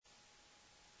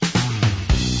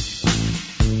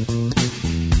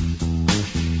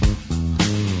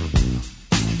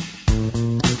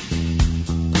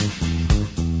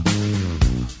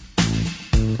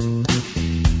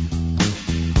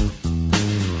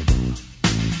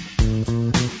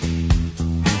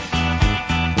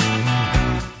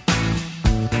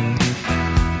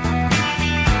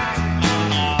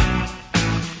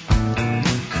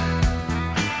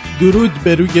درود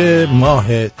به روی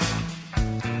ماهت،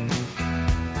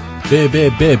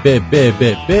 به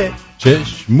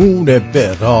چشمون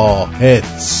به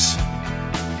راهت.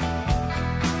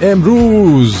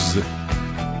 امروز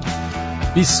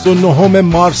 29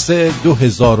 مارس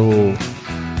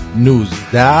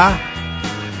 2019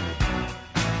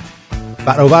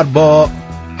 برابر با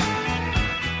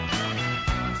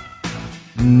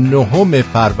 9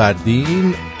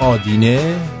 فروردین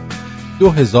آدینه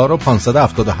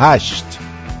 2578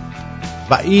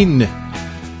 و این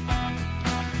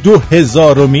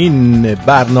 2000مین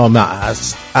برنامه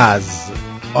است از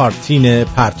آرتین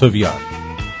پرتویان.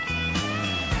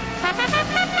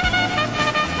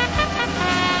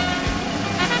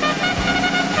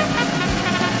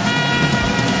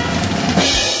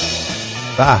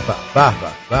 به به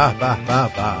به به به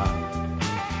به.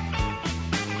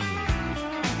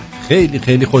 خیلی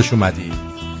خیلی خوش اومدی.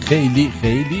 خیلی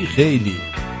خیلی خیلی.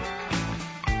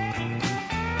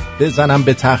 بزنم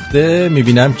به تخته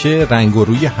میبینم که رنگ و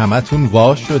روی همتون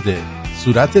وا شده،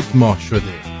 صورتت ماه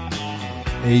شده.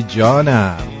 ای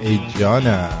جانم ای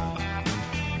جانم.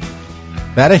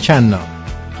 برکنم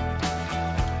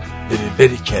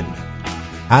برکنم.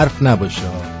 حرف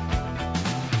نباشه.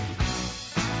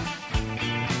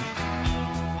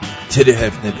 چرا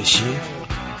حرف نباشی؟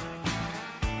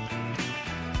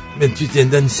 من تو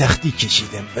زندان سختی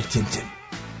کشیدم برتنتم،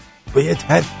 باید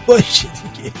حرف باشه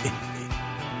دیگه.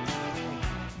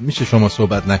 میشه شما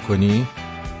صحبت نکنی؟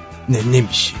 نه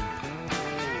نمیشه.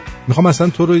 میخوام اصلا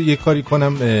تو رو یه کاری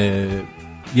کنم،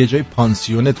 یه جای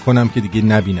پانسیونت کنم که دیگه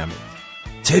نبینمت.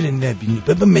 چرا نبینی؟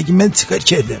 بابا مگه من چیکار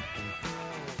کردم؟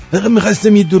 فقط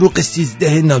میخواستم یه دروغ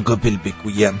 13 ناقابل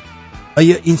بگویم.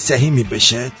 آیا این صحیح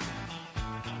میباشد؟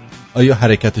 آیا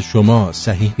حرکت شما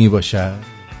صحیح میباشد؟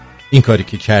 این کاری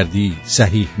که کردی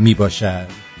صحیح میباشد؟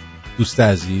 دوست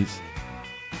عزیز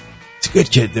چیکار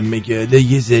کردم مگه؟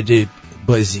 یه ذره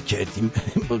بازی کردیم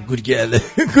با گورگله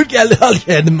حال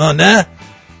کردیم ما، نه؟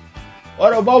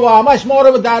 آره بابا همش ما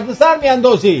رو به درد سر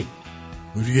میاندازی.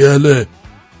 گورگله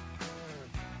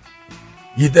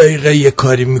یه دقیقه یه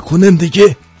کاری میکنم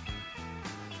دیگه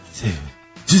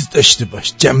چیز داشته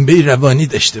باش، جنبه روانی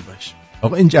داشته باش.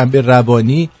 آقا این جنبه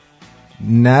روانی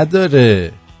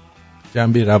نداره،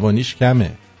 جنبه روانیش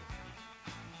کمه.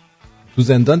 تو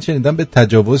زندان شنیدم به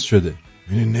تجاوز شده.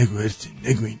 نگو ارتین،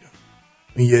 نگو اینا.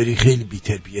 این یاری خیلی بی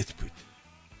تربیت بود.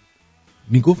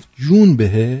 میگفت جون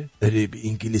بهه؟ آره به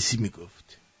انگلیسی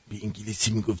میگفت. به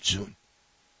انگلیسی میگفت جون.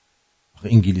 آخه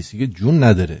انگلیسی که جون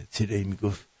نداره. چرا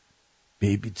میگفت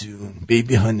بیبی جون،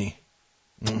 بیبی هانی.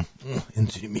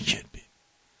 اینجوری میکرد.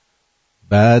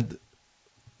 بعد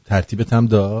ترتیبت هم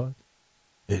داد؟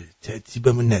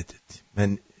 ترتیبمو نداد،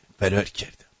 من فرار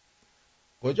کردم.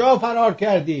 کجا فرار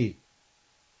کردی؟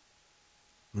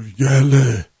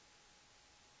 گله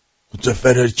کجا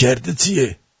فرار کرده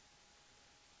چیه؟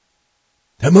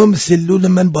 تمام سلول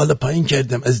من بالا پایین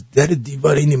کردم، از در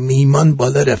دیوار این میمان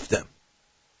بالا رفتم.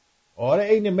 آره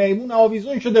این میمون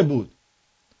آویزون شده بود.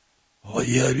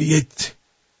 یاریت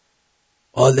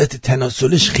آلت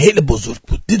تناسلش خیلی بزرگ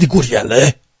بود، دیدی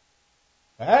گورگله؟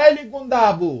 خیلی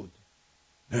گنده بود.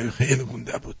 خیلی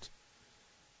گنده بود.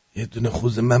 یه دونه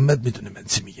خوز محمد میدونه من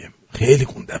چی میگم. خیلی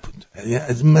گنده بود.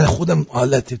 از من خودم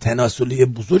حالت تناسلی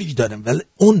بزرگی دارم ولی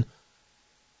اون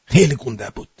خیلی گنده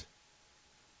بود.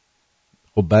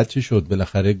 خب بعد چی شد؟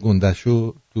 بالاخره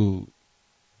گندهشو تو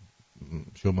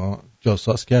شما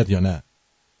جاساس کرد یا نه؟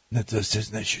 نه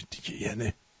جاساس نشد دیگه،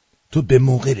 یعنی تو به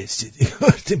موقع رسیدی.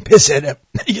 پسرم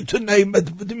اگه تو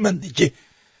نیومده بودی من دیگه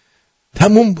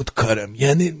تموم بود کارم.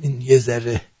 یعنی این یه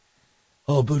ذره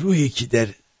آبرویی که در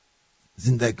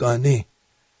زندگانی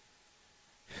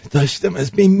داشتم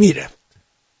از بین میرفت.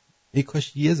 ای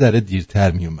کاش یه ذره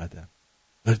دیرتر می اومدم.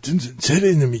 چرا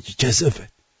اینو میگی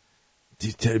کثافت؟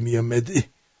 دیرتر می اومدی؟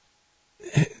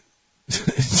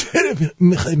 چرا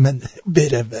میخوای من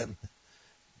بروم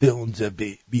به اونجا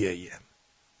بیایم؟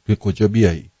 به کجا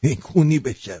بیایی؟ خونی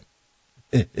بشم.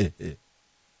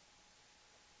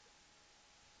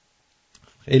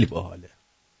 خیلی باحاله.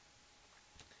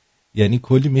 یعنی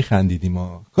کلی میخندیدی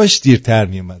ما. کاش دیرتر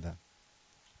میومدم.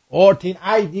 آرتین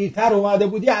ای دیرتر اومده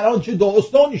بودی الان چه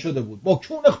داستانی شده بود، با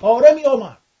کون پاره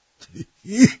میامد.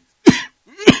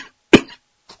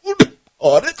 کون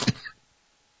پاره؟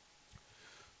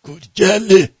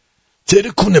 گورگله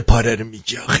چرا کون پاره رو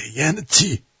میگی آخه؟ یعنی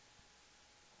چی؟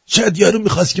 شاید یارو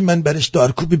میخواست که من برش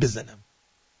دارکوبی بزنم،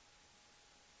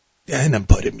 دهنم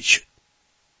پاره میشد.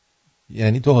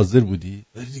 یعنی تو حاضر بودی؟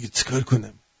 ولی دیگه چیکار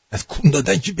کنم؟ از کون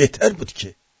دادن که بهتر بود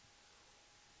که.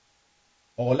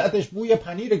 حالتش بوی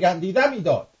پنیر گندیده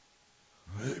میداد.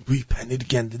 بوی پنیر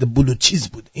گندیده بلو چیز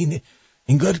بود. این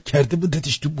انگار کرده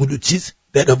بودتش تو بلوچیز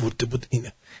در آورده بود.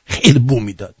 اینه خیلی بو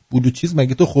میداد. بلوچیز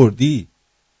مگه تو خوردی؟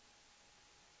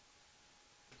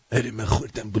 آره من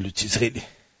خوردم بلوچیز، خیلی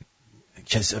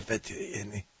کثافته.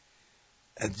 یعنی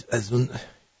از اون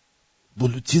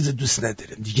بلوچیز دوست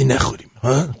ندارم دیگه، نخوریم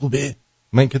ها. خوبه؟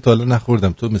 من که تا حالا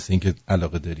نخوردم، تو مثل این که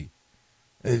علاقه داری.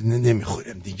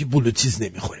 نمیخورم دیگه، بلوچیز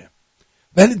نمیخورم.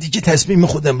 ولی دیگه تصمیم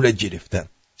خودم را گرفتم.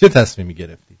 چه تصمیمی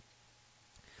گرفتی؟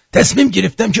 تصمیم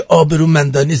گرفتم که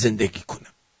آبرومندانه زندگی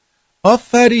کنم.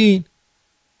 آفرین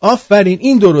آفرین،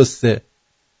 این درسته.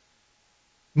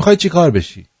 میخوای چی کار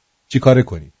بشی؟ چی کار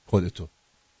کنی خودتو؟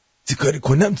 چی کار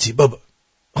کنم چی بابا؟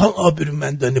 میخوام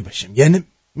آبرومندانه باشم، یعنی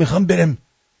میخوام برم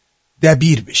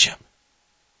دبیر بشم.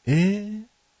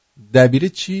 دبیر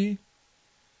چی؟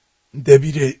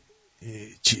 دبیر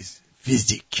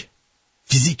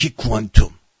فیزیک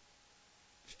کوانتوم.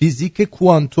 فیزیک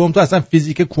کوانتوم؟ تو اصلا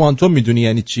فیزیک کوانتوم میدونی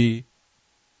یعنی چی؟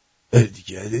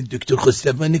 دیگه دکتر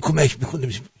خسروانی کمک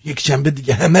میکنه. یک شنبه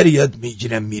دیگه همه رو یاد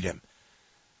میگیرم،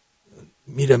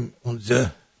 میرم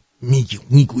اونجا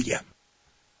میگویم.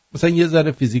 مثلا یه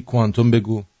ذره فیزیک کوانتوم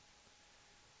بگو.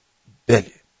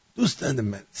 بله دوستان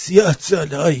من، سیاه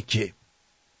چاله‌هایی که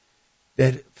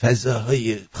در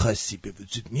فضاهای خاصی به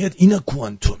وجود میاد اینا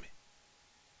کوانتومه.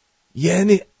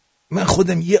 یعنی من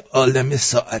خودم یه عالمه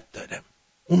ساعت دارم،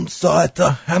 اون ساعت ها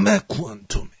همه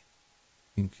کوانتومه.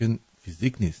 این که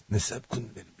فیزیک نیست. نسب کن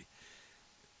بریم.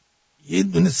 یه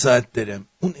دونه ساعت دارم،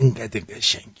 اون اینقدر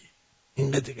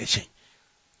قشنگه.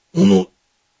 اونو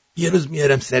یه روز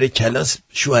میارم سر کلاس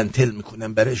شوانتل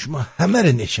میکنم برای شما، همه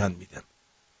رو نشان میدم.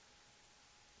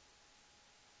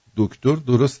 دکتر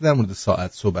درست در مورد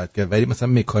ساعت صحبت کرد، ولی مثلا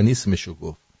مکانیسمشو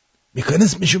گفت.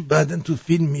 مکانیسمشو بعدن تو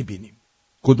فیلم میبینیم.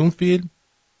 کدوم فیلم؟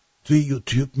 توی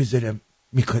یوتیوب میذارم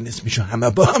مکانیسمشو همه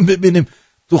با هم ببینیم.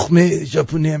 تخمه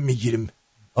ژاپنی هم میگیریم،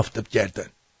 آفتاب گردان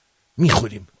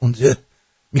میخوریم، اونجا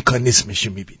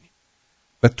مکانیسمشو میبینیم.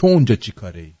 و تو اونجا چی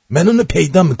کاره ای؟ من اونو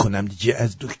پیدا میکنم دیگه،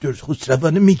 از دکتر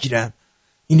خسروانی میگیرم،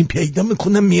 اینو پیدا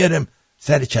میکنم میارم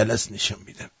سر کلاس نشون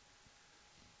میدم.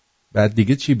 بعد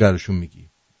دیگه چی براشون میگی؟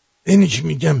 اینو چی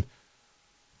میگم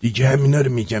دیگه، همینا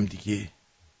رو میگم دیگه.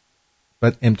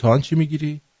 بعد امتحان چی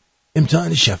میگیری؟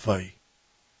 امتحان شفایی.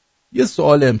 یه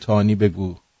سوال امتحانی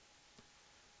بگو.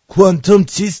 کوانتوم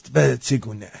چیست و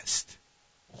چگونه است؟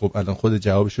 خب الان خود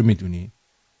جوابشو میدونی؟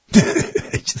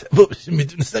 جوابشو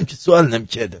میدونستم که سوال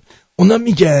نمیکردم. اونا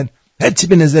میگن هرچی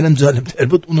به نظرم جالب تر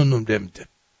بود اونو نمره میدم.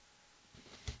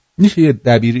 میشه یه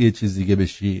دبیر یه چیز دیگه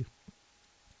بشی؟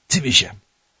 چی بشم؟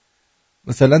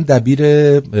 مثلا دبیر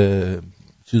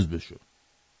چیز بشو،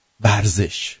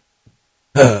 ورزش.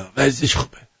 ورزش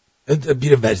خوبه،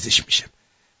 دبیر ورزش میشم.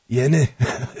 یعنی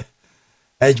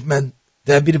اگه من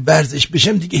دبیر ورزش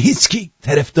بشم دیگه هیچ کی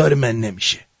طرفدار من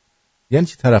نمیشه. یعنی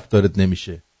چی طرفدارت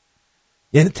نمیشه؟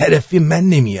 یعنی طرفی من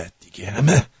نمیاد دیگه،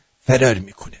 همه فرار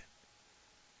میکنه.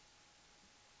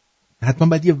 حتما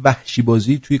باید یه وحشی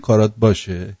بازی توی کارات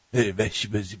باشه. وحشی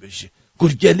بازی باشه،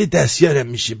 گرگلی دستیارم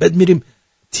میشه. بعد میریم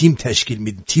تیم تشکیل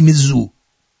میدیم، تیم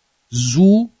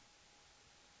زو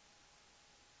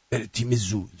برای تیم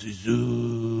زو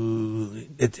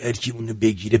هر کی اونو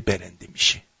بگیره برنده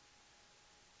میشه.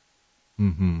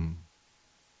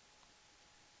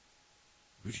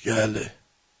 گرگله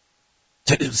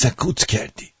چرا سکوت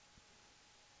کردی؟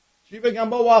 چی بگم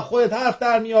بابا، خودت حرف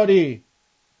در میاری.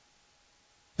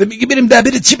 تو میگی بریم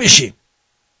دبیر چی بشیم؟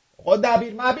 خود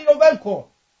دبیر مبیر رو ول کن،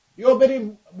 یا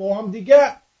بریم با هم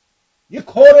دیگه یه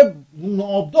کار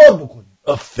آبدار بکنیم.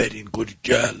 آفرین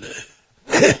گرگله،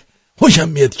 خوشم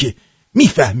میاد که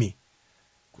میفهمی.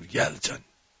 گرگل جان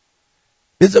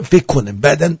بذار فکر کنم،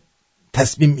 بعدن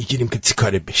تصمیم میگیریم که چی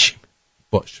کاره بشیم.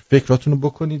 باش، فکراتونو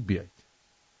بکنید بیایید.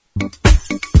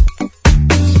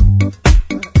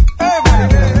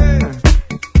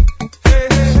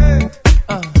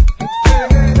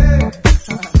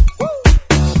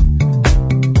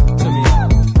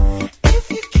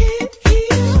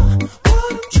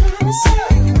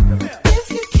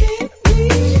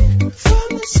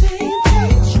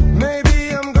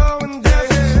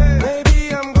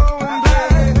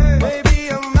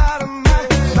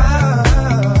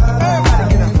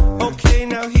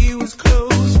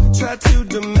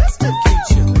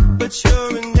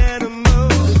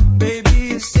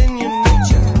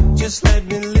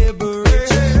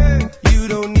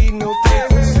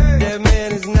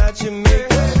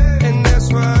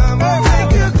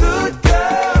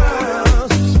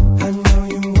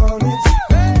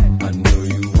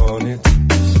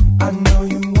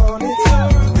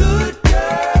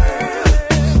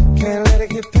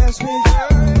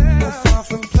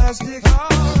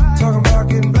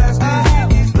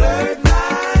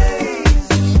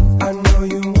 I know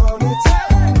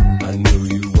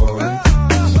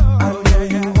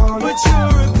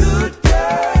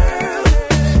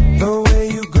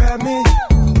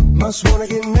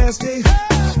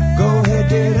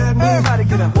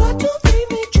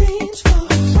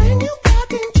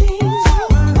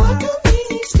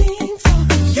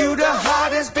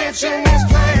catching this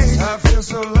place. I feel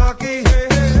so lucky.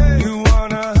 You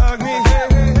wanna hug me?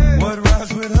 What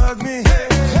rhymes with hug me?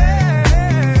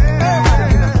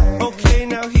 Okay,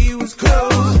 now he was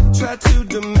close. Try to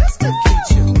domesticate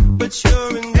you, but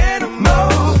you're an animal.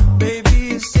 Baby,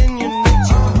 it's in your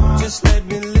nature. Just let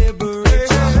me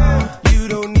liberate you. You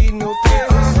don't need no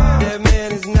papers. That man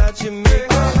is not your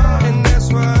maker, and that's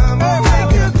why I'm a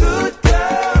make a good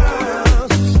girl.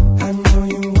 I know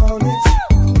you want it.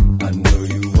 I know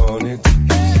you want it.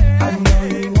 I know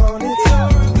you want it.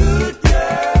 You're a good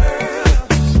girl.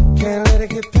 Can't let it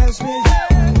get past me.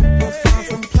 We're far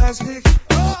from plastic.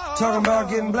 Talking about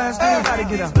getting blasted. Everybody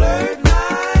get up. Blurred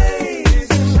lines.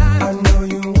 I know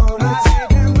you want it.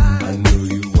 I know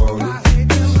you want it.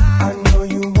 I know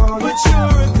you want it. But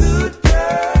you're a good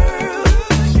girl.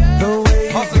 The way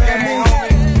you grab me,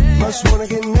 must wanna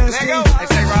get nasty.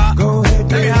 Go ahead,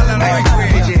 let me holler like that.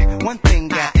 One thing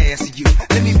I ask you,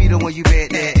 let me be the one you bet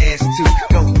that ass to.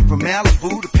 Go from Malibu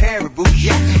to Paribu,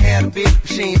 yeah, I had a bitch, but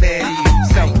she ain't bad to you.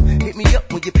 So hit me up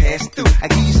when you pass through. I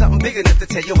give you something big enough to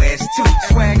tell your ass to.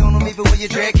 Swag on them even when you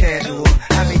drag casual.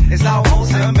 I mean, it's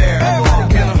almost unbearable.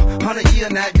 Been 100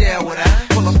 years not there would I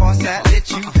pull up on side, let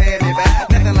you have me by.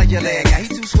 Nothing like your leg guy, he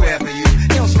too square for you. You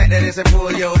don't smack that ass and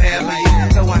pull your hair for you.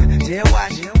 So I dare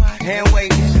watch, hand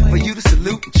waiting for you to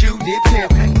salute and chew dip pimp.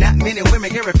 Not many women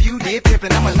can refuse dip pimp,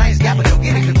 and I'm a nice guy, but don't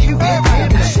get it confused. Dip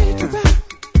pimp. Shake it up.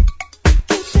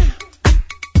 Get down.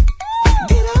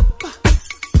 Get up.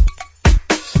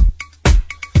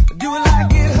 Do it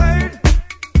like it hurt.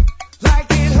 Like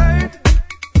it hurt.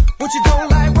 What you don't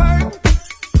like work?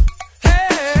 Hey,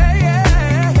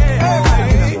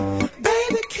 hey,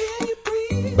 baby, can you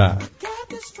breathe? بعد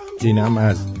اینم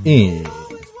از این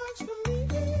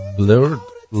Blurred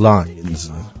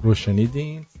Lines رو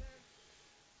شنیدین.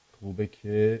 خوبه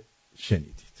که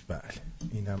شنیدید. بله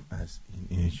اینم از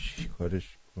این. چی کارش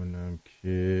کنم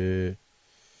که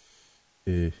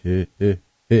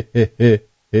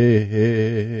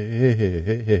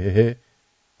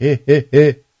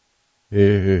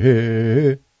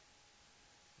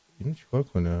اینو چیکار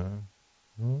کنم؟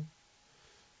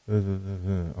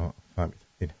 فهمیدم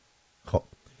اینه. خب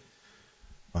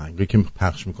آهنگی که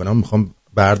پخش میکنم میخوام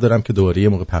بردارم که دوباره یه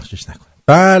موقع پخشش نکنم.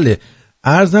 بله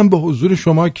عرضم به حضور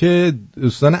شما که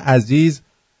دوستان عزیز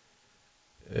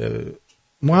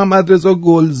محمد رضا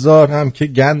گلزار هم که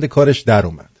گند کارش در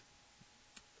اومد.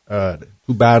 آره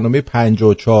تو برنامه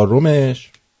 54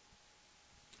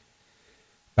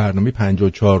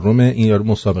 این یارو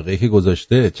مسابقه‌ای که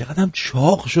گذاشته چقدر هم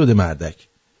چاق شده مردک.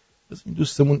 بس این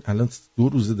دوستمون الان 2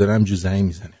 روزه داره همجور زنگ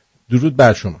میزنه. درود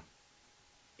بر شما.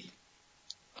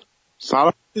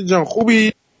 سلام جان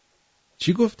خوبی؟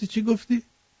 چی گفتی؟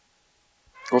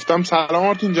 گفتم سلام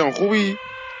آرتین جان خوبی؟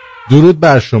 درود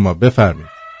بر شما بفرمایید.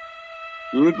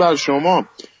 درود بر شما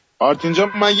آرتین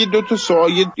جان. من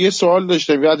یه سوال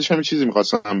داشتم، یادش هم چیزی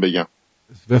می‌خواستم بگم.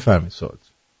 بفرمایید سوال.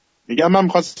 میگم من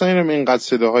می‌خواستم اینقدر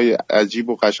صداهای عجیب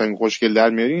و قشنگ خوشگل در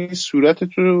میاری، این صورتت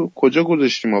رو کجا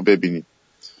گذاشتی ما ببینیم؟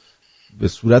 به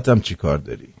صورتم چی کار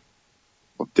داری؟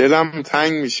 دلم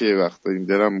تنگ میشه وقتی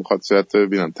دلم میخواد صورتت رو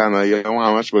ببینم. تنهایی‌ام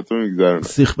همش با تو میگذرونم.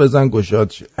 سیخ بزن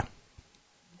گشاد شه.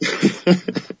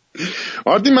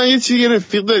 آرتین من یه چیزی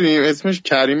رفیق داریم اسمش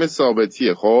کریم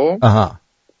ثابتیه. خب آها.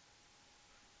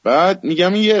 بعد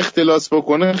میگم یه اختلاس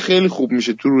بکنه خیلی خوب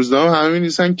میشه. تو روزنامه همه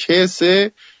می‌نویسن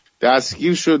کیسه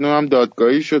دستگیر شد، هم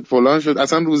دادگاهی شد، فلان شد،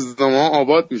 اصلا روزنامه ها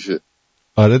آباد میشه.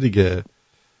 آره دیگه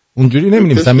اونجوری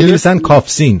نمی‌نویسن، می‌نویسن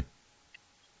کافسین.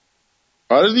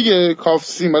 آره دیگه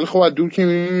کافسین، ولی خب از دور که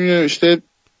می‌نوشته.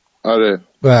 آره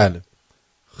بله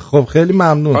خب خیلی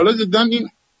ممنون. حالا جدا این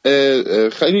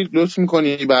خیلی لطف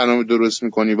میکنی، برنامه درست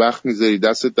میکنی، وقت میذاری،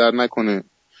 دستت در نکنه.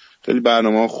 خیلی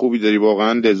برنامه خوبی داری،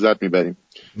 واقعا لذت میبریم.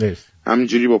 مرسی.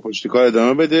 همینجوری با پشت کار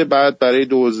ادامه بده. بعد برای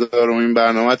 2000مین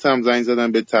برنامه‌ت هم زنگ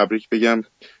زدم به تبریک بگم، ان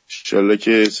شاءالله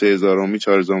که 3000می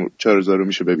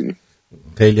 4000می شو ببینیم.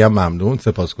 خیلی هم ممنون،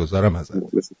 سپاسگزارم ازت.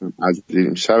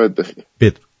 عزیزم شبت بخیر.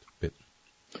 بدرود.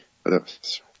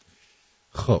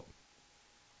 خب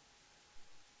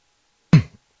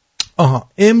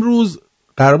امروز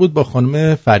قرار بود با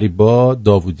خانم فریبا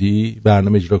داوودی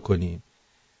برنامه اجرا کنیم.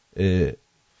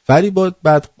 فریبا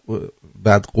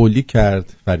بعد قولی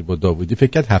کرد. فریبا داوودی فکر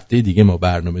کرد هفته دیگه ما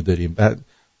برنامه داریم. بعد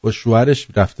با شوهرش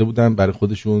رفته بودن برای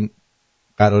خودشون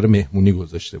قرار مهمونی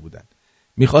گذاشته بودن.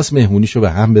 میخواست مهمونیشو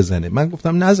به هم بزنه. من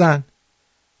گفتم نزن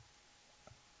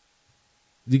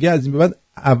دیگه، از این به بعد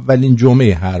اولین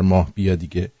جمعه هر ماه بیا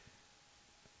دیگه.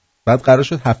 بعد قرار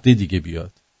شد هفته دیگه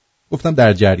بیاد. گفتم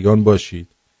در جریان باشید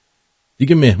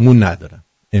دیگه، مهمون ندارم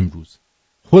امروز،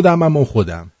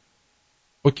 خودم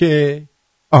اوکی.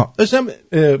 داشتم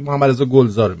محمد رضا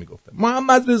گلزار رو میگفتم.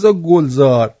 محمد رضا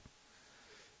گلزار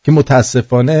که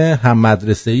متاسفانه هم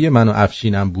مدرسه‌ای من و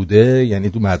افشینم بوده، یعنی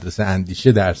تو مدرسه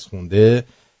اندیشه درس خونده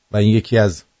و این یکی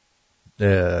از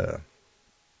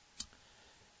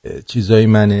چیزای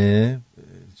منه،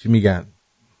 چی میگن،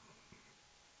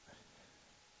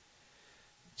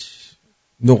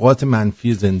 نقاط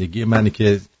منفی زندگی منه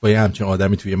که با یه همچین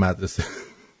آدمی توی مدرسه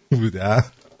بوده.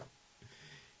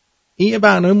 این یه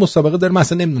برنامه مسابقه داره،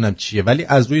 مثلا نمیدونم چیه، ولی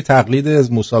از روی تقلید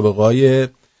از مسابقه‌های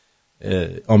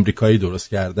آمریکایی درست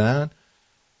کردن.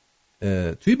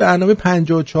 توی برنامه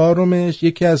 54مش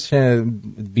یکی از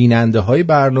بیننده های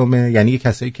برنامه، یعنی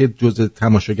کسایی که جز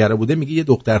تماشاگر بوده، میگه یه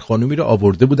دختر خانومی رو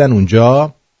آورده بودن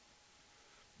اونجا،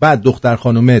 بعد دختر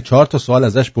خانومه 4 تا سوال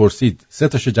ازش پرسید، 3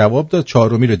 تاشو جواب داد،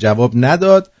 4می رو جواب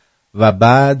نداد و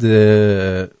بعد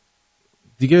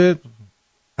دیگه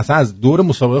اصلا از دور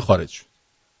مسابقه خارج شد.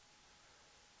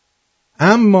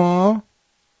 اما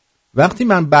وقتی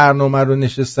من برنامه رو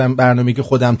نشستم، برنامه‌ای که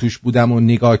خودم توش بودم و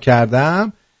نگاه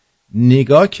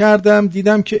کردم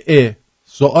دیدم که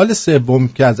سوال سوم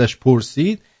که ازش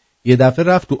پرسید یه دفعه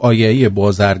رفت تو آیه‌ای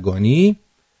بازرگانی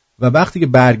و وقتی که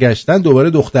برگشتن دوباره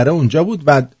دختره اونجا بود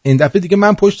و این دفعه دیگه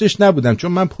من پشتش نبودم،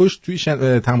 چون من پشت توی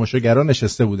تماشاگران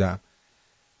نشسته بودم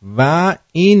و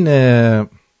این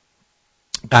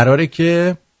قراره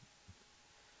که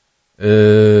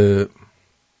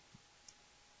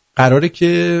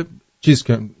چیز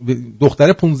که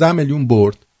دختره 15 میلیون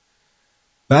برد.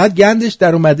 بعد گندش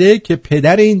در اومده که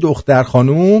پدر این دختر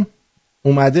خانوم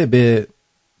اومده به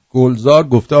گلزار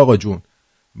گفته آقا جون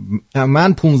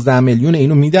من 15 میلیون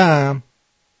اینو میدم،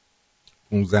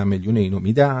 15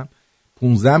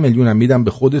 میلیونم میدم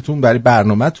به خودتون برای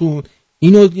برنامه‌تون،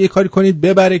 اینو یه کاری کنید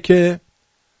ببره که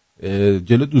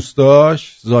جلو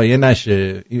دوستاش ضایع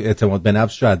نشه، اعتماد به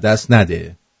نفسش رو از دست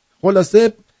نده.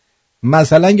 خلاصه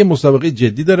مثلا یه مسابقه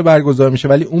جدی داره برگزار میشه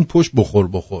ولی اون پشت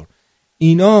بخور.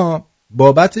 اینا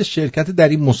بابت شرکت در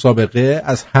این مسابقه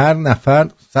از هر نفر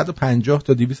 150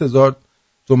 تا 200 هزار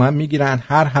تومان میگیرن،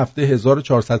 هر هفته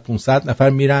 1400-500 نفر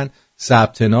میرن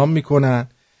ثبت نام میکنن،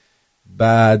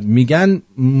 بعد میگن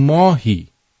ماهی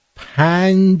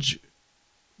 5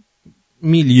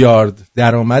 میلیارد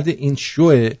درآمد این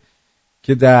شوه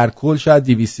که در کل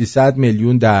شاید 200-300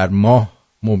 میلیون در ماه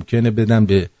ممکنه بدن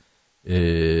به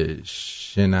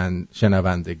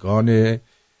شنوندگان،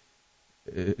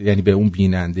 یعنی به اون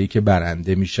بیننده‌ای که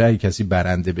برنده میشه، کسی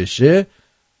برنده بشه.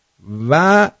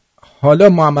 و حالا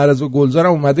محمد رضا گلزار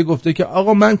هم اومده گفته که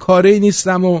آقا من کاری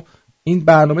نیستم و این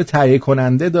برنامه تهیه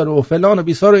کننده داره و فلان و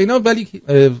بیسار و اینا، ولی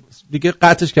دیگه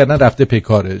قطعش کردن رفته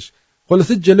پیکارش.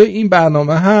 خلاصه جلوی این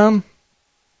برنامه هم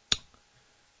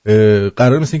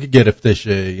قرار مثل این که گرفته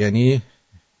شه،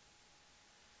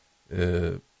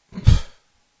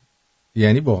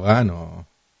 یعنی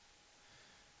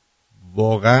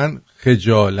واقعا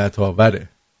خجالت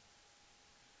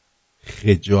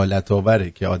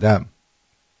آوره که آدم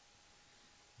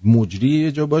مجری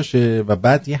یه جا باشه و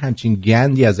بعد یه همچین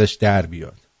گندی ازش در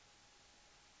بیاد.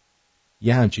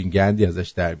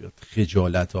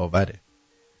 خجالت آوره.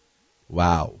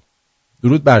 واو.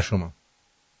 درود بر شما.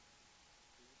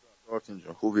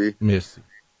 خوبی؟ مرسی.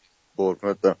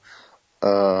 قربونت برم.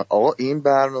 آقا این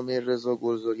برنامه رضا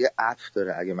گلزار یه اپ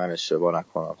داره اگه من اشتباه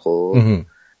نکنم، خب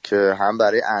که هم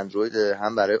برای اندروید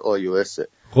هم برای آی او اس.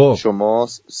 خب شما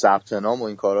ثبت نام و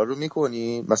این کارا رو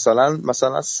میکنی،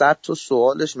 مثلا 100 تا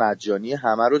سوالش مجانی،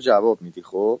 همه رو جواب میدی.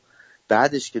 خب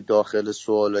بعدش که داخل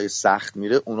سوالای سخت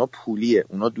میره اونا پولیه،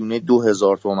 اونا دونه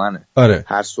 2000 تومنه. آره.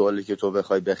 هر سوالی که تو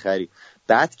بخوای بخری.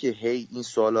 بعد که این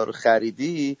سوالا رو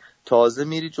خریدی تازه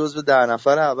میری جزو 10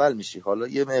 نفر اول میشی. حالا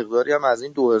یه مقداری هم از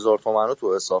این 2000 تومن رو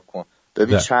تو حساب کن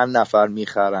ببین چند نفر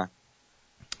میخرن.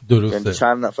 درسته. یعنی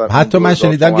چند نفر. حتی من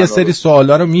شنیدم یه سری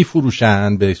سوالا رو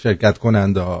میفروشن به شرکت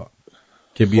کننده ها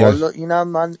که بیاد. حالا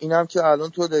اینم که الان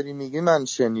تو داری میگی من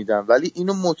شنیدم، ولی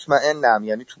اینو مطمئنم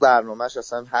یعنی تو برنامه‌اش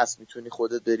اصلا هست، میتونی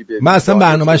خودت بری ببینی. من اصلا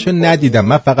برنامه‌شو ندیدم،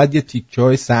 من فقط یه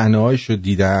تیکه‌های صحنه‌هاشو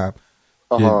دیدم.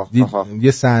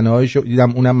 یه صحنه‌هاشو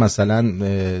دیدم، اونم مثلا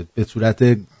به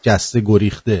صورت جسته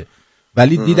گریخته،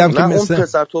 ولی دیدم که مثلا اون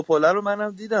پسر توپله رو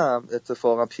منم دیدم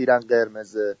اتفاقا، پیرن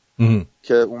قرمزه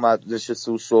که اومد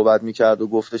نشست صحبت میکرد و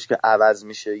گفتش که عوض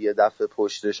میشه، یه دفعه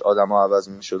پشتش آدم‌ها عوض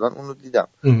میشدن، اونو دیدم.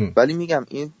 ولی میگم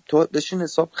این تو بشین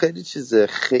حساب خیلی چیزه،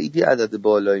 خیلی عدد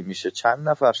بالایی میشه، چند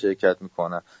نفر شرکت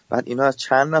میکنن، بعد اینا از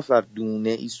چند نفر دونه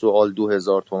ای سوال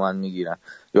 2000 تومان میگیرن.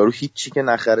 یارو هیچی که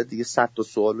نخره دیگه 100 تا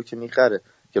سوالو که میخره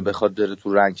که بخواد بره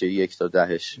تو رنگ 1 تا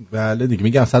 10. بله دیگه،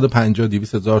 میگم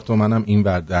 150-200 هزار تومان هم این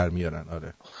ور در میارن.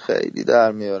 آره خیلی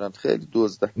در میارن، خیلی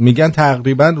دزدن. میگن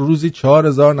تقریبا روزی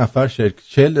 4000 نفر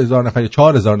 40000 نفر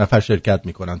 4000 نفر شرکت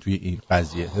میکنن توی این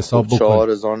قضیه. حساب بکن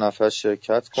 4000 نفر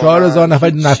شرکت کنن، 4000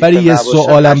 نفری یه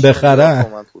سوالم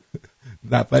بخرن،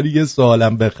 نفری یه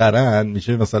سوالم بخرن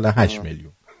میشه مثلا 8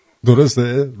 میلیون.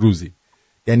 درسته؟ روزی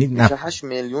یعنی میشه 8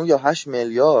 میلیون یا 8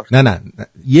 میلیارد. نه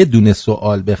یه دونه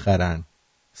سوال بخرن،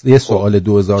 یه سوال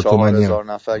 2000 تومانی، 4000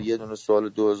 نفر یه دونه سوال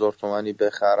 2000 تومانی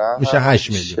بخرن میشه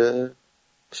 8 میلیون.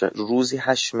 روزی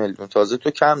 8 میلیون. تازه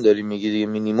تو کم داری میگی دیگه،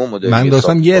 مینیمم داری. من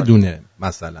داشتم یه دونه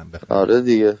مثلا بخرم. آره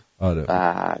دیگه. آره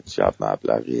عجب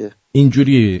مبلغیه.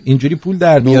 اینجوری پول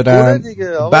در میارن.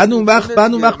 بعد اون وقت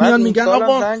میان میگن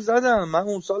آقا من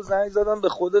اون سال زنگ زدم به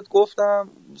خودت گفتم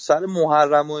سر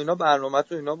محرم و اینا برنامه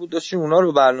تو اینا بود، داشتی اونا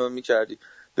رو برنامه میکردی.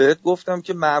 بهت گفتم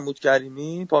که محمود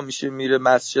کریمی پا میشه میره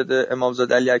مسجد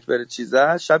امامزاده علی اکبر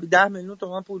چیزا شبی 10 میلیون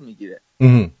تومان پول میگیره.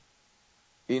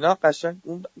 اینا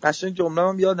قشنگ جمله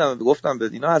من یادمه گفتم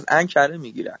بهت، اینا از انکره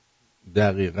میگیرن.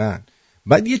 دقیقاً.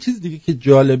 بعد یه چیز دیگه که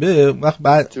جالبه، وقت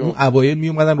بعد اون اوایل می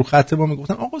اومدن رو خط ما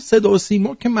میگفتن آقا صدا و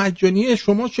سیما که مجانیه،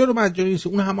 شما چرا مجانی نیست؟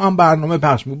 اون هم برنامه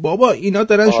پخش می بابا اینا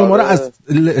دارن شما رو از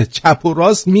چپ و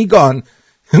راست میگن.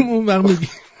 اون وقت میگی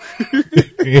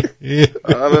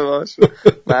آره باشه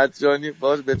مجانی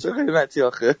باش به چه قیمتی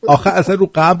آخه اصلا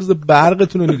رو قبض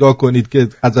برقتون رو نگاه کنید که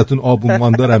ازتون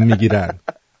آبونمان دارن میگیرن.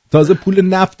 تازه پول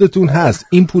نفتتون هست،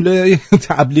 این پول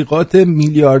تبلیغات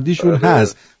میلیاردیشون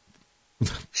هست.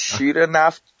 شیر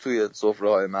نفت توی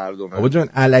سفره‌های مردمه. بابا جان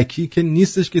الکی که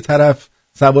نیستش که طرف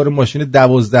سوار ماشین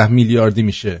 12 میلیاردی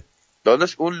میشه.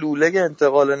 داداش اون لوله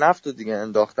انتقال نفت رو دیگه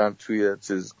انداختن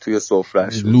توی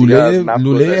سفرهش.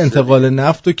 لوله انتقال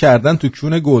نفت رو کردن تو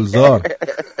کون گلزار.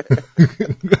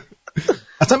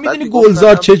 اصلا میدونی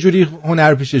گلزار چه جوری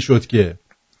هنرپیشه شد که؟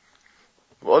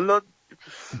 والا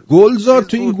گلزار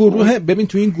تو این گروه، ببین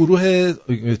تو این گروه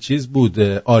چیز بود،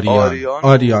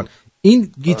 آریان.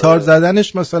 این گیتار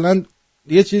زدنش مثلا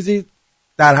یه چیزی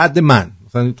در حد من،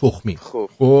 مثلا تخمی،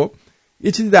 خب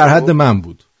یه چیزی در حد من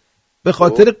بود. به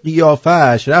خاطر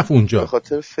قیافش رفت اونجا،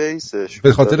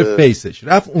 به خاطر فیسش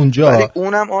رفت اونجا. ولی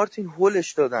اونم آرتین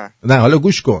هولش دادن. نه حالا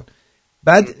گوش کن.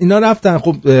 بعد اینا رفتن،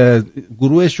 خب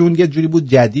گروهشون یه جوری بود،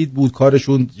 جدید بود،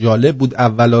 کارشون جالب بود.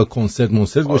 اولا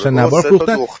کنسرت گوشن نوار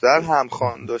فروختن، دختر هم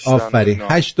خوان داشتن. آفرین.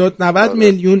 80-90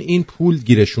 میلیون این پول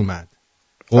گیرش اومد.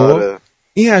 خب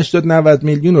این 80-90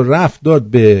 میلیون رو رفت داد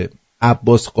به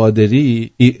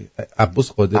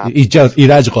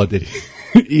ایرج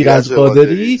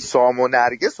قادری. سام و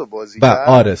نرگس رو بازی کرد.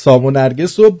 آره سام و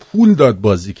نرگس رو پول داد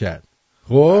بازی کرد.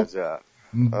 خب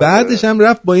بعدش هم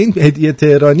رفت با این هدیه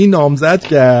تهرانی نامزد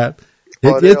کرد.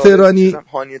 هدیه تهرانی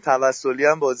هانی توسلی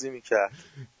هم بازی میکرد.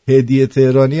 هدیه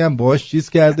تهرانی هم باش چیز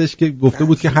کردش که گفته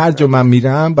بود که هر جا من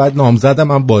میرم بعد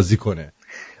نامزدم هم بازی کنه.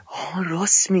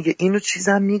 راست میگه، اینو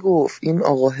چیزم میگفت این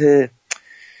آقاه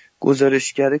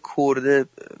گزارشگر کرده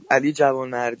علی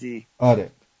جوانمردی. آره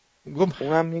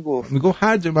اونم میگفت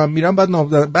هر جا من میرم بعد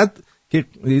نامزدم. بعد که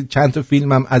چند تا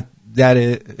فیلمم از در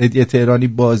هدیه تهرانی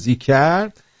بازی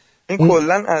کرد، این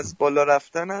کلن از بالا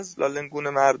رفتن از لالنگون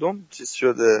مردم چیز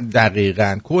شده.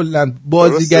 دقیقاً کلن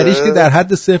بازیگریش که در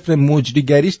حد صفر،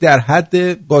 مجریگریش در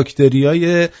حد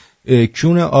باکتریای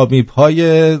کون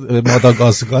آمیب‌های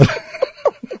ماداگاسکار.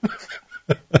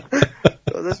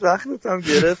 داداش وقتم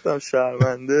گرفتم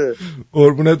شرمنده.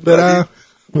 قربونت برم.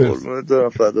 قربونت برم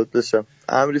فدات بشم.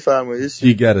 امری فرمایش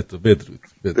دیگرتو بدرود.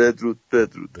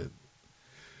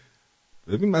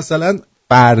 ببین مثلا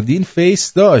بردین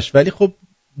فیس داشت ولی خب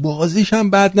بازیش هم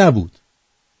بد نبود،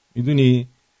 میدونی،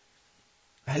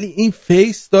 ولی این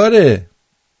فیس داره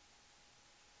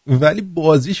ولی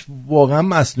بازیش واقعا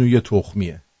مصنوعی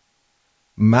تخمیه.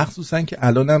 مخصوصا که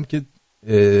الانم که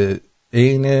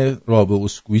عین رابع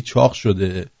اسکوئی چاق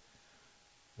شده،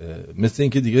 مثل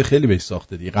این که دیگه خیلی بهش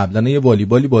ساخته دیگه. قبلا یه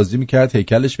والیبالی بازی میکرد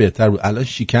هیکلش بهتر بود، الان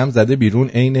شیکم زده بیرون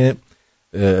عین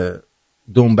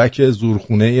دنبک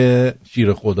زورخونه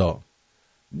شیر خدا.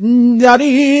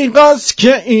 دریغ است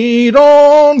که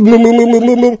ایران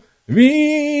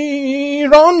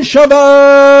ویران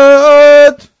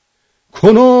شود،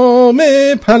 کنام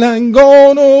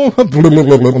پلنگان و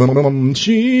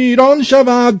شیران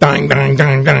شود. دنگ دنگ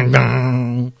دنگ دنگ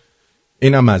دنگ.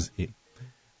 اینم از این.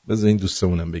 بذار این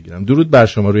دوستمونم بگیرم. درود بر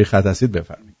شما، روی خط هستید،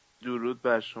 بفرمایید. درود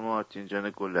بر شما آرتین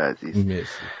جان گل عزیز. مرسی.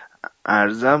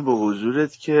 عرضم به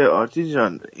حضورت که آرتین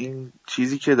جان این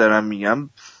چیزی که دارم میگم،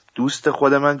 دوست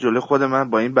خود من جلوی خود من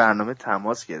با این برنامه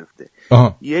تماس گرفته.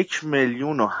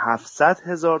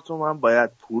 1,700,000 تومان باید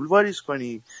پول واریز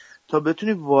کنی تا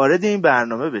بتونی وارد این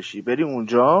برنامه بشی، بری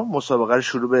اونجا مسابقه رو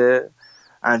شروع به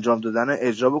انجام دادن رو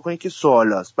اجرا بکنید که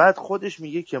سوالاست. بعد خودش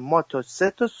میگه که ما تا 3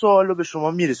 تا سوالو به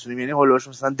شما میرسونیم، یعنی هولوش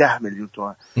مثلا 10 میلیون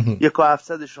تومان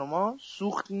 1.7 شما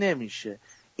سوخت نمیشه.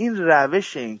 این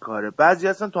روش این کاره. بعضی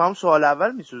اصلا تو هم سوال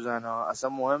اول میسوزن ها، اصلا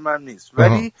مهم هم نیست،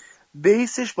 ولی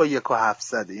بیسش با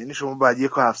 1.7، یعنی شما باید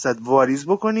 1.7 واریز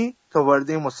بکنی تا وارد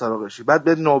این مسابقه شی. بعد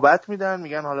به نوبت میدن،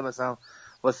 میگن حالا مثلا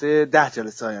واسه 10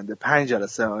 جلسه آینده 5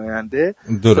 جلسه آینده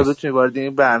تا بتونی وارد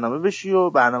این برنامه بشی و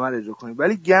برنامه رو اجرا کنی.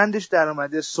 ولی گندش در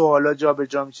اومده سوالا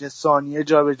جابجا میشه، ثانیه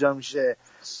جابجا میشه.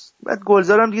 بعد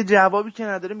گلزارم دیگه جوابی که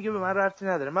نداره، میگه به من ربطی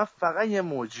نداره، من فقط یه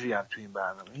مجری ام تو این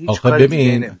برنامه، هیچ کاری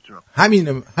دیگه نمیتونم.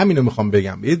 همینو میخوام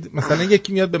بگم. مثلا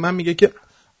یکی میاد به من میگه که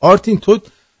آرتین تو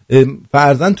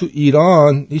فرضاً تو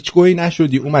ایران هیچ گویی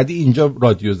نشدی اومدی اینجا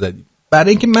رادیو زدی. برای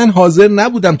اینکه من حاضر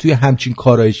نبودم توی همچین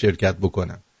کارهای شرکت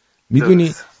بکنم،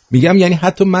 میدونی میگم، یعنی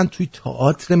حتی من توی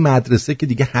تئاتر مدرسه که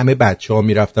دیگه همه بچه‌ها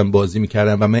میرفتن بازی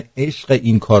میکردن و من عشق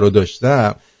این کارو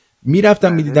داشتم،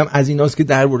 میرفتم میدیدم از ایناست که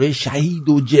درباره شهید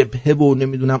و جبهه و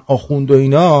نمیدونم آخوند و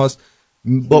ایناست،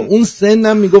 با اون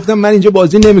سنم میگفتم من اینجا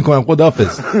بازی نمیکنم،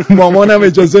 خداحافظ. مامانم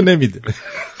اجازه نمیده.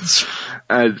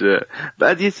 عجب.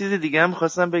 بعد یه چیز دیگه هم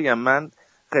خواستم بگم، من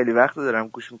خیلی وقت دارم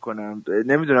گوش میکنم،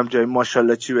 نمیدونم جای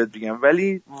ماشاءالله چی بهت بگم،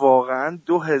 ولی واقعا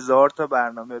 2000 تا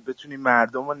برنامه بتونی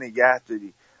مردم رو نگه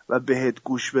داری و بهت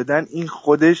گوش بدن، این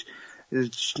خودش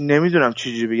نمیدونم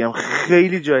چیزی بگم،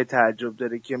 خیلی جای تعجب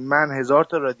داره که من 1000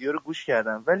 تا رادیو رو گوش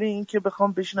کردم، ولی این که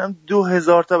بخوام بشینم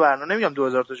 2000 تا برنامه، نمیگم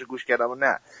 2000 تاشو گوش کردم و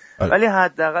نه، ولی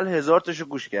حداقل 1000 تاشو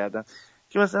گوش کردم،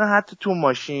 که مثلا حتی تو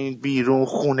ماشین، بیرون،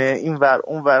 خونه، این ور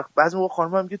اون ور، بعضی موقع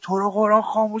خانمم میگه تو رو قرآن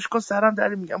خاموش کن سرم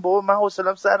داره، میگم بابا من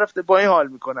حوصله‌ام سر رفته با این حال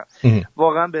میکنم.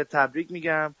 واقعا به تبریک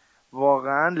میگم،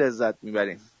 واقعا لذت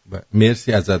میبریم.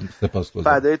 مرسی ازت،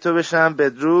 سپاسگزارم. فدای تو بشم،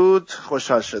 بدرود،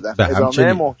 خوشحال شدم.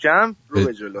 ادامه محکم رو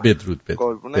به جلو. بدرود.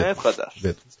 قربونت، خدا.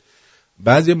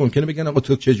 بعضی ممکنه بگن آقا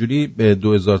تو چجوری به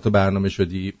 2000 تا برنامه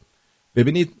شدی؟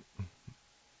 ببینید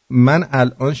من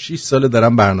الان 6 سال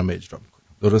دارم برنامه اجرا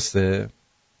میکنم، درسته؟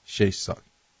 6 سال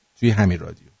توی همین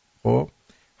رادیو. خب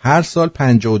هر سال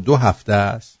 52 هفته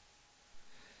است.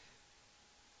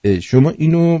 شما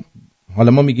اینو،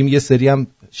 حالا ما میگیم یه سری هم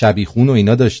شبیخون و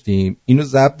اینا داشتیم، اینو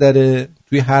ضبط داره،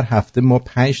 توی هر هفته ما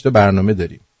 5 تا برنامه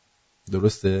داریم،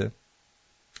 درسته؟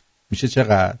 میشه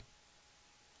چقدر؟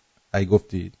 ای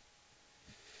گفتید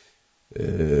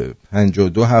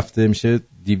 52 هفته میشه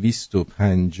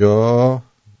 250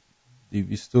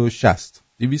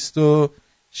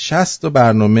 260 تا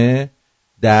برنامه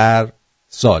در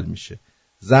سال میشه.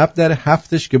 ضبط در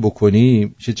هفتش که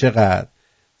بکنیم میشه چقدر؟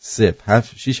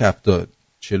 6 هفته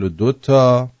 42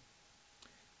 تا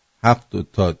 7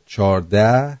 تا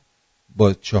 14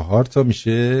 با 4 تا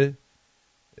میشه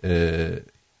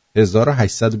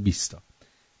 1820 تا.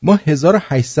 ما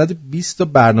 1820 تا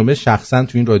برنامه شخصا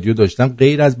تو این رادیو داشتم،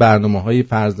 غیر از برنامه‌های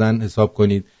فرزن حساب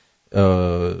کنید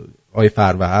آی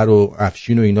فروهر و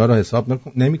افشین و اینا رو حساب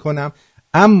نمی کنم،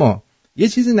 اما یه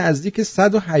چیزی نزدیک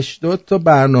 180 تا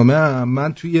برنامه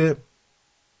من توی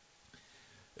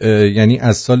یعنی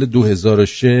از سال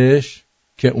 2006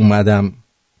 که اومدم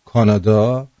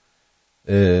کانادا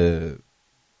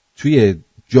توی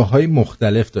جاهای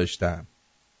مختلف داشتم.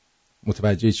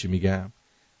 متوجه چی میگم؟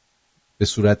 به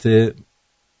صورت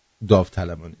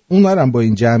داوطلبانه. اونها رو با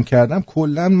این جمع کردم،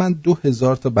 کلا من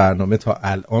 2000 تا برنامه تا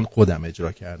الان خودم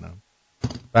اجرا کردم.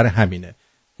 برای همینه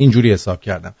اینجوری حساب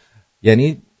کردم،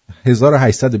 یعنی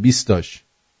 1820 تاش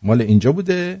مال اینجا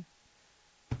بوده،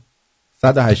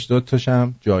 180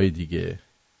 تاشم جای دیگه.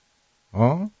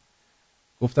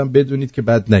 گفتم بدونید که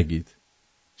بد نگید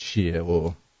چیه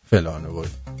و فلانه و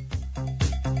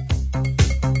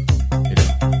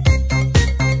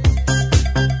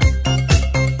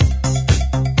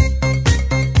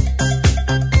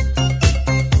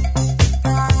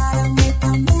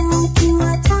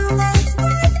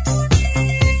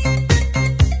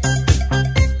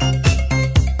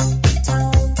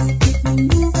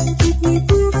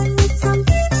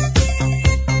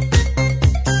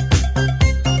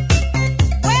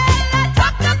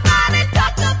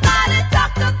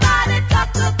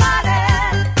Talk about it.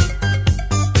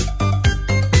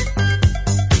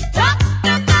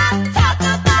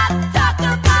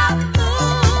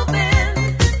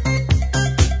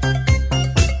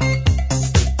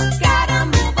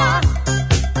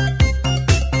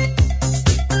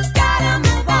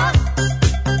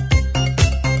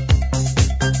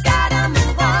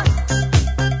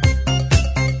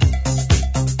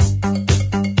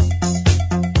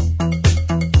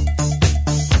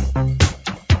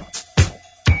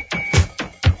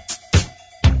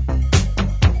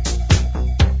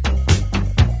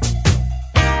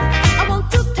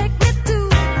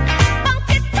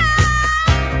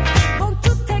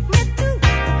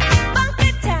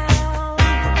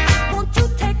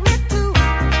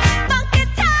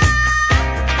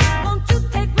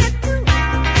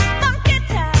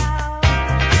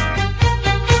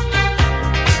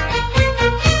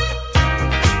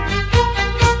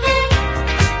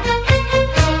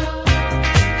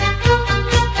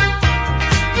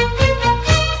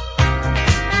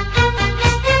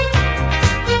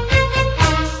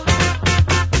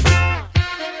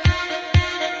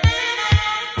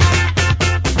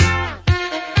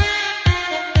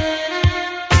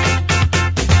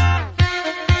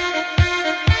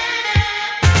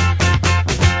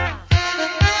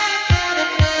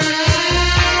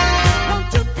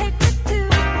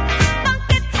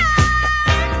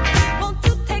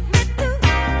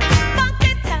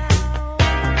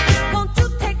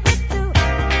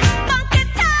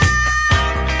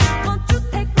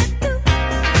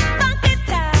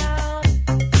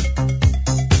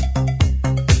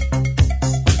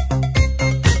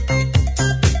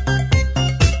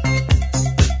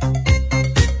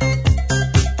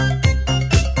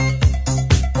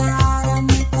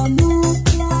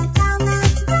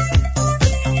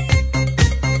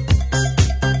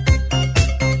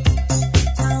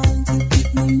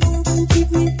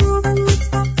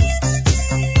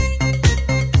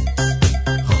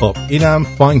 اینم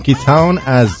فانکی تاون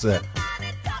از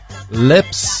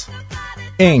لیپس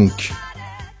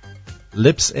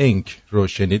اینک رو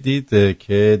شنیدید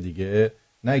که دیگه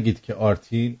نگید که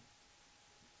آرتین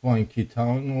فانکی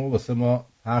تاون رو واسه ما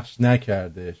پخش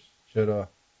نکردش.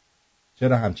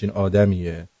 چرا همچین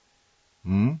آدمیه؟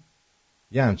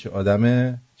 یه همچین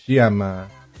آدمه چیم من؟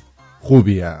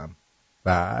 خوبیم.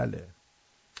 بله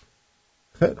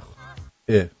خیلی خوب.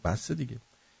 بسه دیگه.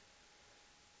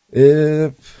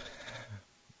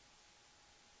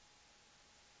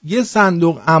 یه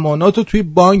صندوق امانات رو توی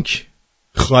بانک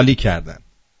خالی کردن.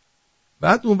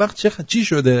 بعد اون وقت چی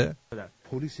شده؟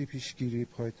 پلیس پیشگیری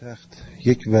پایتخت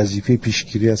یک وظیفه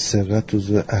پیشگیری از سرقت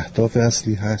جزو اهداف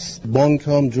اصلی هست. بانک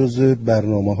هم جزو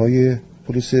برنامه‌های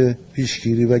پلیس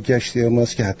پیشگیری و گشتی هم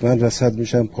هست که حتما رصد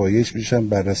میشن، پایش میشن،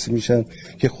 بررسی میشن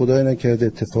که خدای نکرده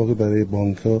اتفاقی برای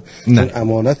بانک‌ها چون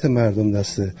امانت مردم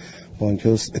دسته بانک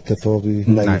اتفاقی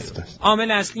نیفتاد.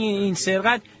 عامل اصلی این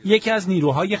سرقت یکی از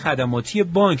نیروهای خدماتی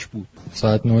بانک بود.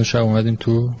 ساعت 9 شب اومدیم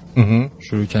تو،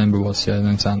 شروع کردیم به باز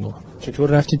کردن صندوق. چطور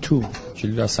رفتی تو؟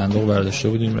 کلید از صندوق برداشته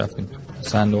بودیم رفتیم تو.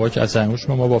 صندوقا که از انگوش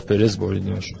ما با فرز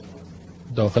بریدیمش.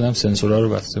 داخل هم سنسورها رو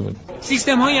بسته بود.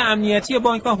 سیستم‌های امنیتی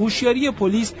بانک و هوشیاری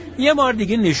پلیس یه بار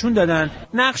دیگه نشون دادن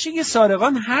نقشه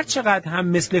سارقان هر چقدر هم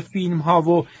مثل فیلم‌ها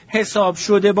و حساب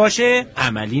شده باشه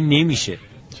عملی نمیشه.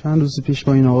 چند روز پیش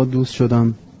با این آقا دوست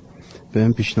شدم،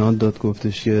 بهم پیشنهاد داد،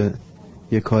 گفتش که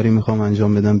یه کاری میخوام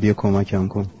انجام بدم، بیا کمکم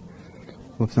کن.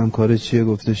 گفتم کار چیه؟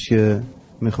 گفتش که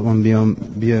میخوام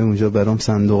بیا اونجا برام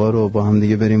صندوقا رو با هم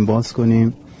دیگه بریم باز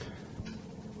کنیم.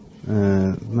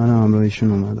 من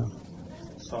همراهشون اومدم.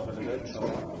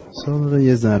 سابقه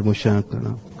یه ضرب و شرط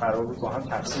دارم. قرار بود با هم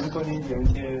تقسیم کنید یا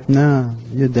اینکه نه،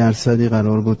 یه درصدی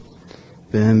قرار بود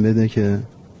بهم بده که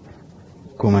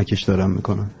کمکش دارم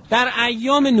میکنم. در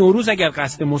ایام نوروز اگر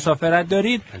قصد مسافرت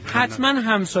دارید حتما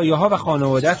همسایه‌ها و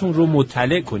خانواده‌تون رو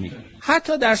مطلع کنید.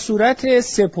 حتی در صورت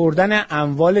سپردن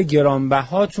اموال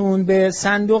گرانبهاتون به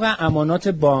صندوق امانات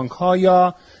بانک‌ها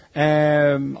یا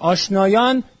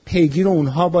آشنایان پیگیر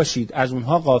اونها باشید، از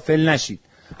اونها غافل نشید.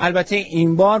 البته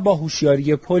این بار با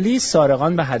هوشیاری پلیس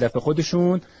سارقان به هدف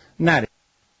خودشون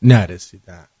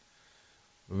نرسیدن.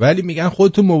 ولی میگن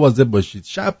خودتون مواظب باشید.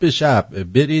 شب به شب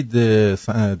برید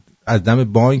از دم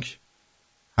بانک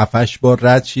 7-8 بار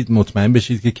رد شید، مطمئن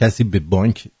بشید که کسی به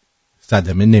بانک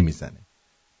صدمه نمیزنه.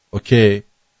 اوکی؟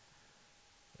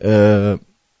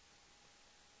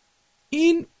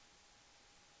 این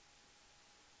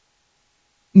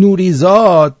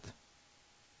نوریزاد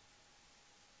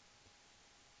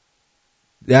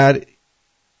در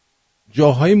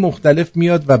جاهای مختلف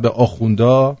میاد و به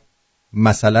آخوندا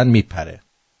مثلا میپره.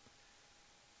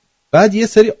 بعد یه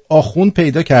سری آخوند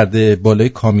پیدا کرده بالای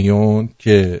کامیون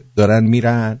که دارن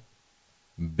میرن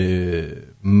به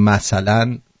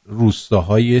مثلا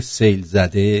روستاهای سیل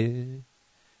زده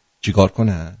چیکار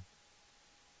کنن؟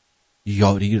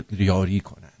 یاری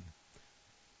کنن.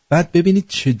 بعد ببینید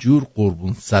چجور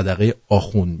قربون صدقه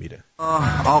آخوند میره.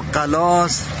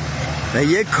 آقلاس و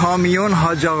یک کامیون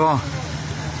حاج آقا.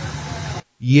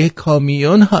 یک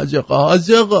کامیون حاج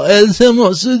آقا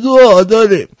التماس دعا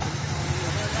داریم.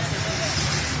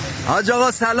 حاج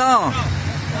آقا سلام.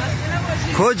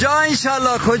 کجا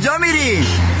انشالله؟ کجا میری؟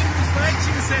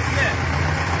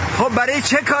 خب برای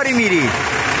چه کاری میری؟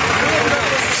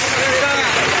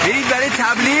 میرید برای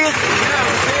تبلیغ؟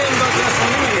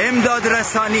 امداد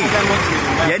رسانی.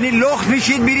 یعنی لخت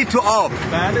میشید میرید تو آب.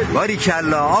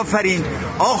 باریکلا، آفرین.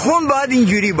 آخوند باید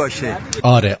اینجوری باشه.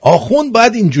 آره آخوند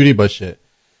باید اینجوری باشه.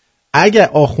 اگه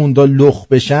آخوندا لخت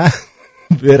بشن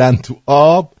برن تو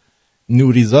آب،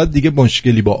 نوریزاد دیگه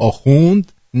مشکلی با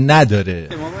آخوند نداره.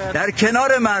 در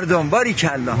کنار مردم.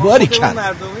 باریکلا.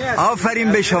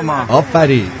 آفرین به شما.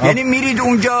 آفرین. یعنی میرید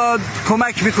اونجا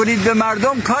کمک میکنید به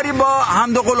مردم، کاری با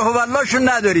حمد و قل هواللهشون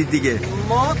ندارید دیگه.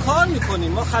 ما کار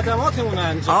میکنیم، ما خدماتمون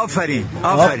انجام. آفرین.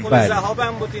 ذهاب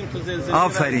هم بودیم، تو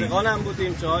زلزله هم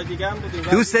بودیم، جاهای دیگه هم بودیم.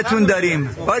 دوستتون داریم.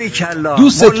 باریکلا.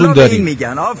 دوستتون داریم.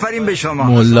 میگن آفرین به شما.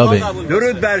 مولا به.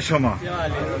 درود بر شما.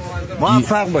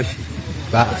 موفق باشید.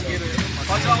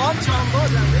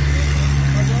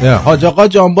 حاج آقا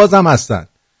جانباز هم هستن.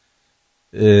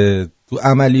 تو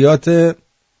عملیات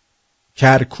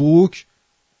کرکوک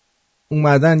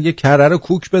اومدن یه کره رو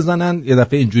کوک بزنن، یه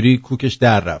دفعه اینجوری کوکش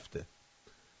در رفته.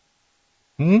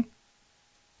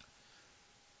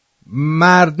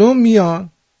 مردم میان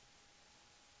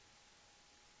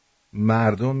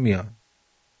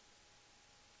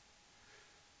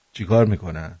چیکار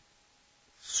میکنن؟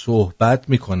 صحبت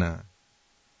میکنن.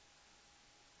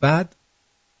 بعد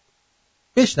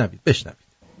بشنوید.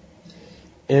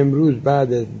 امروز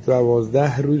بعد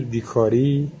 12 روز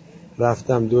بیکاری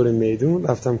رفتم دور میدون،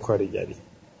 رفتم کارگری.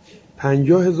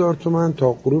 50,000 تومان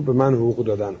تا غروب به من حقوق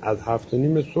دادن، از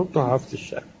 7:30 صبح تا 7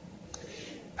 شب.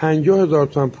 50,000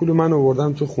 تومان پول من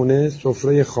آوردم تو خونه،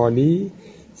 سفره خالی،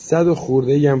 100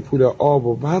 خورده هم پول آب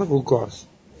و برق و گاز.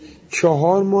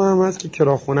 4 ماه هم هست که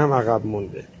کراخونم عقب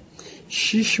مونده.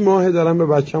 6 ماه دارم به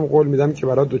بچم قول میدم که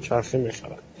برای دوچرخه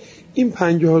میخرم. این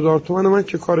 50,000 تومان من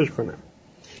چه کارش کنم؟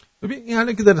 ببین این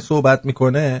حالا که داره صحبت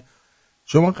میکنه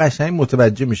شما قشنگ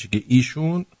متوجه میشه که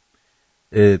ایشون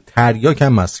تریاک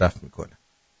هم مصرف میکنه.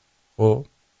 خب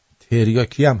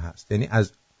تریاکی هم هست، یعنی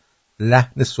از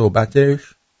لحن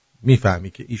صحبتش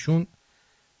میفهمی که ایشون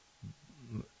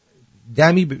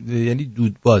دمی یعنی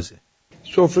دودبازه.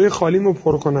 سفره خالیمو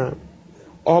پر کنم،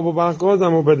 آب و برق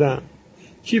گازمو بدم،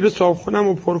 جیب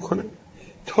صابخونمو پر کنم.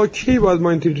 تا کی باید ما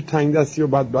اینطوری تو تنگ دستی و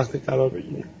بدبختی قرار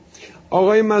بگیریم؟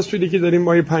 آقای مسئولی که داریم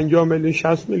ماهی 50 میلیون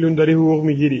 60 میلیون داری حقوق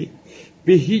میگیری،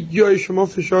 به هیچ جای شما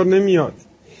فشار نمیاد.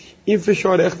 این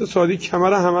فشار اقتصادی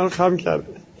کمر همه رو خم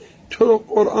کرده. تو رو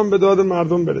قرآن به داد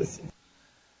مردم برسید.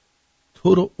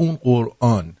 تو رو اون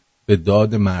قرآن به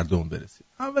داد مردم برسید.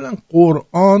 اولا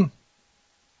قرآن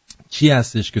چی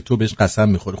هستش که تو بهش قسم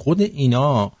میخوری؟ خود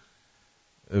اینا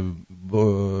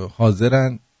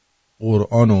حاضرن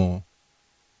قرآنو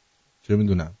چه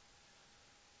میدونم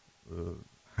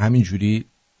همینجوری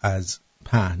از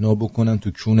پهنا بکنن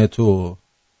تو کون تو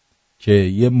که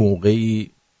یه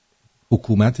موقعی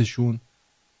حکومتشون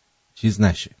چیز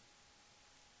نشه،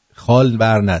 خال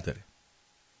بر نداره.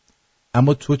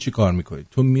 اما تو چی کار میکنی؟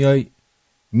 تو میای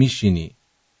میشینی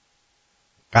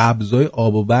قبضای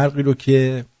آب و برقی رو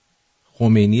که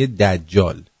خمینی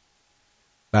دجال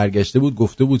برگشته بود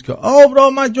گفته بود که آب را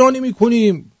مجانی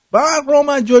میکنیم، برق را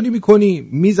مجانی میکنیم،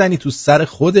 میزنی تو سر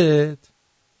خودت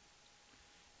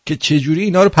که چجوری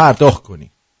اینا رو پرداخت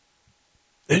کنی.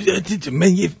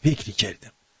 من یه فکری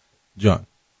کردم جان،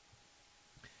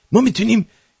 ما میتونیم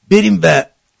بریم و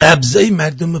قبضای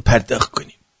مردم رو پرداخت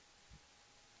کنیم.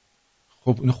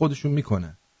 خب اینو خودشون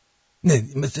میکنن. نه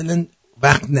مثلا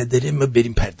وقت نداره ما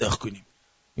بریم پرداخت کنیم.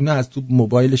 اینو از تو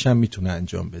موبایلش هم میتونه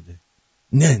انجام بده.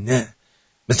 نه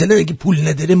مثلا اگه پول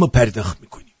نداره ما پرداخت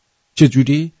میکنیم.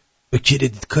 چجوری؟ با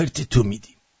کردیت کارت تو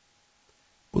میدیم.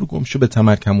 برو گمشو به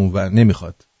تمرکم اونور،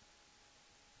 نمیخواد.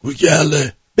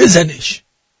 گرگله بزنش.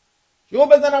 چیو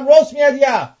بزنم راست میاد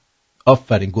یا؟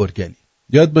 آفرین گرگلی.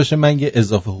 یاد باشه من یه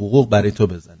اضافه حقوق برای تو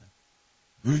بزنم.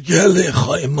 گرگله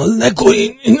خواهی مال نگو،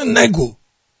 اینو نگو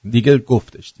دیگه.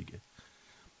 گفتش دیگه.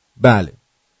 بله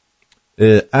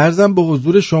عرضم به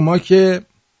حضور شما که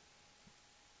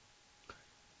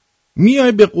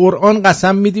میای به قرآن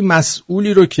قسم میدی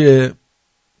مسئولی رو که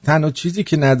تنها چیزی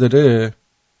که نداره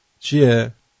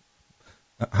چیه؟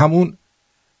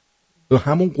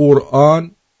 همون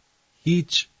قرآن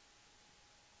هیچ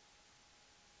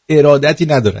ارادتی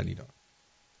ندارن اینا.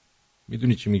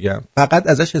 میدونی چی میگم؟ فقط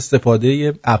ازش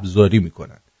استفاده ابزاری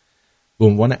میکنن، به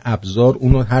عنوان ابزار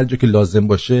اونو هر جا که لازم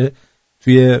باشه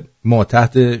توی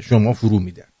ماتحت شما فرو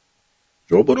میدن.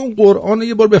 شما برو اون قرآن رو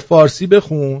یه بار به فارسی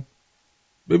بخون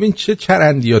ببین چه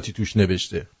چرندیاتی توش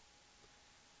نوشته،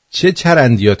 چه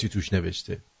چرندیاتی توش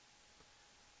نوشته.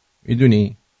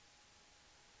 میدونی؟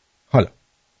 حالا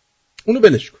اونو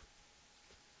بلش کن.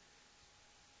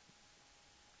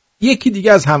 یکی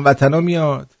دیگه از هموطنا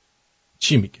میاد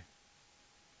چی میگه؟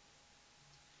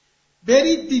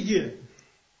 برید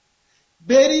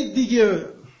دیگه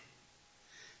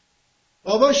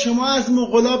بابا، شما از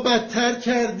مغولا بدتر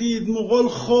کردید. مغول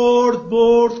خورد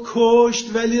برد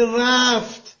کشت ولی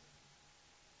رفت.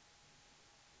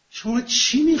 شما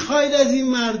چی میخواید از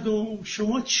این مردم؟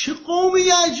 شما چه قوم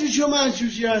یعجوج و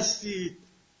معجوجی هستید؟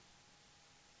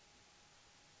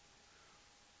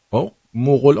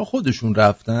 مغولا خودشون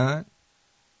رفتن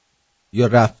یا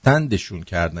رفتندشون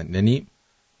کردن؟ یعنی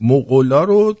مغولا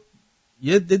رو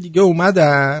یه ده دیگه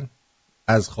اومدن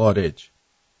از خارج،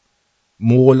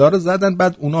 مغولا رو زدن،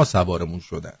 بعد اونا سوارمون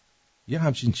شدن. یه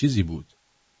همچین چیزی بود.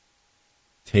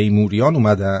 تیموریان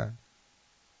اومدن.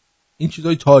 این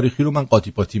چیزای تاریخی رو من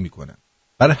قاطی پاتی میکنم،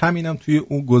 برای همینم توی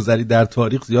اون گذری در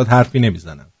تاریخ زیاد حرفی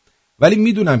نمیزنم. ولی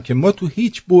میدونم که ما تو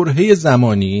هیچ برهه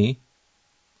زمانی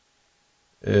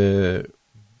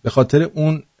به خاطر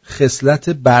اون خصلت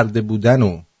برده بودن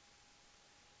و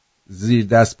زیر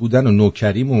دست بودن و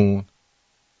نوکریمون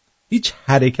هیچ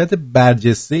حرکت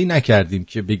برجسته‌ای نکردیم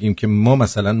که بگیم که ما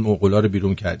مثلا مغولا رو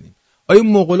بیرون کردیم. آیا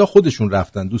مغولا خودشون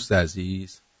رفتن دوست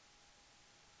عزیز؟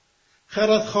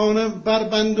 خردخانه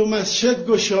بربند و مسجد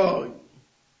گشای،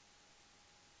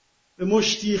 به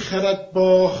مشتی خرد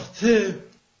باخته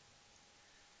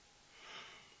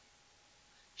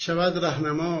شود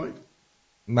رهنمای.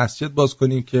 مسجد باز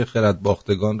کنیم که خرد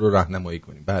باختگان رو راهنمایی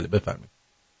کنیم. بله بفرمایید.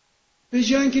 به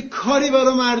جای اینکه کاری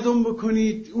برای مردم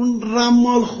بکنید اون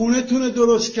رمال خونه‌تون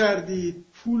درست کردید،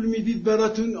 پول میدید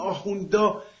براتون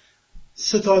آخوندا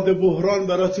ستاد بحران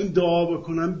براتون دعا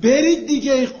بکنن. برید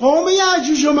دیگه قوم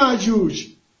یعجوج و معجوج،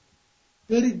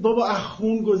 برید بابا.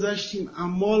 اخون گذاشتیم،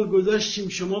 اموال گذاشتیم،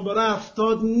 شما برای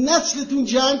 70 نسلتون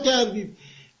جمع کردید.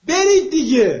 برید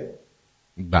دیگه.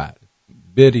 بله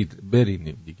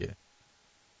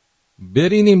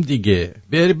برینیم دیگه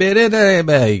بره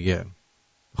بگه.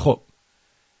 خب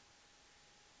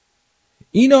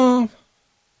اینا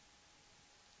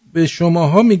به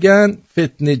شماها میگن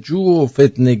فتنه‌جو و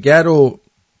فتنه‌گر و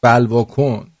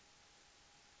بلواکن،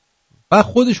 و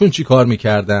خودشون چی کار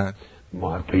میکردن؟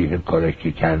 ما حتی یک کاری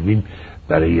که کردیم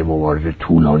برای یه مبارزه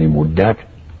طولانی مدت،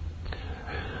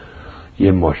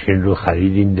 یه ماشین رو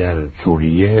خریدیم در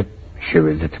سوریه،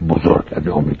 شولت بزرگ از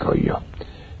آمریکایی ها،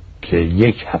 که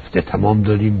 1 هفته تمام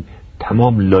داریم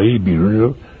تمام لایه بیرون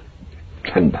رو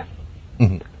کندن،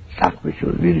 سقفش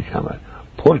رو زیرش هم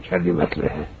پر کردیم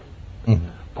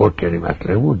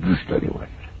اسلحه و جوش داریم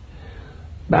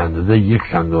به اندازه 1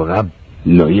 صندوق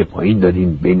لایه پایین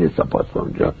دادیم بین سپاس و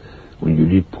اونجا،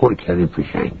 اونجوری پر کردیم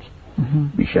فشنگ،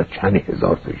 بیش از چند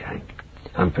هزار فشنگ،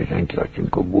 هم فشنگ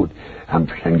کلاشینکوف بود هم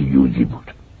فشنگ یوزی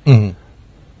بود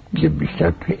که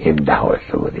بیشتر توی امده ها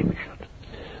استفاده می شد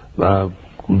و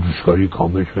جوشکاری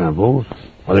کامل شدن. و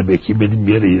حالا به کی بدیم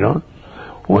بیاره ایران؟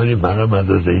 اومدیم مرم از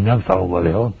زینب سلام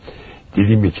علیها،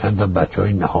 دیدیم یه چند تا بچه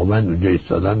های نهاوند اونجا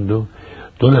ایستادند و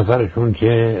 2 نفرشون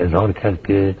که اظهار کرد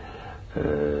که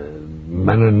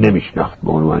منو نمیشناخت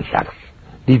به عنوان شخص،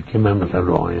 دید که من مثلا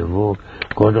راهایم و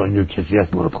گفت آنجا کسی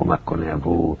هست ما رو کمک کنه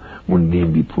و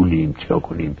موندیم بی پولیم، چرا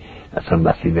کنیم، اصلا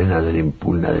وسیله نداریم،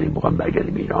 پول نداریم، بخوام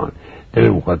برگردیم ایران،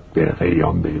 دلم میخواد به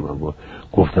ایران بریم. و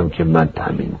گفتم که من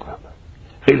تامین میکنم.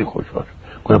 خیلی خوشحال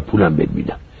کنم پولم بهت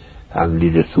میدم، هم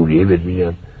لیر سوریه بهت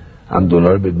میدم، هم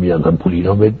دلار بهت میدم، هم پول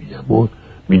ایران بهت میدم و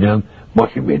میدم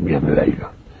ماشین بهت میدم به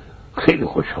ایران. خیلی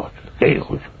خوشحال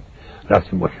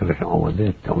رفتیم ماشینش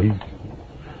آماده تمام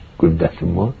گفتم دست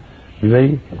ما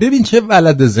میبری. ببین چه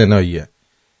ولد زناییه،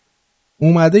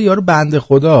 اومده یارو بنده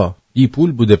خدا بی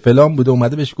پول بوده فلان بوده،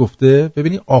 اومده بهش گفته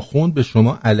ببینی آخوند به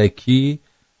شما الکی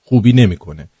خوبی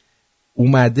نمیکنه.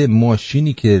 اومده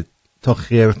ماشینی که تا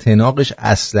خرتناقش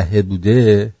اسلحه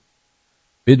بوده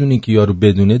بدون اینکه یارو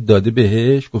بدونه داده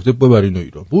بهش، گفته ببرین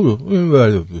ایران،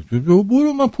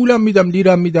 برو من پولم میدم،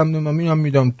 لیرم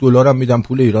میدم، دلارم میدم،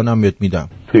 پول ایرانم بهت میدم.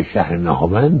 توی شهر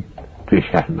نهاوند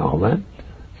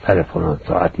سر فلان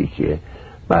ساعتی که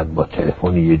بعد با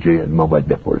تلفن یه جای ما باید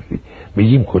بپرسی،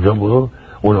 میگیم کجا برو،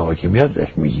 اون آقا که میاد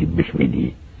داشت میگی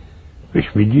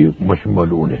بهش میدی ماشین مال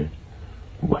اونه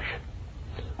باشه.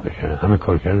 همه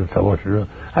کار کردن سوار شده،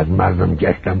 از مردم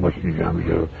گشتم ماشین جمعی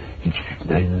رو هیچ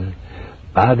نهیدن.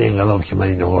 بعد انقلاب که من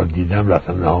این آقا دیدم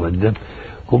رفتم نهاوند دیدم،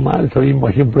 گفت من تا این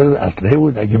ماشین پر اسلحه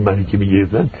بود، اگه منی که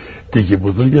میگیرزن دیگه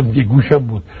بزرگم یه گوشم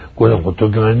بود. گفتم خود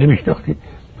تو که من نمیشناختی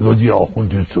لودی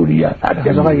آخوند سوریه است.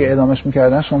 اگه اعدامش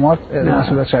میکردن شما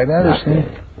مسئولیت شرعی نداشتین؟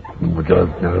 مجاز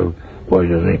نرو با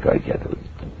اجازه این کاری کرده بود،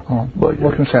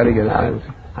 حکم شرعی گرفته بود.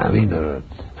 همین داره.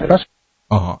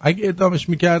 اگه اعدامش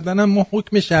میکردن ما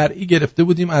حکم شرعی گرفته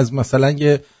بودیم از مثلا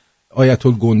یه آیت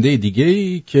الگنده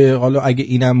دیگه‌ای که حالا اگه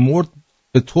اینم مرد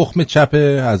به تخم چپ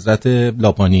حضرت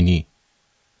لاپانینی.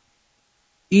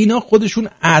 اینا خودشون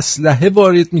اسلحه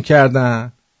وارد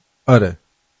میکردن. آره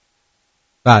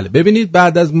بله ببینید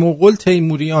بعد از مغول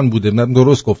تیموریان بوده، من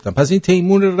درست گفتم. پس این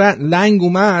تیمور لنگ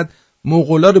اومد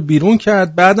مغولا رو بیرون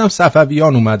کرد، بعدم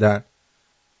صفویان اومدن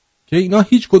که اینا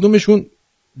هیچ کدومشون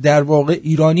در واقع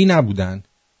ایرانی نبودن.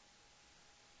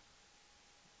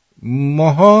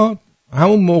 ماها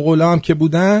همون مغولا هم که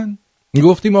بودن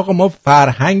گفتیم آقا ما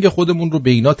فرهنگ خودمون رو به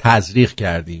اینا تزریق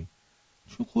کردیم.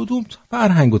 چون کدوم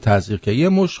فرهنگ رو تزریق کرد؟ یه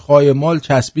مش خایمال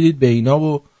چسبیدید به اینا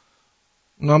و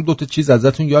اونا هم 2 تا چیز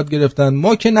ازتون یاد گرفتن.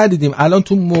 ما که ندیدیم الان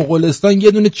تو مغولستان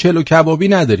یه دونه چلو کبابی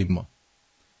نداریم، ما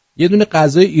یه دونه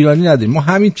غذای ایرانی نداریم. ما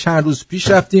همین چند روز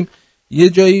پیش رفتیم یه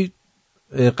جایی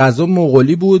غذا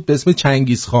مغولی بود به اسم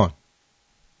چنگیزخان،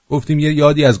 گفتیم یه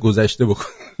یادی از گذشته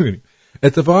بکنیم.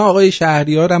 اتفاقا آقای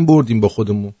شهریار هم بردیم با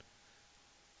خودمون.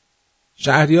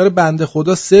 شهریار بنده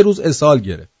خدا 3 روز اسهال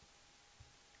گرفت،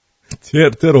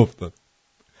 ترتر افتاد.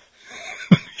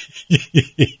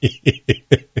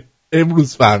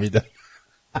 امروز فهمیدم.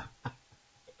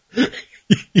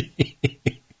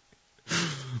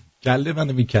 کله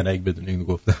منو میکنه بدون اینو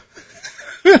گفتم.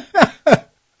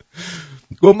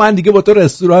 گفت من دیگه با تو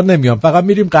رستوران نمیام، فقط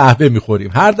میریم قهوه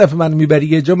میخوریم، هر دفعه منو میبری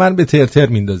یه جا من به ترتر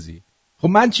میندازی. خب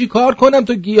من چی کار کنم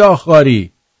تو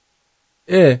گیاهخواری؟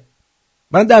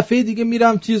 من دفعه دیگه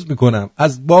میرم چیز میکنم،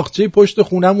 از باغچه پشت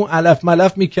خونمون علف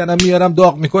ملف میکنم میارم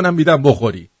داغ میکنم میدم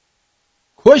بخوری.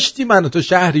 کشتی منو تو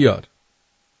شهریار.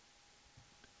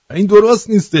 این درست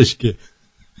نیستش که.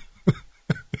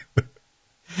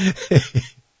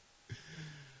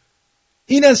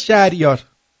 این از شهریار.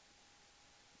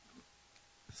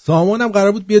 سامانم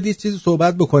قرار بود بیاد یه چیزی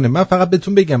صحبت بکنه. من فقط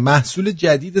بهتون بگم محصول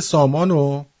جدید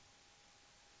سامانو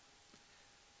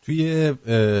توی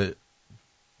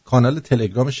کانال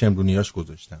تلگرام شمرونیاش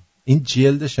گذاشتم. این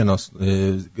جلد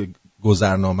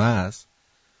گذرنامه است،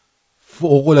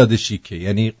 فوق‌العاده شیکه.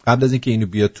 یعنی قبل از اینکه اینو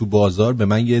بیاد تو بازار به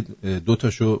من یه 2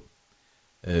 تاشو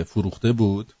فروخته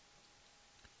بود،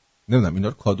 نمیدونم اینا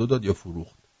رو کادو داد یا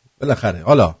فروخت.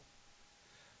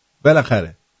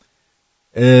 بالاخره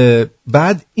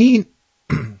بعد این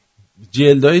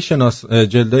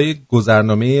جلدای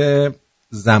گذرنامه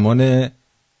زمان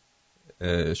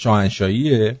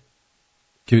شاهنشاهیه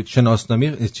که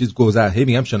شناسنامه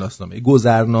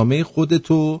گذرنامه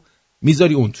خودتو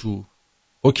میذاری اون تو.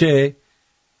 اوکی،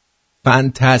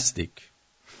 فانتاستیک.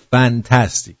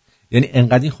 یعنی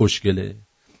انقدر این خوشگله.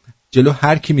 جلو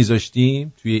هر کی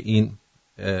میذاشتیم توی این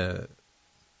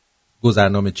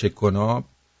گذرنامه چک کنا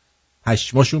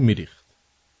پشماشون میریخت.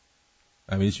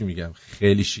 همین چی میگم،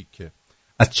 خیلی شیکه.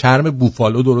 از چرم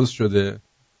بوفالو درست شده.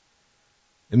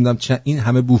 نمیدونم این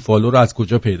همه بوفالو رو از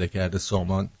کجا پیدا کرده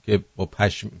سامان که با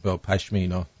پشم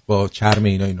اینا، با چرم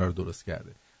اینا رو درست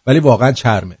کرده. ولی واقعا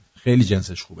چرمه، خیلی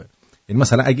جنسش خوبه. یعنی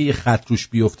مثلا اگه یه خط روش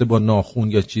بیفته با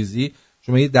ناخون یا چیزی،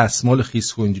 شما یه دستمال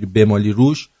خیس کن اینجوری بمالی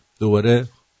روش، دوباره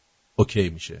اوکی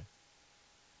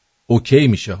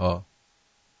میشه ها،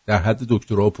 در حد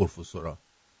دکترا و پروفسورا.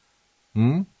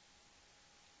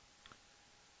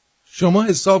 شما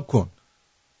حساب کن.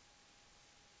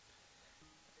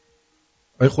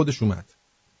 خودش اومد.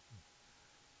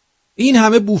 این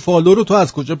همه بوفالو رو تو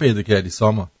از کجا پیدا کردی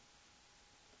سامان؟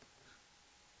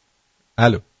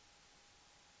 الو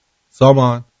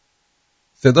سامان،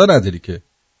 صدا نداری که.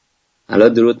 الو،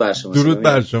 درود بر شما. درود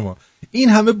بر شما. این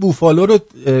همه بوفالو رو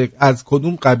از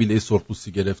کدوم قبیله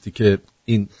سرخپوستی گرفتی که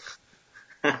این؟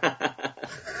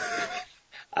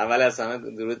 اول از همه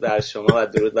درود بر شما و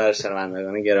درود بر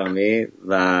شنوندگان گرامی.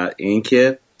 و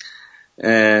اینکه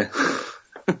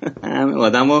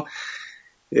آدمو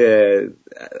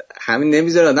همین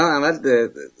نمیذاره آدم عمل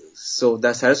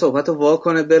سر صحبت رو وا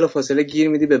کنه، بلافاصله گیر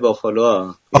میدی به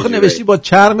بوفالو. آخه نوشتی با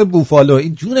چرم بوفالو.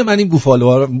 این جون من، این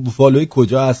بوفالوی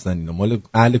کجا هستن اینا؟ مال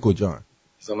اهل کجا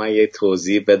هستن؟ من یه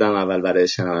توضیح بدم اول برای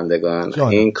شنوندگان.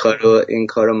 این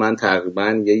کارو من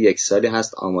تقریبا یک سالی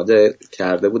هست آماده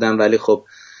کرده بودم، ولی خب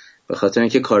به خاطر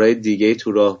اینکه کارهای دیگه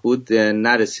تو راه بود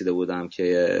نرسیده بودم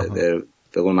که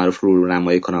به قول معروف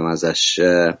رونمایی کنم ازش.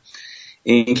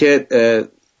 اینکه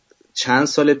چند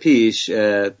سال پیش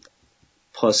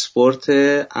پاسپورت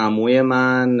عموی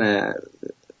من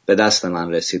به دست من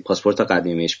رسید، پاسپورت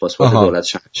قدیمیش، پاسپورت دولت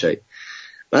شاهنشاهی.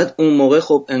 بعد اون موقع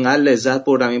خب انقدر لذت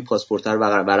بردم این پاسپورت رو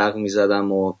ورق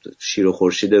میزدم و شیر و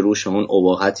خورشید روش، اون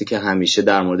اباحتی که همیشه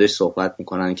در موردش صحبت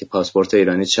میکنن که پاسپورت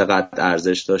ایرانی چقدر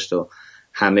ارزش داشت و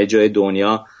همه جای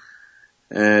دنیا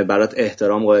برات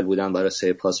احترام قائل بودن برای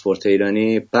سه پاسپورت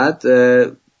ایرانی. بعد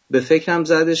به فکرم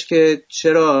زدش که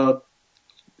چرا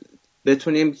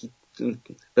بتونیم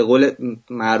به قول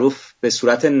معروف به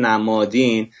صورت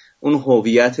نمادین اون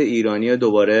هویت ایرانی رو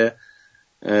دوباره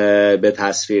به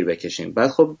تصویر بکشیم. بعد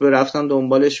خب رفتم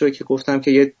دنبالش رو که گفتم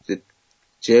که یه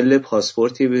جل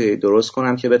پاسپورتی درست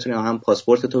کنم که بتونی هم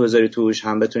پاسپورت تو بذاری توش،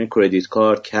 هم بتونی کردیت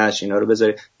کارت، کش اینا رو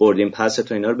بذاری، بوردینگ پس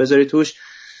تو اینا رو بذاری توش.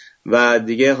 و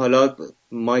دیگه حالا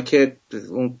ما که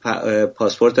اون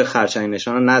پاسپورت خرچنگ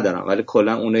نشان رو ندارم، ولی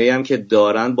کلا اونایی هم که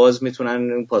دارن باز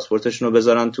میتونن اون پاسپورتشون رو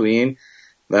بذارن تو این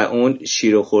و اون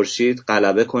شیر و خورشید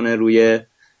غلبه کنه روی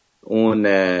اون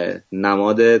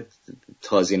نماد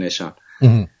تازی نشان.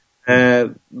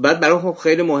 بعد برام خب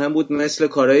خیلی مهم بود مثل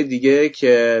کارهای دیگه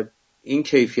که این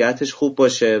کیفیتش خوب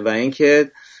باشه و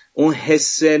اینکه اون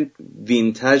حس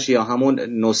وینتاژ یا همون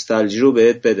نوستالژی رو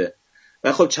بهت بده.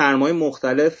 و خب چرمای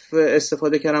مختلف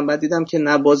استفاده کردم، بعد دیدم که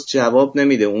نه، باز جواب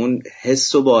نمیده، اون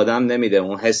حس رو با آدم نمیده.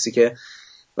 اون حسی که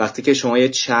وقتی که شما یه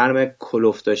چرم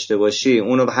کلوف داشته باشی،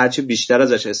 اونو هرچی بیشتر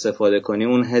ازش استفاده کنی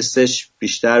اون حسش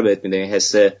بیشتر بهت میده، این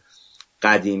حس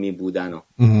قدیمی بودنو.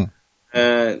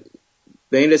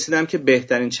 به این رسیدم که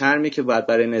بهترین چرمی که باید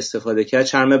برای این استفاده کرد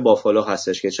چرم بافالو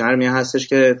هستش، که چرمی هستش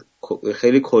که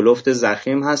خیلی کلفت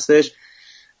ضخیم هستش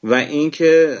و این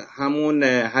که همون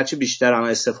هرچی بیشتر هم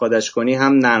استفادهش کنی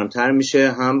هم نرمتر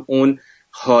میشه، هم اون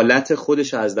حالت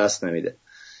خودش از دست نمیده.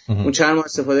 اون چرم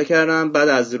استفاده کردم. بعد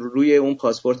از روی اون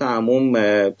پاسپورت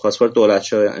عموم، پاسپورت دولت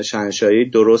شاهنشاهی،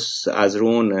 درست از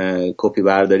رون کپی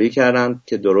برداری کردم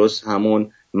که درست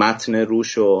همون متن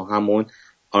روش و همون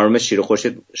آرم شیر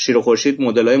و خورشید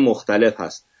مدل‌های مختلف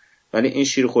هست. ولی این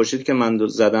شیر خورشید که من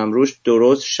زدم روش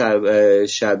درست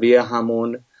شبیه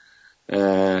همون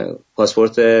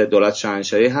پاسپورت دولت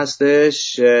شاهنشاهی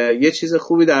هستش. یه چیز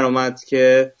خوبی در اومد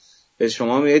که به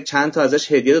شما چند تا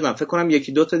ازش هدیه دادم، فکر کنم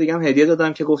 1-2 تا دیگه هم هدیه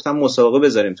دادم که گفتم مسابقه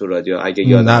بذاریم تو رادیو اگه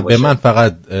یادم باشه. نه به من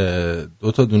فقط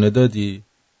 2 تا دونه دادی.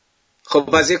 خب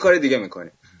باز یه کار دیگه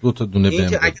میکنیم. 2 تا دونه این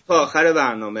که اگه تا آخر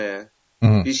برنامه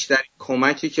بیشترین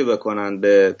کمکی که بکنن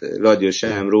به رادیو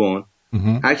شمرون،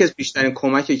 هر کس بیشترین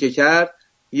کمکی که کرد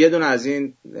یه دونه از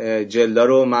این جلدا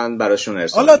رو من براشون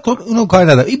ارسال. حالا تو اونو کار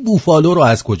ندارم. این بوفالو رو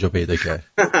از کجا پیدا کرد؟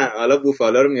 حالا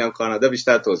بوفالو رو میام کانادا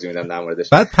بیشتر توضیح میدم در موردش.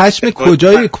 بعد پشم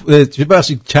کجای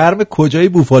ببخشید چرم کجای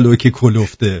بوفالو که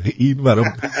کلفته این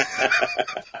برام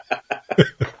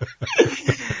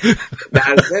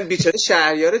در ضمن بیچاره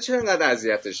شهریار چرا اینقدر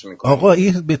اذیتش میکنه؟ آقا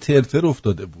این به ترتر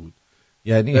افتاده بود.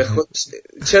 یعنی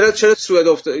چرا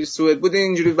سوئد بود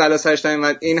اینجوری بلا سرش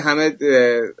نمیاد، این همه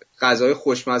غذای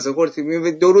خوشمزه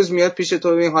خوردی 2 روز میاد پیش تو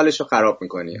این حالشو خراب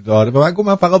میکنی. داره به من گفت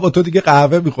من فقط با تو دیگه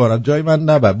قهوه میخورم جای من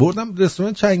نبر. بردم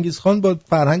رستوران چنگیزخان با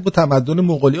فرهنگ و تمدن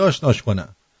مغولی آشناش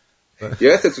کنم.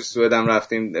 یادت تو سوئد هم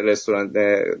رفتیم رستوران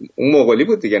اون مغولی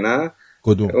بود دیگه نه؟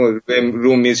 کدوم؟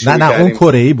 رو میز شروع کردیم. نه اون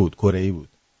کره‌ای بود.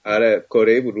 آره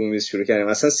کره‌ای بود، رو میز شروع کردیم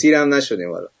اصلا سیرم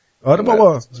نشدیم والا. آره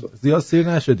بابا زیاد سیر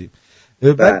نشدیم.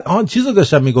 بعد چیزو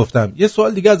داشتم میگفتم، یه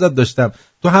سوال دیگه ازت داشتم.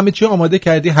 تو همه چی آماده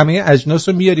کردی؟ همه اجناس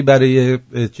رو میاری برای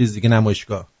چیز دیگه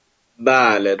نمایشگاه؟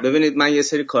 بله ببینید من یه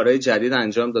سری کارهای جدید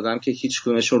انجام دادم که هیچ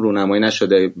کدومشون رونمایی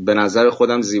نشده. به نظر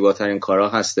خودم زیباترین کارها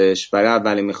هستش. برای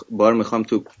اولین بار میخوام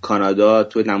تو کانادا،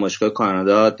 تو نمایشگاه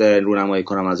کانادا رونمایی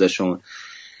کنم ازشون.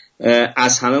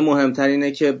 از همه مهمتر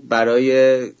اینه که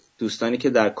برای دوستانی که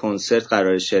در کنسرت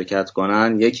قرار شرکت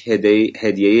کنن یک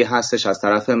هدیه‌ای هستش از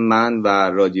طرف من و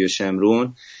رادیو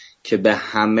شمرون که به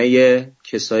همه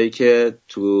کسایی که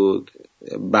تو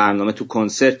برنامه تو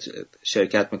کنسرت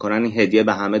شرکت میکنن این هدیه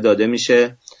به همه داده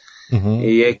میشه.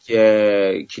 یک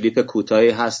کلیپ کوتاهی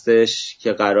هستش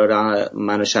که قرار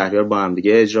من و شهریار با هم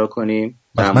دیگه اجرا کنیم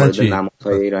در مورد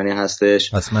نمادهای ایرانی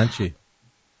هستش. پس من چی؟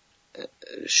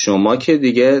 شما که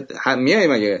دیگه میای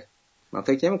مگه؟ من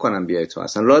فکر نمی کنم بیای تو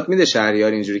اصلا راد میده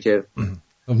شهریار اینجوری که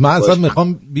من اصلا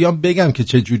میخوام بیام بگم که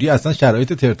چه جوری اصلا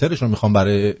شرایط ترترش رو میخوام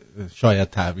برای شاید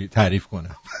تعریف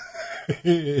کنم.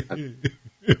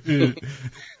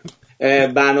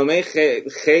 برنامه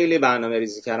خیلی برنامه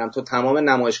ریزی کردم تو تمام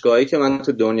نمایشگاهایی که من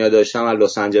تو دنیا داشتم از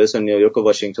لس آنجلس و نیویورک و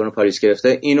واشنگتن و پاریس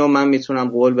گرفته. اینو من میتونم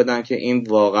قول بدم که این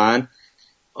واقعا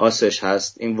آسش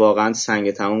هست، این واقعا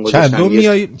سنگ تموم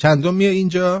گذاشتم. چندم میای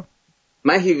اینجا؟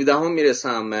 من 17 هم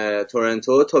میرسم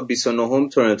تورنتو تا 29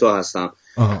 تورنتو هستم.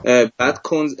 بعد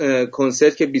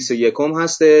کنسرت که 21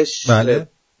 هستش. بله.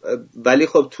 ولی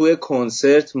خب توی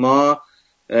کنسرت ما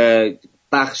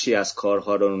بخشی از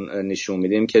کارها رو نشون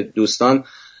میدیم که دوستان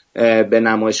به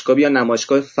نمایشگاه بیان.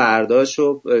 نمایشگاه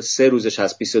فرداشو 3 روزش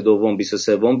هست، 22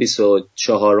 23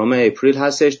 24 اپریل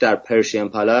هستش در پرشین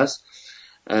پالاس.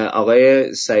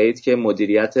 آقای سعید که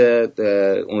مدیریت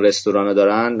اون رستوران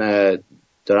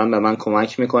دارن به من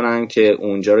کمک میکنن که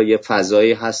اونجا رو یه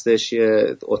فضایی هستش،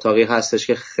 یه اتاقی هستش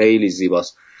که خیلی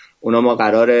زیباست. اونا ما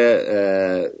قرار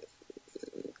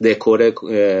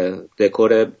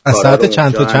دکور از ساعت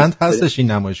چند تا چند هستش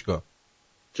این نمایشگاه؟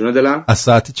 جون دلم از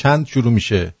ساعت چند شروع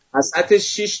میشه؟ از ساعت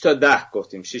 6 تا 10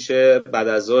 گفتیم، 6 بعد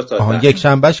از ظهر تا 10. یک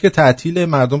شنبهش که تعطیل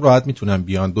مردم راحت میتونن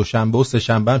بیان. دوشنبه و سه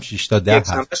شنبه هم 6 تا 10 هست.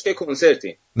 یک شنبهش که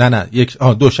کنسرتی؟ نه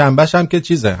دوشنبهش هم که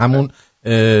چیزه همون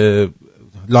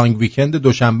لانگ ویکند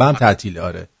دوشنبه هم تعطیله.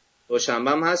 آره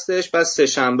دوشنبه هم هستش، بعد سه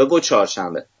شنبه و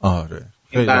چهارشنبه آره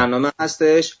این برنامه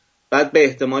هستش. بعد به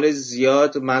احتمال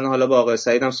زیاد من حالا با آقای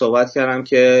سعیدم صحبت کردم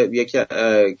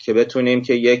که بتونیم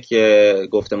که یک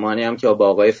گفتمانی هم که با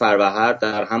آقای فروهر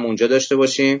در همونجا داشته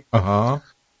باشیم.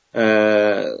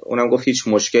 اونم گفت هیچ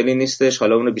مشکلی نیستش.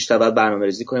 حالا اونو بیشتر باید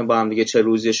برنامه‌ریزی کنیم با هم دیگه چه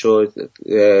روزی شد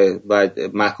و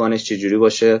مکانش چجوری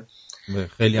باشه.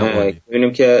 خیلی عالی.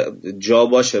 ببینیم که جا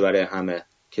باشه برای همه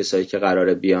کسایی که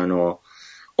قراره بیان و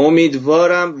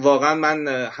امیدوارم واقعا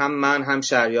من هم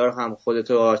شهریار هم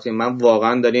خودت و آرتین من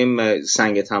واقعا داریم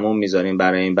سنگ تمام میذاریم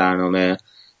برای این برنامه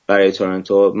برای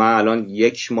تورنتو. من الان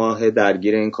 1 ماه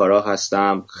درگیر این کارا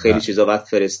هستم. خیلی چیزا باید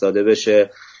فرستاده بشه،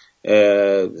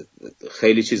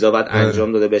 خیلی چیزا باید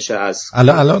انجام داده بشه. از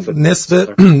الان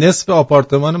نصف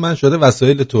آپارتمان من شده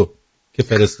وسایل تو که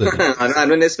فرستادی.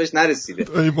 الان نصفش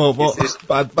نرسیده. ای بابا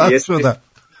بدبخت شدم.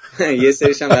 یه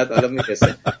سریش هم بعد حالا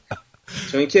میرسه.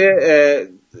 چون که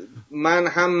من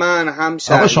هم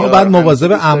شهریار. آقا شما باید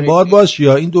مواظب انبار باش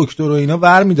یا این دکتر و اینا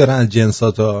ور میدارن از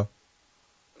جنساتا.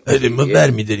 ما ور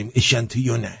میداریم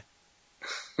اشانتیونه.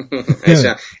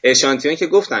 اشانتیون که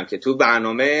گفتم که تو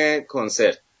برنامه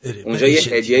کنسرت اونجا یه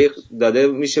هدیه داده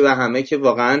میشه و همه که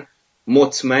واقعا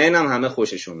مطمئنم همه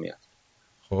خوششون میاد.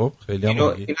 خب خیلی هم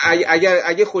عالی.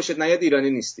 اگه خوشت نیاد ایرانی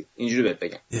نیستی، اینجوری بهت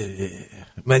بگم.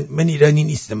 من ایرانی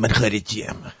نیستم، من خارجی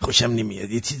ام، خوشم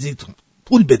نمیاد. یه چیزی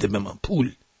پول بده به من،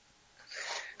 پول.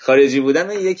 خارجی بودن،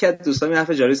 من یکی از دوستان می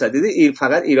حرف جالب زد، دیدی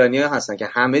فقط ایرانی‌ها هستن که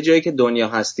همه جایی که دنیا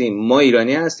هستیم ما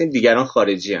ایرانی هستیم، دیگران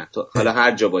خارجی ان. تو حالا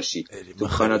هر جا باشی، تو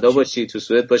کانادا باشی، تو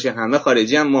سوئد باشی، همه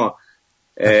خارجی ان، ما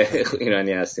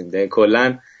ایرانی هستیم.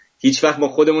 کلا هیچ وقت ما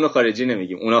خودمون رو خارجی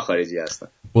نمیگیم، اونا خارجی هستن.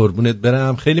 قربونت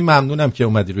برم، خیلی ممنونم که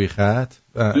اومدی روی خط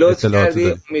و اطلاعات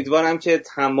دادی. امیدوارم که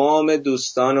تمام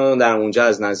دوستان رو در اونجا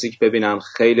از نزدیک ببینم.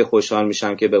 خیلی خوشحال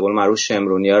میشم که به قول معروف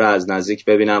شمرونی‌ها رو از نزدیک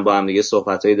ببینم، با هم دیگه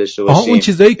صحبتایی داشته باشیم. اون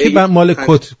چیزایی که مال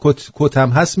کتم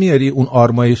هست میاری، اون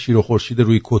آرمای شیر و خورشید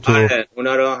روی کتو؟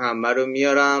 اونا رو همه رو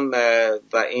میارم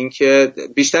و اینکه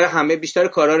بیشتر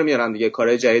کارا رو میارم دیگه،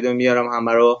 کارهای جدید رو میارم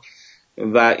همه رو.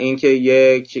 و اینکه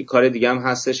یک کار دیگه هم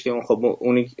هستش که خب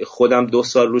اون خودم 2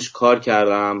 سال روش کار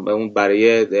کردم، اون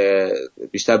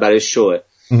بیشتر برای شوه.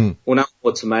 اونم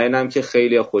مطمئنم که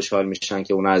خیلی خوشحال میشن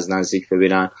که اون از نزدیک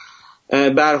ببینن.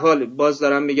 به هر حال باز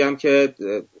دارم میگم که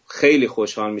خیلی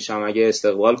خوشحال میشم اگه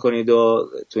استقبال کنید و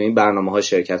تو این برنامه‌ها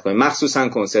شرکت کنید، مخصوصا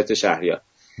کنسرت شهریار.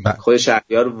 خود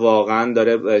شهریار واقعا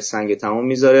داره سنگ تموم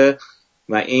میذاره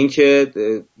و اینکه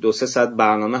 200-300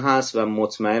 برنامه هست و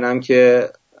مطمئنم که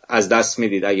از دست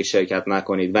میدید اگه شرکت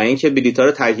نکنید. و اینکه بلیط‌ها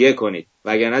رو تهیه کنید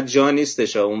وگرنه جا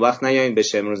نیستش. اون وقت نیاین به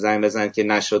شمرون زنگ بزن که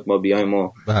نشد ما بیایم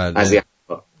و از این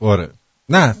آره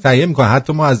نه تهیه میکنه.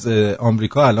 حتی ما از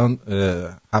آمریکا الان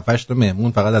 7-8 تا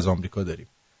مهمون فقط از آمریکا داریم.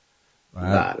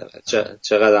 بله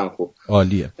چقدر خوب،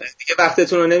 عالیه. دیگه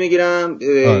وقتتون رو نمیگیرم.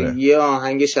 یه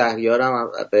آهنگ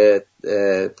شهریارم به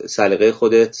سلیقه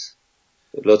خودت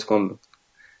لطف کن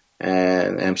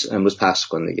امروز پخش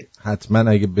کن دیگه. حتما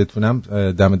اگه بتونم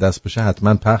دم دست بشه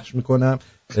حتما پخش میکنم.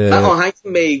 من آهنگ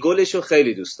میگلشو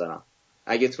خیلی دوست دارم،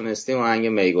 اگه تونستیم آهنگ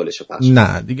میگلشو پخش کنیم.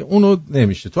 نه دیگه اونو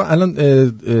نمیشه، تو الان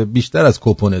بیشتر از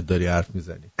کپونت داری حرف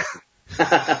میزنی.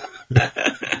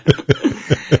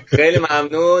 خیلی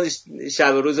ممنون،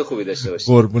 شب روز خوبی داشته باشید.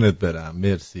 قربونت برم،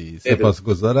 مرسی،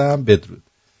 سپاسگزارم.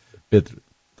 بدرود.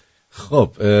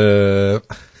 خب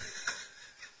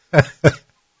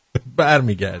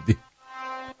برمیگردی.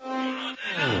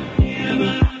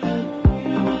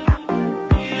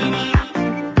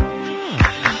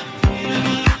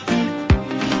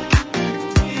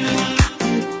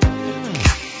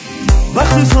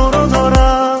 وقتی تو رو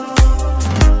دارم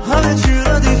همه چی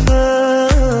ردیفه،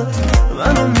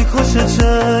 منو میکشه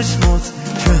چشمت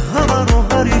که همه رو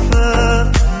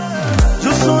حریفه،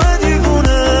 جز تو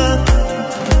دیوونه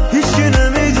هیچی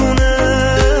نمیدونه،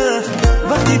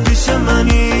 وقتی پیش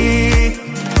منی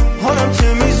حالم که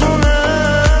میزونه،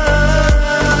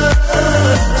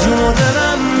 جون و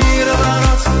دلم میره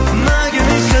برات،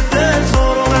 مگه میشه دل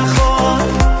تو رو بخواد،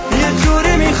 یه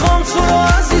جوری میخوام تو رو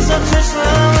عزیزم،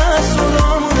 چشمم از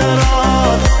صدامونه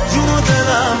راد، جون و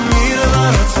دلم میره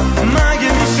برات،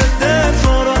 مگه میشه دل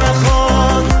تو رو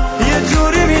بخواد، یه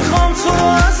جوری میخوام تو رو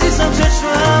عزیزم،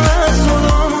 چشمم از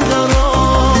صدامونه راد.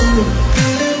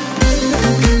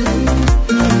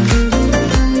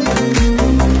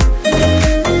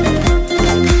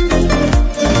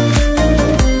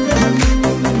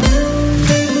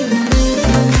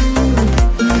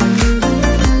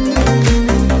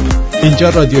 اینجا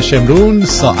رادیو شمرون،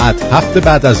 ساعت 7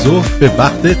 بعد از ظهر به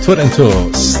وقت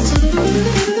تورنتوست.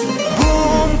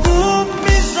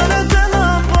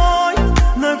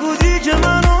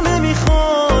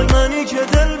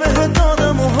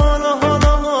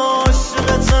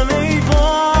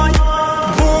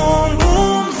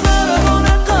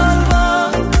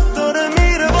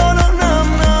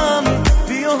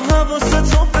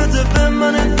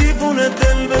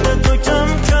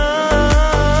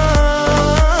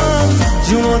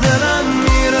 جون و دلم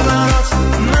میره برات،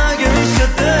 مگه میشه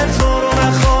دل تو رو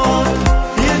بخواد،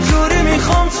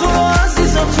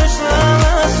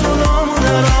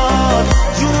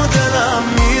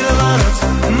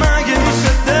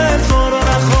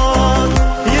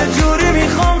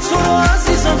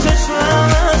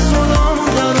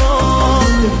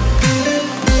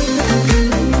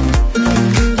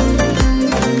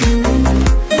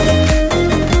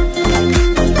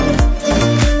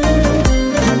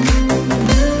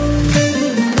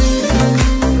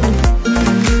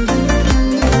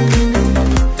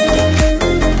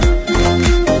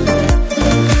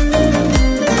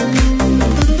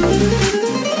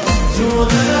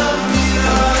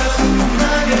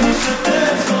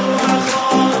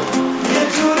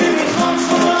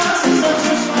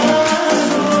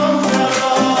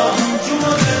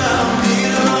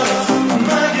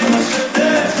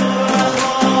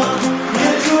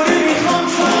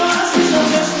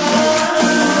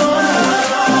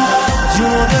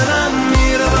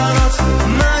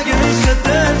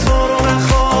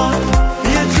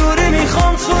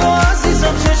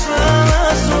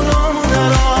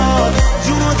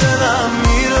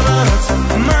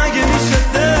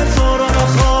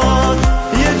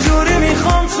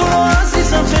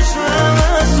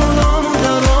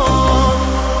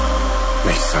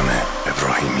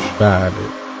 بله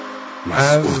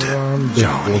به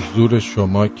حضور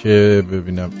شما که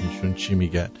ببینم ایشون چی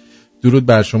میگن. درود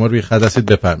بر شما، روی خط هستید،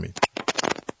 بفرمایید.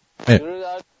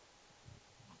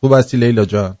 خوب هستی لیلا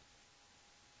جان؟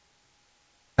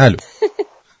 الو.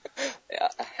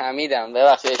 حمیدم،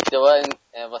 ببخشید اشتباه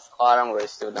واسه خواهرم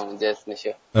گذاشته بودم اونجا اسمشو.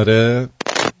 آره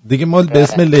دیگه ما به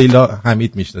اسم لیلا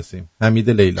حمید میشناسیم، حمید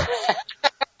لیلا.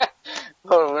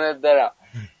 قربونت برم.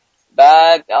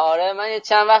 بعد آره من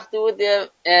چند وقتی بود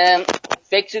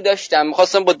فکری داشتم،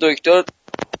 میخواستم با دکتر.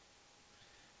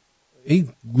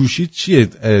 این گوشی چیه؟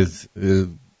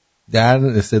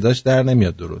 در صداش در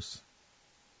نمیاد درست.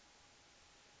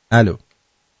 الو.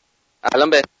 الان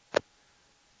به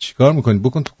چیکار میکنی؟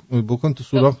 بکن تو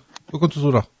سوراخ. بکن تو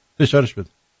سوراخ. فشارش بده.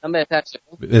 الان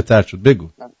بهتر شد. بگو.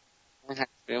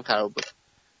 من خراب بود.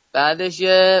 بعدش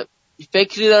یه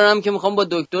فکری دارم که میخوام با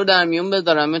دکتر در میون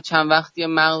بذارم. چند وقتی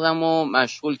مغزمو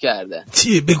مشغول کرده.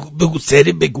 چیه؟ بگو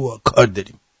سری بگو، کار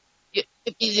داریم. یه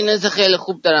بیزینس خیلی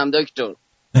خوب دارم دکتر.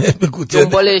 بگو.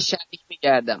 دنبال شریک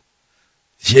میگردم.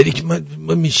 شریک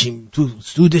ما میشیم تو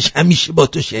سودش، همیشه با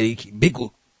تو شریکیم.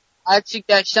 بگو. هرچی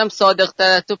گشتم صادق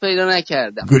تر از تو پیدا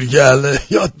نکردم. گرگله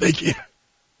یاد بگیر.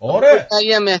 آره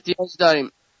یه احتیاج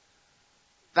داریم.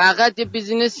 فقط یه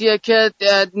بیزینسیه که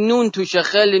نون توشه،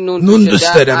 خیلی نون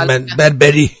دوست دارم من.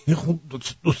 بربری خوب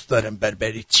دوست دارم.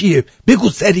 بربری چیه؟ بگو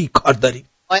سری، کار داریم.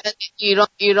 باید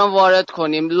ایران وارد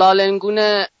کنیم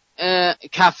لالنگون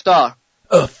کفتار.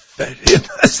 آفرین،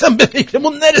 اصلا به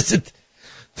فکرمون نرسید.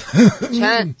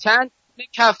 چند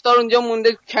کفتار اونجا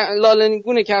مونده.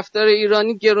 لالنگون کفتار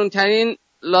ایرانی گرونترین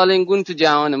لالنگون تو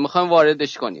جهانه، میخوایم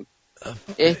واردش کنیم.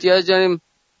 احتیاج داریم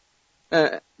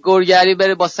گرگری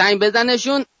بره با سنگ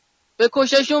بزنشون،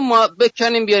 بکششون، ما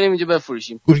بکنیم بیاریم اینجا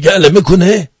بفروشیم. گرگله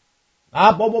میکنه؟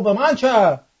 نه بابا به من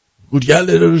چه؟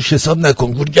 گرگله رو روش حساب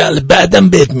نکن. گرگله بعدم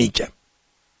بهت میگم.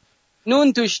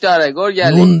 نون توش داره گرگله.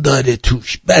 نون داره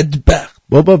توش، بدبخت.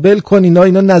 بابا ول کن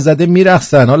اینا نزده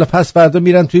میرخصن. حالا پس فردا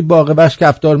میرن توی باغ وحش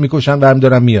کفتار میکشن و هم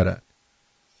دارن میارن.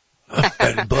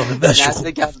 آفرین، باغ وحش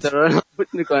نسل کفتار رو نابود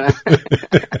میکنن.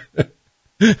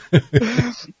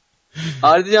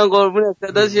 آردی جان قربون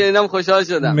صدا شنیدم خوشحال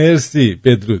شدم. مرسی،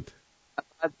 بدرود.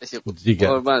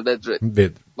 قربان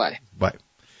بدرود. بای.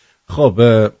 خب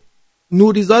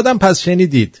نوریزادم پس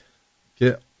شنیدید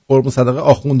که قربون صدقه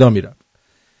آخوندا میرم.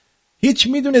 هیچ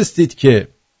میدونستید که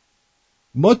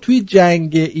ما توی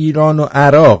جنگ ایران و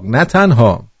عراق نه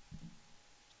تنها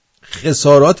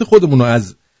خسارات خودمونو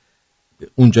از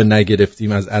اونجا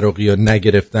نگرفتیم، از عراقی‌ها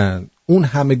نگرفتن، اون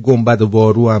همه گنبد و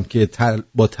وارو هم که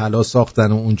با طلا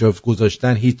ساختن و اونجا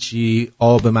گذاشتن، هیچی،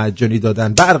 آب مجانی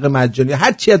دادن، برق مجانی،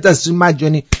 هر چی از دست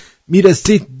مجانی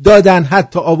میرسید دادن،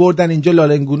 حتی آوردن اینجا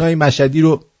لالنگونای مشهدی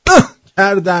رو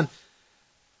کردن.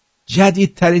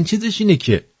 جدیدترین چیزش اینه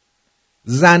که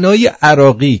زنای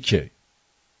عراقی که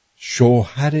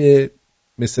شوهر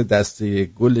مثل دسته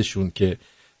گلشون که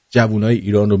جوانای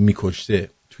ایران رو میکشته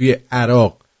توی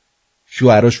عراق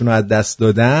شوهراشون رو از دست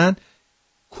دادن،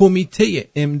 کمیته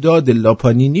امداد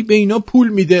لاپانینی به اینا پول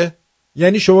میده.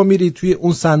 یعنی شما میری توی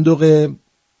اون صندوق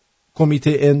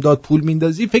کمیته امداد پول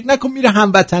میندازی، فکر نکن میره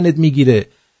هموطنت میگیره،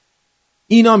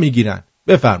 اینا میگیرن.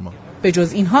 بفرما. به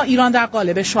جز اینها ایران در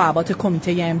قالب شعبات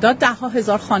کمیته امداد ده‌ها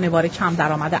هزار خانوار کم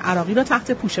درآمد عراقی را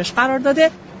تحت پوشش قرار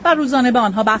داده و روزانه به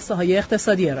آنها بسته‌های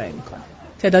اقتصادی ارائه می‌کند.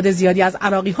 تعداد زیادی از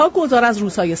عراقی‌ها گذار از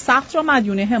روسای سخت را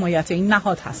مدیون حمایت این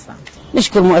نهاد هستند.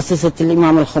 نشکر مؤسسه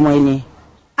الامام الخمینی.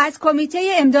 از کمیته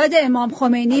امداد امام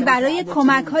خمینی برای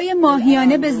کمک‌های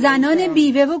ماهیانه به زنان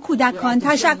بیوه و کودکان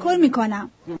تشکر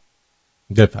می‌کنم.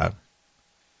 بفرم.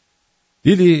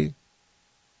 دیدی؟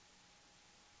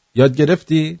 یاد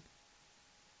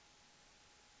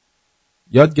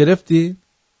گرفتی؟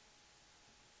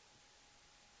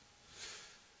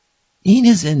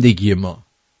 این زندگی ما.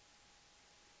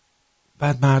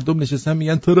 بعد مردم نشستن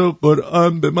میگن تو رو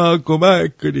قرآن به ما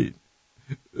کمک کنید،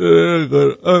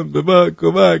 قرآن به ما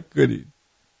کمک کنید.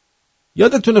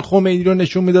 یادتونه خمینی رو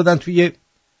نشون میدادن توی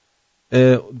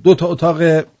 2 تا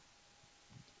اتاق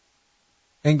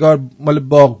انگار مال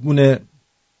باغبونه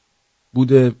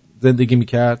بوده زندگی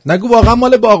میکرد. نگو واقعا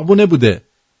مال باغبونه بوده.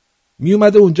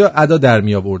 میومده اونجا ادا در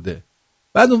می آورده.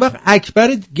 بعد اون وقت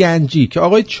اکبر گنجی که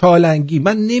آقای چالنگی،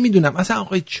 من نمیدونم اصلا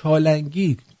آقای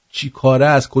چالنگی چی کاره،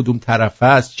 از کدوم طرفه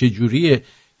است، چه جوریه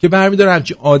که برمیداره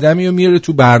همچین آدمی رو میاره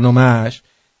تو برنامهش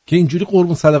که اینجوری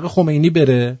قربون صدقه خمینی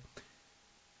بره.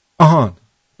 آهان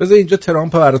بذار اینجا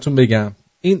ترامپ براتون بگم.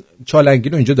 این چالنگی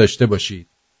رو اینجا داشته باشید،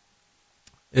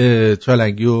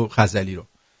 چالنگی و خزلی رو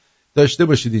داشته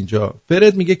باشید اینجا.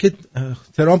 فرد میگه که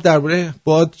ترامپ درباره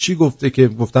باد چی گفته، که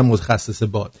گفتم متخصص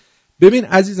باد. ببین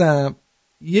عزیزم،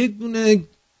 یه دونه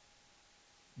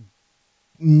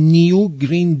نیو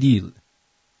گرین دیل،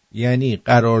 یعنی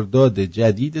قرارداد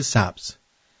جدید سبز.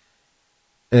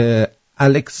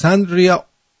 الکساندریا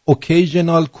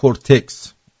اوکیژنال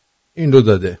کورتکس این رو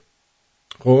داده.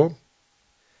 خب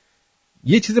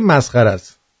یه چیز مسخره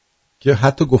است که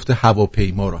حتی گفته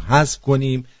هواپیما رو حذف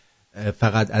کنیم،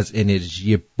 فقط از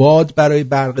انرژی باد برای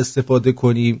برق استفاده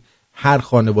کنیم، هر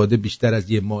خانواده بیشتر از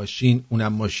یه ماشین،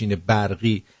 اونم ماشین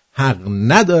برقی، حق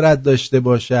ندارد داشته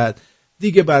باشد.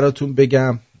 دیگه براتون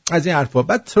بگم از این حرفا.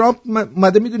 بعد ترامپ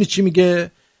اومده، میدونی چی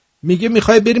میگه؟ میگه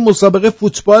میخوای بری مسابقه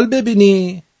فوتبال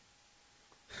ببینی؟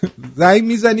 زنگ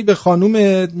میزنی به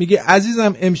خانومت میگه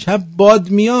عزیزم امشب باد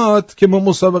میاد که ما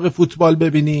مسابقه فوتبال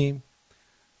ببینیم،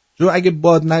 چون اگه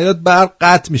باد نیاد برق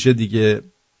قطع میشه دیگه.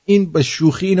 این به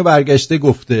شوخی اینو برگشته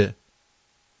گفته.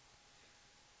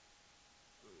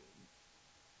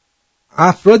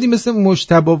 افرادی مثل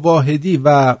مجتبی واحدی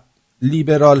و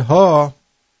لیبرال ها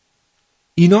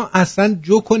اینا اصلا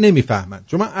جوکو نمیفهمن.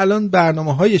 چون من الان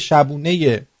برنامه‌های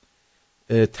شبونه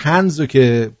طنزو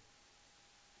که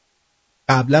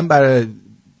قبلا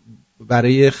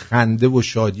برای خنده و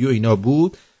شادی و اینا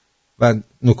بود و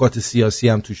نکات سیاسی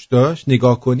هم توش داشت،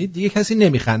 نگاه کنید دیگه کسی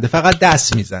نمیخنده، فقط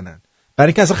دست میزنن، برای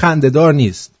اینکه اصلا خنده‌دار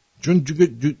نیست، چون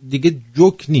دیگه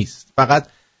جوک نیست، فقط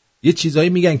یه چیزایی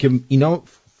میگن که اینا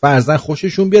فرضاً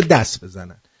خوششون بیاد دست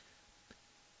بزنن.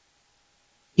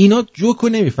 اینا جوکو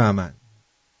نمیفهمن.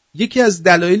 یکی از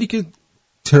دلایلی که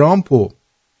ترامپو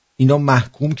اینا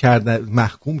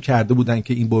محکوم کرده بودن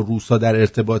که این با روسا در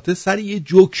ارتباطه سر یه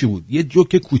جوکی بود، یه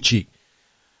جوک کوچیک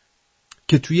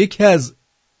که توی یکی از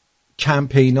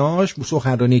کمپیناش،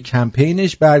 سخنرانی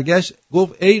کمپینش برگشت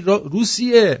گفت ای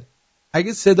روسیه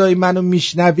اگه صدای منو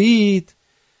میشنوید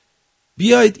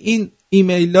بیاید این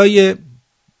ایمیلای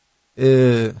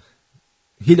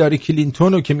هیلاری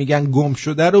کلینتون رو که میگن گم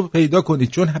شده رو پیدا کنید،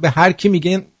 چون به هر کی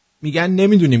میگن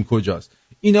نمیدونیم کجاست،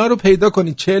 اینا رو پیدا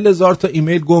کنید، 40,000 تا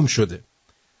ایمیل گم شده.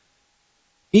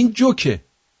 این جوکه،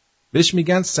 بهش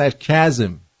میگن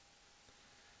سرکازم.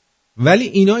 ولی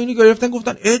اینا اینو گرفتن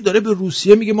گفتن داره به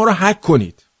روسیه میگه ما رو هک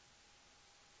کنید،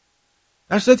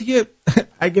 در صورتی که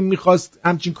اگه میخواست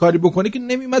همچین کاری بکنه که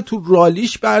نمیمد تو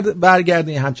رالیش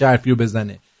برگرده همچین حرفی رو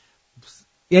بزنه.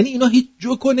 یعنی اینا هیچ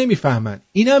جوکو نمیفهمن.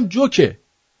 اینم جوکه،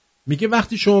 میگه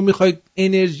وقتی شما میخواید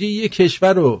انرژی یک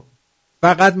کشور رو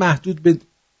فقط محدود به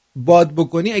باد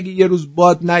بکنی، اگه یه روز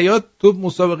باد نیاد تو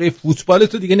مسابقه فوتبال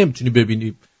تو دیگه نمیتونی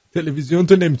ببینی، تلویزیون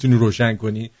تو نمیتونی روشن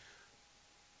کنی.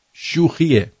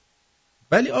 شوخیه.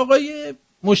 ولی آقای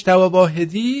مجتبی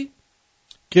واحدی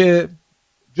که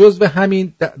جزو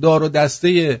همین دار و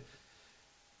دسته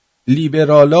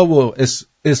لیبرالا و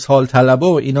اسهال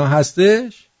طلبا و اینا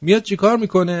هستش، میاد چیکار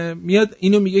میکنه؟ میاد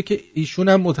اینو میگه که ایشون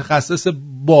هم متخصص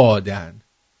بادن،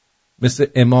 مثل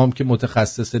امام که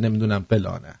متخصص نمیدونم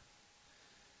فلانه.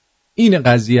 این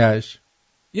قضیهش.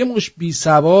 یه مش بی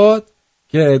سواد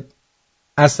که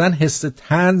اصلا حس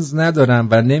طنز ندارن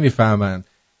و نمیفهمن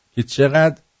که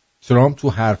چقدر ترامپ تو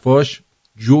حرفاش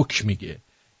جوک میگه.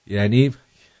 یعنی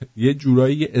یه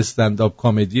جورایی استندآپ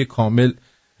کمدی کامل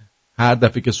هر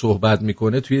دفعه که صحبت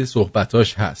میکنه توی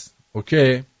صحبتاش هست.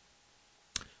 اوکی؟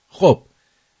 خب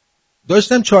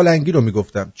داشتم چالنگی رو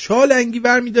میگفتم. چالنگی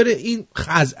برمیداره این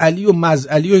خزعلی و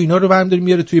مزعلی و اینا رو برمیداره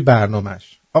میاره توی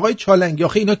برنامهش. آقای چالنگی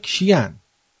آخه اینا کیان؟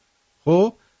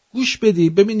 خب گوش بدی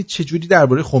ببینید چجوری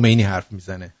درباره خمینی حرف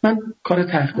میزنه. من کار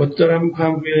تحقیقات دارم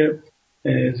میکنم روی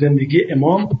زندگی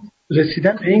امام.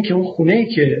 رسیدم به این که اون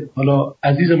خونه‌ای که حالا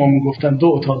عزیز ما میگفتن 2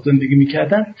 اتاق زندگی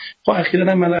میکردن، خب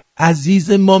اخیراً من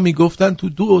عزیز ما میگفتن تو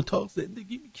 2 اتاق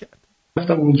زندگی میکردن،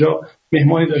 رفتم اونجا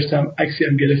مهمانی داشتم، عکسی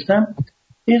هم گرفتم.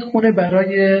 این خونه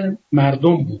برای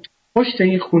مردم بود. پشت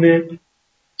این خونه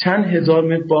چند هزار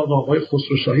متر باغ آقای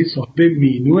خسروشاهی صاحب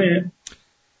مینوه.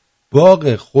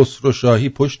 باغ خسروشاهی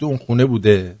پشت اون خونه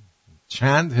بوده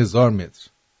چند هزار متر.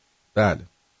 بله.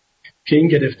 که این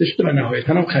گرفته شده و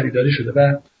نهایتاً هم خریداری شده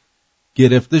و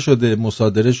گرفته شده،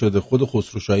 مصادره شده. خود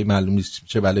خسروشاهی معلوم نیست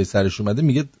چه بلایی سرش اومده،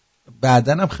 میگه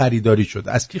بعدن هم خریداری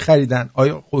شده. از کی خریدن؟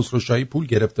 آیا خسروشاهی پول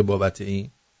گرفته بابت این؟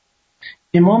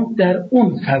 امام در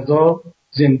اون فضا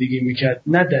زندگی میکرد،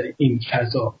 نه در این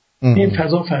فضا. این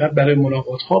فضا فقط برای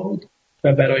ملاقات ها بود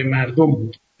و برای مردم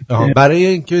بود. برای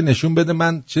اینکه نشون بده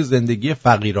من چه زندگی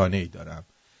فقیرانه ای دارم،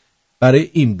 برای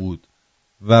این بود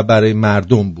و برای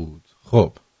مردم بود.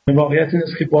 خب واقعیت این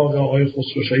است که باغ آقای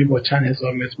خسروشاهی با چند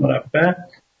هزار متر مربع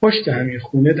پشت همین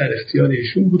خونه در اختیار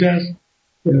ایشون بوده است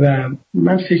و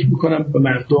من فکر میکنم به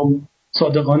مردم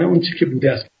صادقانه اون چی که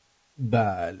بوده است.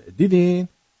 بله.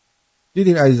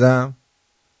 دیدین عزیزم؟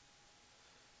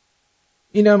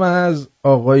 اینم از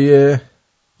آقای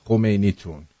خمینی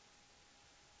تون،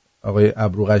 آقای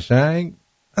ابرو قشنگ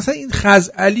اصلا این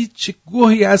خزعلی چه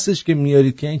گوهی هستش که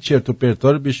میارید که این چرت و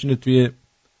پرتا رو بشینه توی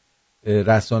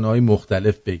رسانه‌های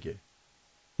مختلف بگه؟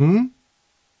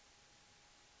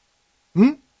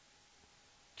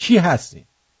 کی هستی؟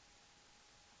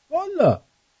 والا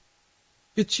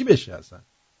که چی بشه اصلا؟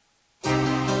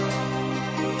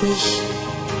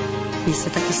 My se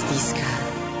taky stýská.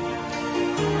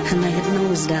 A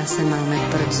najednou zdá se máme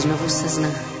proč znovu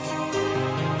seznat.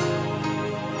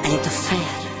 A je to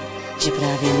fér, že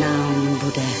právě nám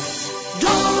bude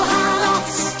dlouhá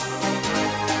noc.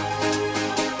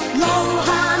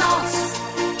 Dlouhá noc.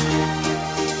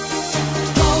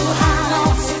 Dlouhá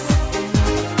noc.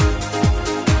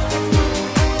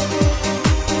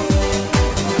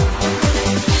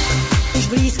 Už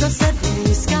blízko se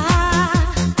blízká.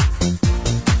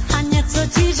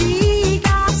 Ti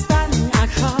říká staň a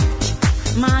choď,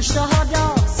 máš toho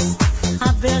dost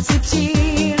a byl si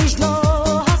příliš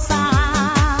dlouho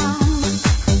sám.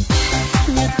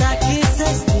 Mě taky se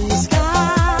stýská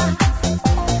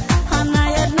a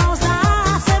najednou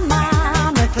zdá se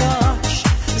máme proč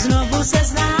znovu se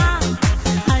znát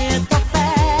a je to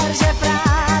fér, že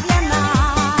právě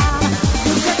nám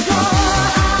bude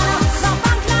dlouhá noc a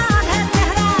pak nádherně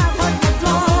hrát hodně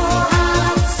dlouhá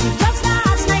noc. Kdo z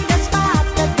nás nejde spát,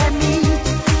 tebe mít,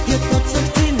 je to, co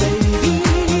chci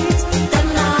nejvíc. Ten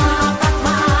nápad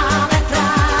máme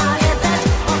právě teď.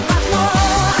 Oba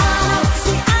dlouhá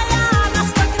noci a já na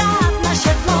 100krát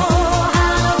naše dlouhá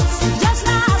noc. Kdo z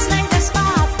nás nejde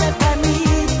spát, tebe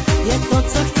mít, je to,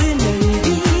 co chci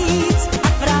nejvíc. A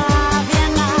právě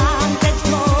nám teď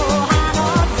dlouhá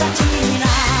noc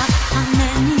začíná a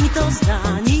není to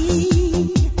zdání.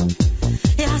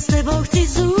 Já s tebou chci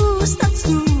zůstat,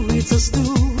 stůj, co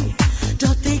stůj,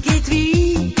 dotyky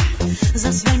tvý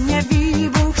zas ve mně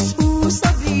výbuch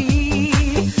způsobí.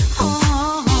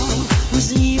 Už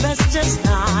zní bez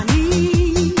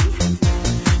přestání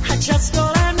a čas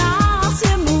kolem nás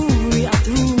je můj a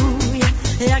tvůj.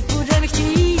 Jak budem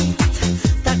chtít,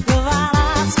 taková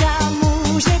láska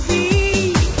může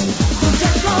být. Bude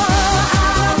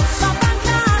dlouhá noc a pak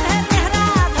nádherně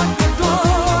hrát hodně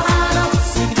dlouhá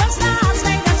noc. Kdo z nás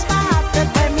nejde spát,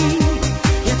 tebe mít,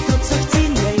 je to, co chci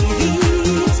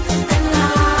nejvíc. Ten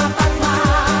nápad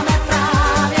máme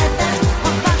právě teď.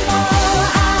 Oba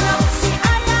dlouhá noci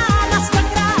a já na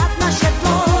 100krát naše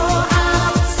dlouhá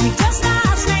noc. Kdo z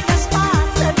nás nejde spát,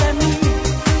 tebe mít,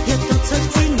 je to, co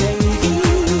chci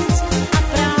nejvíc. A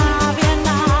právě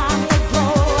nám teď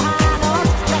dlouhá noc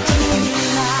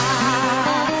začíná.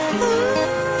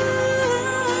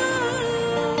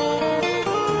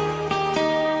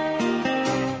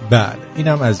 بله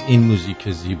اینم از این موزیک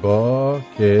زیبا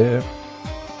که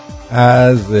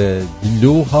از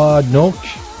لوها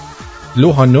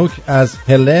نوک از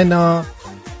هلنا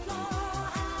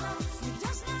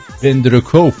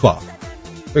وندرکوفا،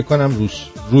 فکر کنم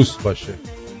روس باشه.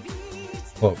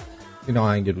 خب این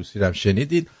آهنگ روسی رو هم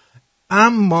شنیدید.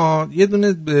 اما یه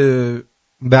دونه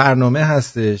برنامه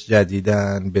هستش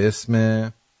جدیدن به اسم،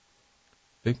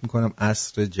 فکر میکنم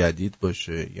عصر جدید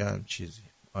باشه یا هم چیزی.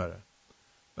 آره.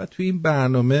 و توی این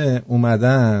برنامه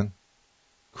اومدن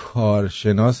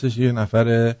کارشناسش یه نفر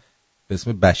به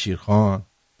اسم بشیرخان،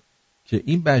 که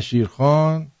این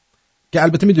بشیرخان که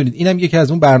البته میدونید اینم یکی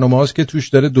از اون برنامه هاست که توش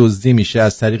داره دزدی میشه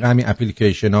از طریق همین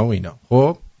اپلیکیشن ها و اینا.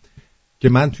 خب که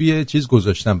من توی چیز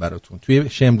گذاشتم براتون، توی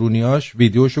شمرونیاش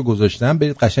ویدیوشو گذاشتم،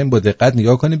 برید قشنگ با دقت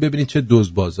نگاه کنید ببینید چه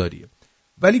دزد بازاریه.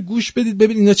 ولی گوش بدید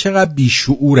ببینید اینا چقدر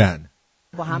بیشعورن.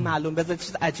 با هم معلوم. بذار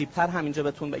چیز عجیب‌تر همینجا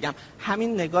بهتون بگم.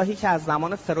 همین نگاهی که از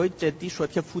زمان فروید جدی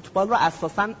شد که فوتبال رو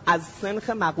اساساً از سنخ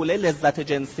مقوله لذت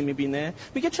جنسی می‌بینه،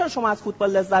 میگه چرا شما از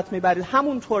فوتبال لذت می‌برید؟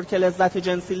 همونطور که لذت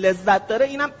جنسی لذت داره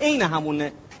اینم عین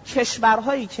همونه.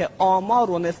 کشورهایی که آمار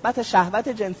و نسبت شهوت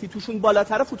جنسی توشون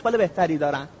بالاتر فوتبال بهتری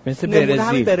دارن،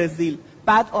 مثل برزیل،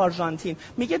 بعد آرژانتین.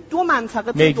 میگه دو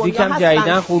منطقه تو دنیا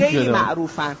هستن خیلی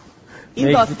معروفن.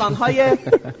 این داستان‌های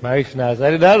من هیچ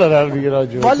نظری ندارم دیگه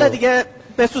راجع به والا دیگه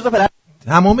بسوزه پدر.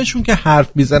 تمامشون که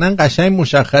حرف میزنن قشنگ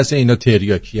مشخصه اینا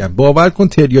تریاکی ان. باور کن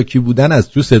تریاکی بودن از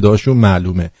تو صداشون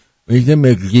معلومه. میگه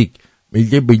مگلیک،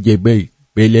 میگه بگبی،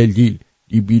 بللیل،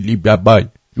 لیبیلی بابال،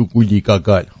 جوگولی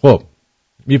گاگال. خب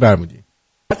میفرمودی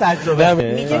تجربه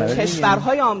میگه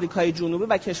کشورهای آمریکای جنوبی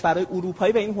و کشورهای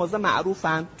اروپایی به این حوزه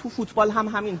معروفن. تو فوتبال هم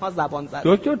همینها زبان زد.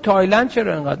 دکتر تایلند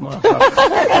چرا اینقدر موفق؟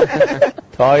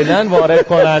 تایلند وارد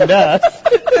کننده است.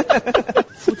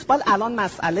 فوتبال الان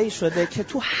مسئله شده که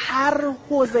تو هر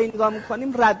حوزه نگاه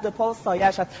میکنیم رد پا و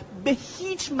سایه‌اش هست. به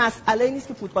هیچ مسئله نیست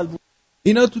که فوتبال بود.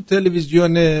 اینا تو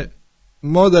تلویزیون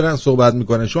ما دارن صحبت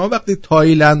میکنن. شما وقتی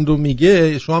تایلند رو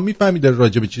میگه شما میفهمید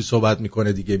راجع به چی صحبت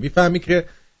میکنه دیگه. میفهمی که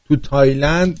تو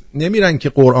تایلند نمیرن که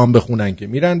قرآن بخونن، که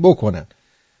میرن بکنن.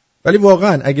 ولی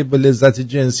واقعا اگه به لذت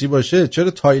جنسی باشه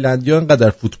چرا تایلندی‌ها انقدر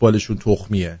فوتبالشون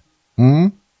تخمیه؟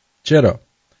 چرا؟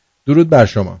 درود بر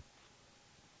شما.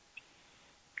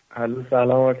 الو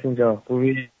سلام آرتین جان،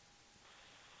 خوبی؟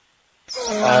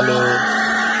 الو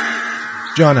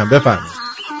جانم بفرمایید.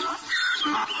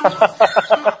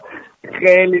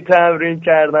 خیلی تمرین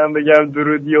کردم بگم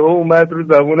درود، یهو اومد رو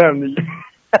زبونم دیگه.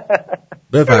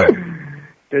 بفرمایید.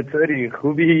 چطوری؟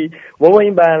 خوبی؟ بابا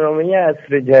این برنامه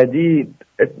عصر جدید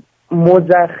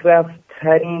مزخرف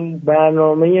ترین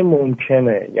برنامه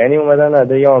ممکنه. یعنی اومدن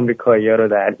ادای آمریکایی‌ها رو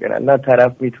در بیارن، نه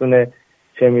طرف میتونه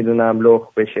چه میدونم لخ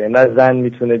بشه، نه زن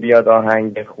میتونه بیاد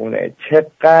آهنگ بخونه.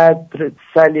 چقدر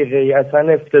سلیقه‌ای،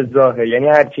 اصلا افتضاحه. یعنی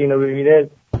هر کی اینو ببینه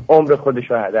عمر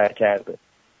خودشو هدر کرده.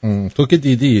 تو که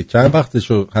دیدی چند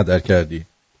وقتشو هدر کردی؟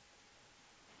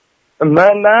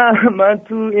 من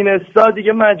تو این استا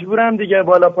دیگه مجبورم دیگه،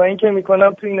 بالا پایین که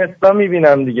میکنم تو این استا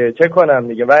میبینم دیگه، چه کنم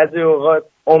دیگه. بعضی اوقات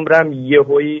عمرم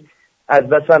یهویی از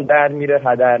دستم در میره،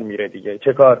 هدر میره دیگه،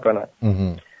 چه کار کنم.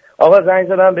 آقا زنگ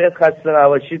زدم بهت خسته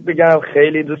نباشید بگم،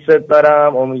 خیلی دوستت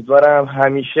دارم، امیدوارم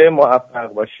همیشه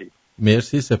موفق باشی.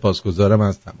 مرسی، سپاسگزارم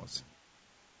از تماس.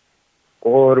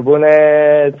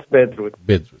 قربونت، بدرود.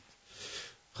 بدرود.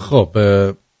 خب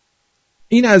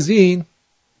این از این.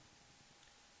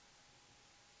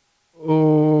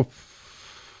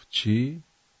 چی؟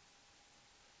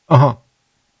 آها،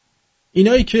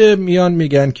 اینایی که میان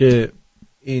میگن که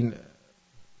این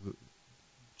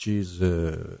چیز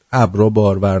ابرا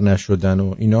بارور نشدن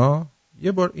و اینا،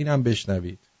 یه بار اینم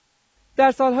بشنوید.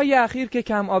 در سالهای اخیر که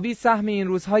کم آبی سهم این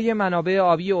روزهای منابع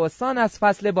آبی استان از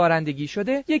فصل بارندگی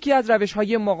شده، یکی از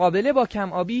روش‌های مقابله با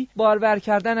کم آبی بارور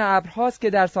کردن ابرهاست که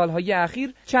در سالهای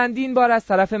اخیر چندین بار از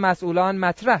طرف مسئولان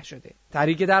مطرح شده.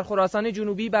 طریقی که در خراسان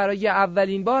جنوبی برای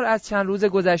اولین بار از چند روز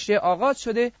گذشته آغاز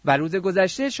شده و روز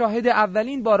گذشته شاهد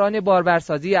اولین باران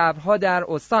بارورسازی ابرها در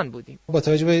استان بودیم. با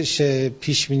توجه به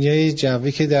پیش‌بینی‌های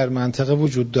جوی که در منطقه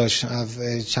وجود داشت،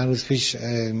 از چند روز پیش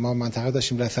ما منطقه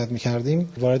داشتیم رصد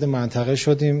می‌کردیم، وارد منطقه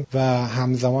شدیم و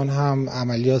همزمان هم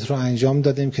عملیات رو انجام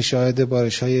دادیم که شاهد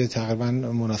بارش‌های تقریباً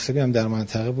مناسبی هم در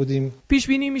منطقه بودیم.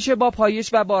 پیش‌بینی میشه با پایش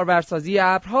و بارورسازی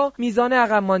ابرها میزان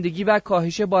عقب ماندگی و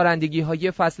کاهش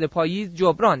بارندگی‌های فصل پاییز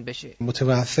جبران بشه.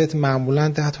 متوسط معمولاً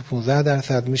 10 تا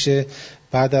 15% میشه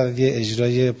بعد از یه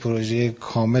اجرای پروژه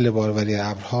کامل باروری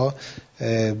ابرها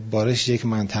بارش یک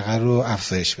منطقه رو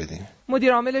افزایش بدیم.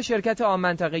 مدیر عامل شرکت آب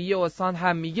منطقه‌ای استان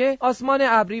هم میگه آسمان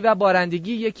ابری و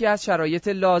بارندگی یکی از شرایط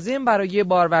لازم برای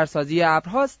بارورسازی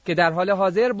ابرهاست که در حال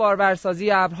حاضر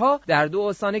بارورسازی ابرها در 2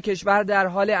 استان کشور در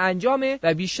حال انجامه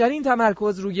و بیشترین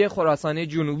تمرکز روی خراسان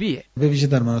جنوبیه. به ویژه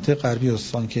در مناطق غربی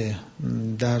استان که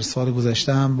در سال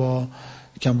گذشته هم با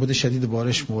کمبود شدید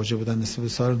بارش مواجه بودن نسبت به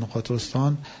سایر نقاط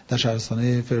استان، در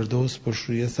شهرستان‌های فردوس،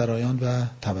 پشرویه، سرایان و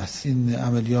طبس. این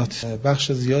عملیات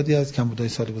بخش زیادی از کمبودهای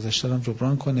سال گذشته را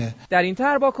جبران کنه. در این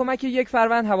طرح با کمک یک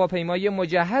فروند هواپیمای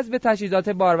مجهز به تجهیزات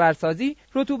بارورسازی،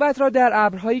 رطوبت را در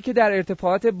ابرهایی که در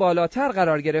ارتفاعات بالاتر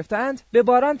قرار گرفتند به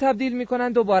باران تبدیل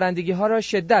می‌کنند و بارندگی‌ها را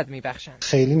شدت می‌بخشند.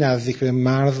 خیلی نزدیک به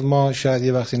مرز ما شاید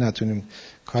یه وقتی نتونیم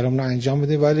کارمون رو انجام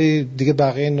بدیم، ولی دیگه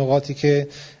بقیه نقاطی که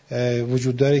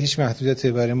وجود داره هیچ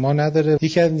محدودیتی برای ما نداره.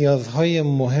 یکی از نیازهای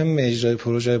مهم اجرای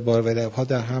پروژه باروری ابرها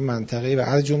در هم منطقه و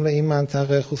از جمله این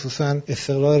منطقه خصوصا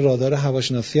استقرار رادار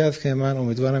هواشناسی است که من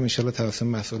امیدوارم ان شاءالله توسط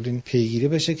مسئولین پیگیری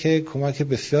بشه که کمک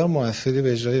بسیار موثری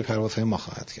به اجرای پروازهای ما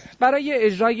خواهد کرد. برای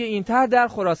اجرای این طرح در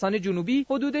خراسان جنوبی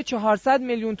حدود 400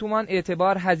 میلیون تومان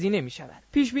اعتبار هزینه می‌شود.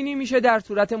 پیش بینی میشه در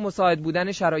صورت مساعد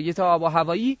بودن شرایط آب و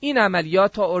هوایی این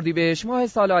عملیات تا اردیبهشت ماه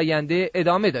سال آینده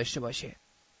ادامه داشته باشه.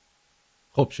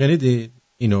 خب شنیدید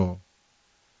اینو؟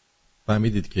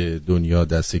 فهمیدید که دنیا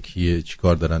دست کیه، چی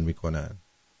کار دارن میکنن؟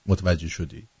 متوجه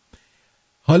شدی؟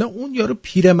 حالا اون یارو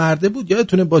پیرمرده بود،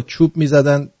 یادتونه با چوب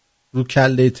میزدن رو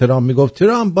کله ترام، میگفت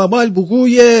ترام بابال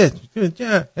بگویه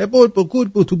هبول بگور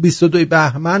بود، تو 22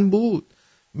 بهمن بود،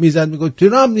 میزد میگفت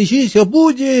ترام نشیش یا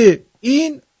بودی.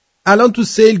 این الان تو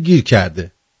سیل گیر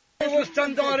کرده.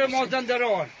 استاندار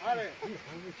مازندران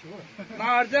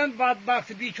مردم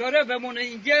بدبخت بیچاره بمونه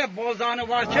اینجا با زن و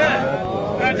بچه،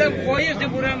 مردم پاییز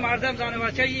بوره، مردم زن و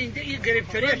بچه اینجا این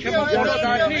گرفتاریه که ما بالا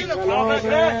در نیست.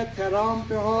 ترام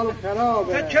به حال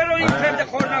خرابه. چرا این پرده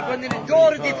خور نکنید؟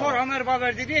 دور دیفار همه رو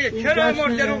باوردید. چرا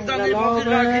مرد رو زنید موضوع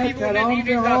راکنی بودید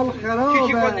این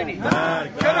چی کندید؟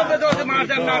 چرا به داد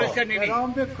مردم نرسنید؟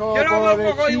 چرا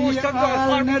آقای استاندار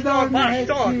فرماندار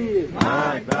بخشدار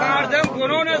مردم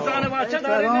گناه زن و بچه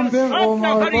دارین 100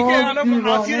 نفری که الان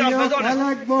آسیر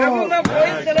افزانه بمونم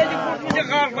باید دلجی خود میده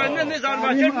غربنده نظر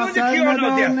بچه بوده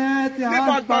کیانا ده به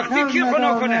بدبختی کی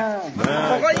خنا کنه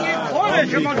آقا این کار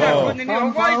شما در کنینی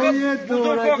آقا این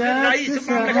بزرگوار رئیس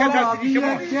مملکت هستی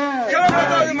شما چرا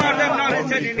بداد مردم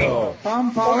نرسنینی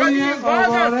آقا این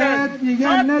باز هستن دیگه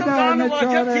ندارم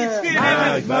چاره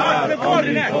اکبر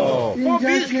بارنه با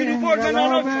 20 کیلو بردن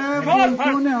آنو کار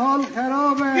حال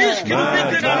خرابه 20 کیلو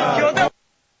بدن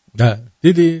نه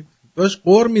دیدی داشت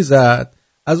قر میزد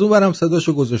از اون برم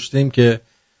صداشو گذاشتیم که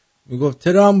میگفت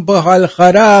ترامپ حال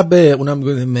خرابه اونم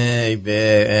میگفت می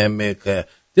به امریکا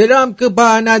ترامپ که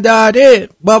با نداره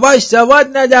باباش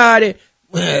سواد نداره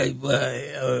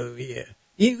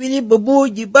این بینی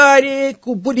بابوی باره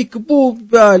کبولی کبوب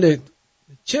باله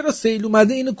چرا سیل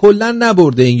اومده اینو کلن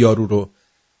نبرده این یارو رو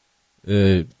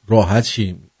راحت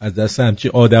شیم از دست همچی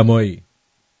آدمایی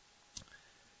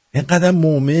اینقدر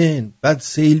مومن بعد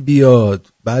سیل بیاد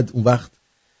بعد اون وقت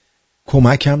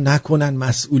کمک هم نکنن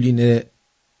مسئولین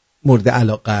مورد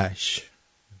علاقهش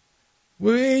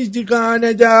ویش دیگه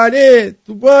نداره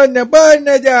تو بار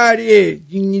نداره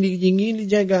جنگیل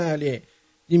جگاله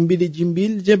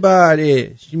جنبیل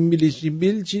جباره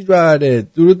شنبیل چی باره.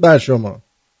 درود بر شما.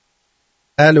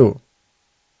 الو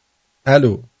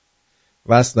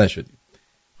وصل نشدید.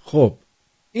 خب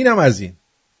اینم از این.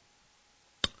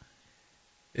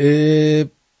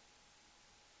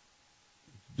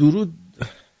 درود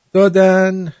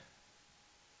دادن.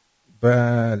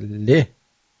 بله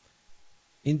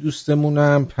این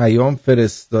دوستمونم پیام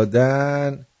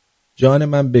فرستادن. جان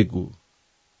من بگو.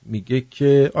 میگه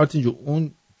که آرتین جو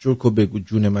اون جوکو بگو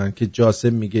جون من که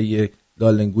جاسم میگه یه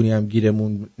لالنگونی هم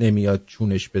گیرمون نمیاد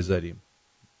چونش بذاریم.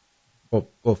 خب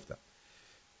گفتم.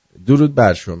 درود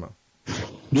بر شما.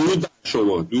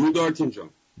 درود آرتین جان.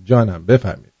 جانم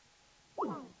بفرمید.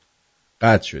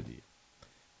 قطع شدی.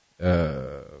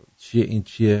 چیه این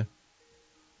چیه؟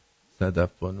 صدف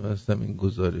بانو هستم این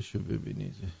گزارشو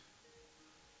ببینید.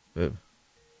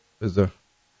 بذار.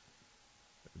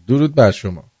 درود بر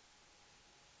شما.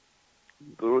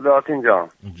 درود آرتین جان.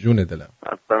 جون دلم.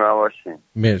 خسته نباشین.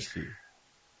 مرسی.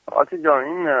 آرتین جان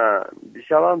این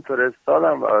دیشبم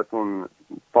فرستادم براتون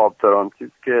پاپ ترانسیس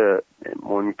که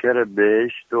منکر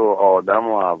بهشت و آدم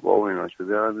و حوا و اینا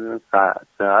شده ببینید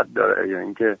صحت داره یا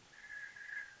اینکه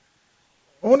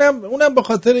اونم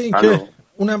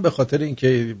به خاطر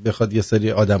اینکه بخواد یه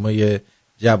سری آدمای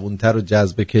جوانتر رو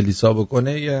جذب کلیسا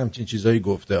بکنه یه همچین چیزایی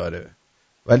گفته. آره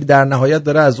ولی در نهایت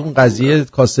داره از اون قضیه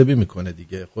کاسبی میکنه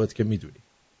دیگه. خودت که میدونی.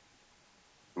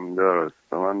 درست.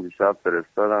 من دیشب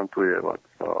فرستادم توی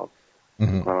واتساپ.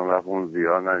 منم رفتم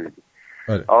زیاد ندیدم.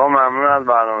 آقا ممنون از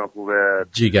برنامه خوبه.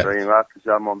 جیگر. این وقت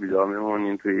شب ما بیدار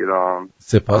میمونیم تو ایران.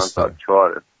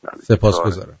 سپاس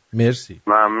گذارم. مرسی.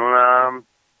 ممنونم.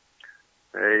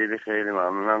 خیلی خیلی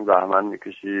ممنونم. زحمت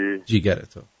میکشی.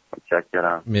 جیگرتو.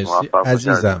 متشکرم. مرسی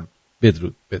عزیزم.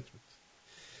 بدرود.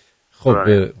 خب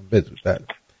بدرود. بله.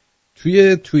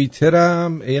 توی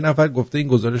توییترم یه نفر گفته این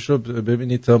گزارش رو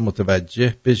ببینید تا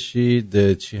متوجه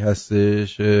بشید چی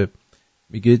هستش.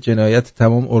 میگه جنایت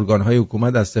تمام ارگان‌های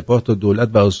حکومت از سپاه تا دولت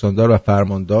و استاندار و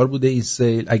فرماندار بوده این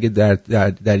سیل. اگه در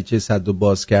دریچه سد و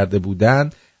باز کرده بودن،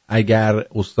 اگر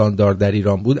استاندار در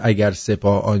ایران بود، اگر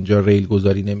سپاه آنجا ریل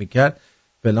گذاری نمی‌کرد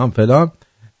فلان.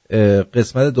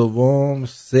 قسمت دوم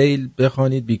سیل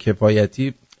بخوانید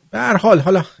بیکفایتی. به هر حال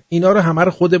حالا اینا رو همه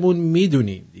رو خودمون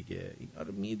میدونیم دیگه. اینا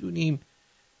رو میدونیم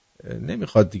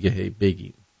نمیخواد دیگه هی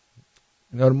بگیم.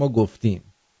 اینا رو ما گفتیم.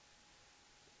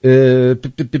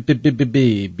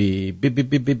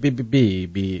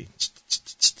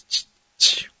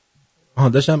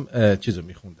 داشتم چیزو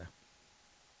میخوندم.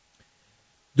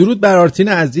 درود بر آرتین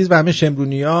عزیز و همه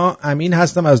شمرونیا. امین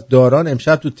هستم از داران.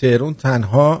 امشب تو تهران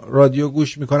تنها رادیو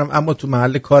گوش میکنم اما تو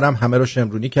محل کارم همه رو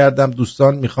شمرونی کردم.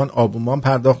 دوستان میخوان آبومان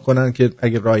پرداخت کنن که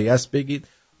اگه راهی است بگید.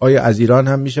 آیا از ایران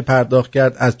هم میشه پرداخت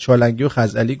کرد؟ از چالنگی و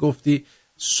خزعلی گفتی.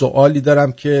 سوالی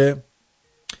دارم که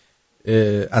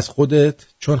از خودت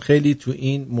چون خیلی تو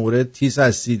این مورد تیز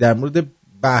هستی. در مورد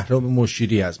بهرام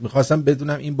مشیری است. میخواستم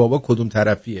بدونم این بابا کدوم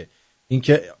طرفیه. این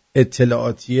که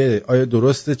اطلاعاتیه آیا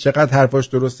درسته؟ چقدر حرفاش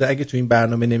درسته؟ اگه تو این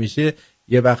برنامه نمیشه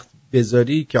یه وقت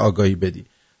بذاری که آگاهی بدی.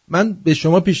 من به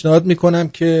شما پیشنهاد میکنم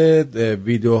که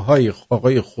ویدیوهای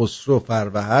آقای خسرو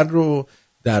فروهر رو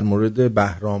در مورد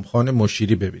بهرام خان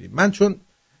مشیری ببینیم. من چون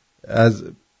از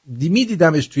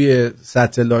میدیدمش توی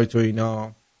ستلایت و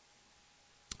اینا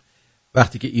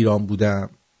وقتی که ایران بودم.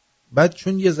 بعد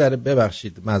چون یه ذره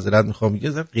ببخشید معذرت میخوام یه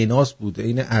ذره قناس بود.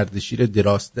 این اردشیر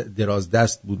دراز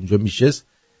دست بود اونجا میشست.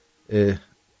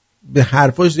 به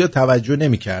حرفاش زیاد توجه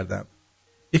نمی کردم.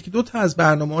 یکی دو تا از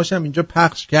برنامه‌هاشم اینجا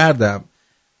پخش کردم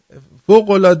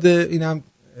فوق‌العاده اینم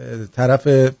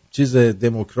طرف چیز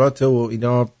دموکرات و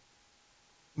اینا،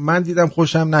 من دیدم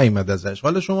خوشم نیومد ازش.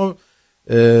 حالا شما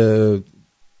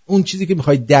اون چیزی که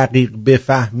میخوای دقیق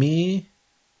بفهمی،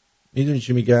 میدونی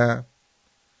چی میگم؟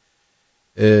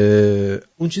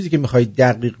 اون چیزی که میخوای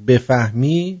دقیق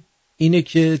بفهمی اینه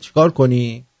که چیکار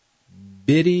کنی؟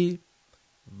 بری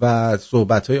و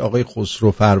صحبت‌های آقای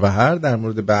خسرو فروهر در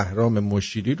مورد بهرام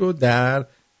مشیری رو در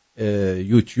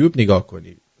یوتیوب نگاه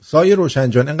کنی. سایه روشن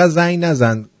جان انقدر زنگ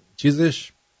نزن،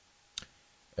 چیزش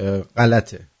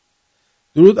غلطه.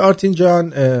 درود آرتین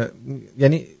جان،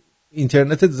 یعنی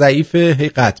اینترنت ضعیفه، هی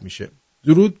قطع میشه.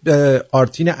 درود به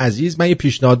آرتین عزیز. من یه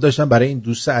پیشنهاد داشتم برای این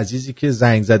دوست عزیزی که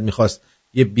زنگ زد میخواست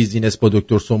یه بیزینس با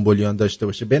دکتر سنبولیان داشته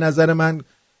باشه. به نظر من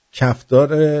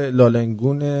کفتار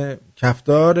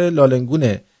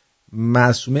لالنگون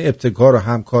معصومه ابتکار و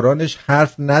همکارانش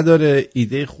حرف نداره،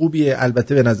 ایده خوبیه.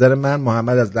 البته به نظر من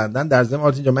محمد از لندن. در ضمن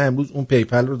آرتین جان من امروز اون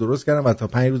پیپل رو درست کردم و تا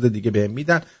 5 روز دیگه بهم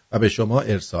میدن و به شما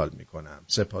ارسال میکنم.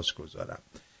 سپاسگزارم.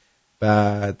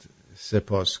 بعد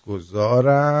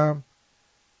سپاسگزارم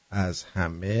از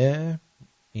همه.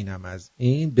 اینم از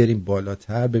این. بریم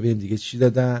بالاتر ببینیم دیگه چی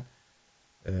دادن.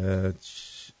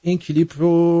 این کلیپ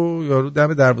رو یارو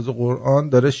دم دروازه قرآن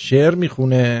داره شعر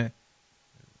میخونه.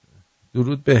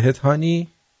 درود به هتانی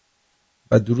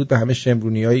و درود به همه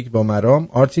شمرونیایی که با مرام.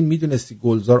 آرتین میدونستی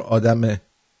گلزار آدم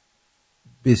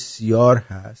بسیار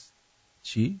هست؟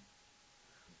 چی؟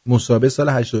 مصاحبه سال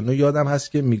 89 یادم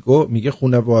هست که میگه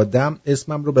خانواده‌ام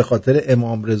اسمم رو به خاطر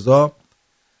امام رضا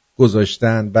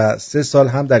گذاشتن و 3 سال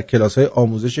هم در کلاس‌های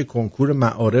آموزش کنکور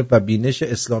معارف و بینش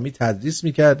اسلامی تدریس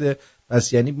میکرده.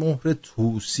 پس یعنی مهر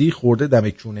توسی خورده دم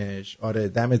کونش. آره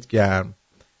دمت گرم،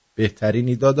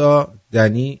 بهترینی دادا.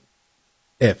 دنی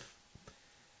اف.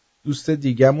 دوست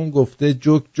دیگمون گفته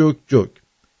جوک جوک جوک.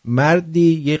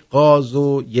 مردی یک قاز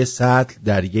و یه سطل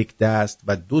در یک دست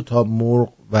و 2 تا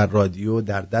مرغ و رادیو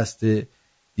در دست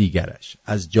دیگرش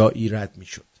از جایی رد می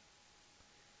شد.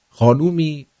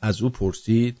 خانومی از او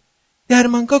پرسید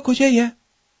درمانگاه کجایه؟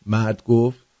 مرد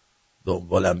گفت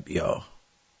دنبالم بیا،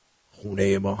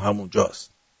 خونه ما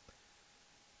همونجاست.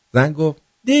 زن گفت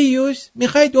دیوس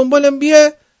میخوای دنبالم بیا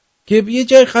که یه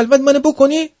جای خلوت منو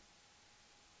بکنی؟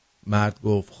 مرد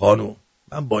گفت خانوم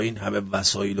من با این همه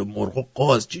وسایل و مرغ و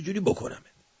قاز چجوری بکنم؟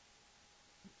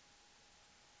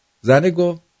 زن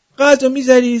گفت قاز رو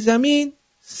میذاری زمین،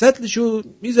 سطلشو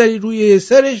میذاری روی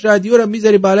سرش، رادیو رو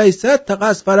میذاری بالای سطل تا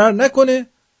قاز فرار نکنه.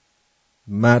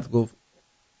 مرد گفت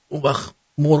اون وقت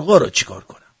مرغا رو چیکار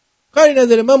کنم؟ کاری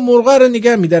نداره، من مرغا رو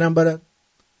نگه میدارم برات.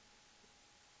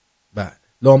 بله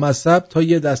لامصب تا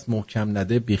یه دست محکم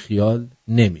نده بیخیال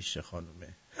نمیشه خانومه.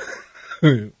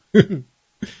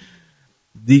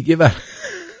 دیگه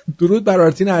درود بر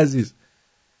آرتین عزیز.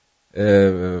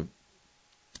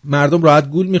 مردم راحت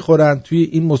گول میخورن توی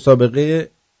این مسابقه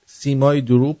سیمای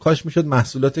دروغ. کاش میشد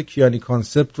محصولات کیانی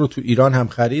کانسپت رو تو ایران هم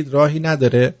خرید. راهی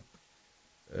نداره.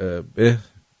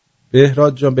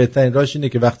 بهراد جان بهترین راهش اینه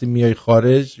که وقتی میای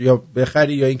خارج یا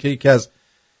بخری یا اینکه یکی از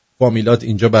فامیلات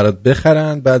اینجا برات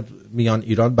بخرن بعد میان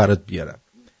ایران برات بیارن.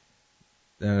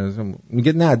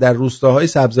 میگه نه، در روستاهای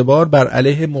سبزوار بر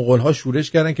علیه مغول‌ها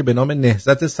شورش کردن که به نام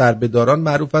نهضت سربداران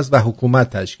معروف است و حکومت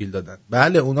تشکیل دادن.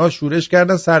 بله اونها شورش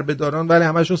کردن سربداران، ولی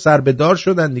همشون سربدار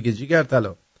شدن دیگه جیگر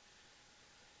طلا.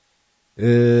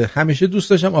 همیشه دوست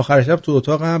داشتم آخر شب تو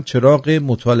اتاقم چراغ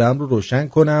مطالعه‌ام رو روشن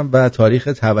کنم و تاریخ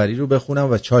طبری رو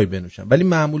بخونم و چای بنوشم، ولی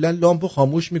معمولا لامپو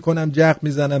خاموش میکنم، جغ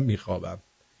میزنم میخوابم.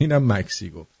 اینم مکسی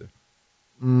گفته.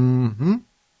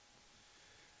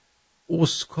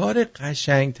 اسکار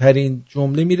قشنگترین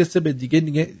جمله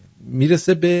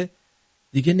میرسه به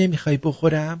دیگه نمیخوای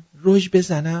بخورم روش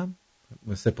بزنم.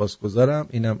 سپاسگزارم.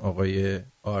 اینم آقای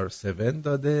R7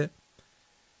 داده.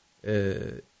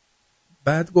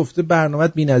 بعد گفته برنامه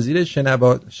بی‌نظیر،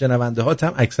 شنونده ها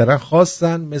هم اکثرا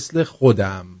خاصن مثل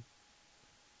خودم.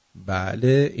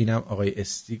 بله اینم آقای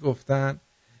استی گفتن.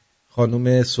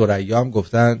 خانم ثریا هم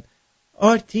گفتن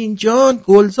آرتین جان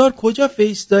گلزار کجا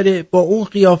فیس داره با اون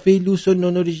قیافه لوس و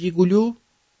نونور ژیگولو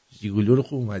رو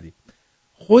خوب اومدی.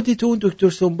 خودت اون دکتر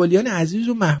سنبولیان عزیز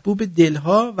و محبوب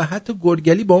دلها و حتی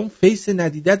گرگلی با اون فیس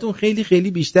ندیدتون خیلی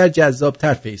خیلی بیشتر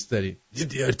جذابتر فیس داری.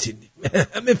 دیدی آرتین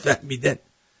همه فهمیدن.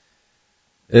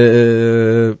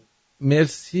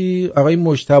 مرسی. آقای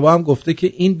مجتبی هم گفته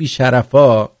که این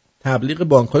بیشرفا تبلیغ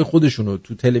بانک‌های خودشونو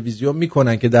تو تلویزیون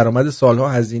میکنن که درآمد سالها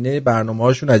هزینه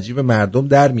برنامه‌هاشون از جیب مردم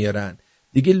در میارن.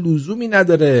 دیگه لزومی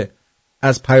نداره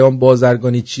از پیام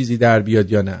بازرگانی چیزی در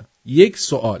بیاد یا نه. یک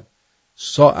سوال،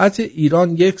 ساعت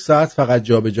ایران 1 ساعت فقط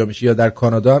جابجا میشه یا در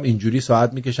کانادا هم اینجوری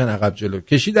ساعت میکشن عقب جلو؟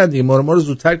 کشیدن دیگه، ما رو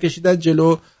زودتر کشیدن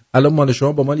جلو، الان مال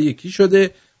شما با مال یکی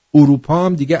شده. اروپا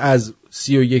هم دیگه از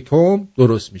 31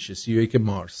 درست میشه، 31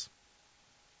 مارس.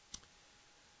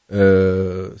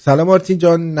 سلام آرتین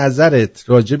جان، نظرت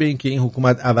راجع به این که این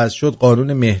حکومت عوض شد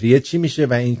قانون مهریه چی میشه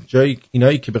و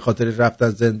اینایی که به خاطر رفتن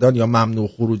زندان یا ممنوع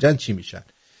خروجن چی میشن؟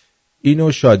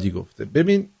 اینو شادی گفته.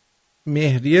 ببین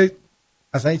مهریه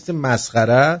اصلا چیز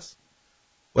مسخره است.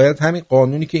 باید همین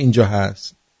قانونی که اینجا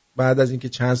هست بعد از اینکه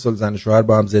چند سال زن و شوهر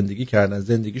با هم زندگی کردن،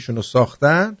 زندگیشون رو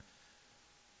ساختن،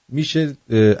 میشه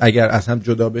اگر از هم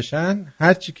جدا بشن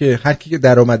هر کی که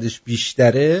درآمدش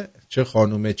بیشتره، چه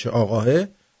خانومه چه آقاه،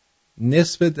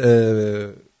 نصف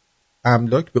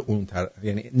املاک به اون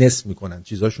یعنی نصف میکنن،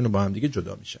 چیزاشون رو با هم دیگه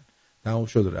جدا میشن. تمام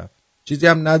شد رفت. چیزی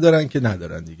هم ندارن که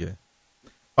ندارن دیگه.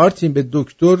 آرتین به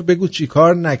دکتر بگو چی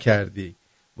کار نکردی.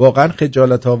 واقعا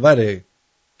خجالت آوره.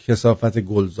 کثافت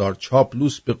گلزار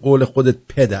چاپلوس به قول خودت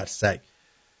پدر سگ.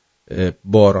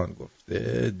 باران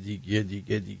گفته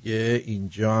دیگه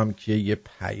اینجا هم که یه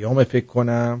پیام فکر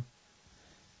کنم.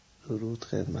 درود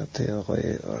خدمت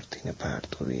آقای آرتین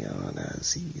پرتویان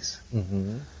عزیز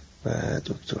و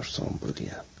دکتر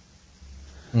سنبولیان.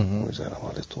 امیدوارم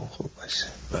حالتون خوب باشه.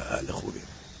 بله خوبی.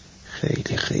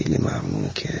 خیلی خیلی ممنون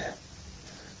که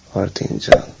آرتین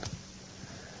جان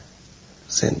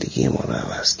زندگی ما رو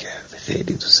عوض کرده.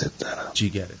 خیلی دوست دارم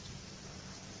جیگرت.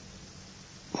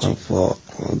 من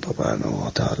واقعا با برنامه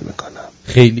حال میکنم.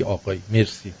 خیلی آقایی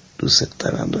مرسی. دوست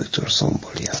دارم دکتر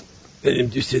سنبولیان. بریم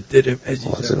دوست دارم عزیزم.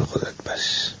 مواظب خودت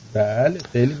باش. بله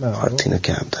خیلی ممنون. آرتینو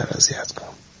کمتر اذیت کن.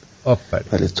 آفرین.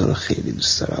 ولی تو رو خیلی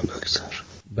دوست دارم دکتر.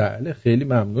 بله خیلی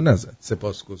ممنون ازت.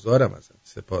 سپاسگزارم ازت.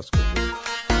 سپاسگزارم.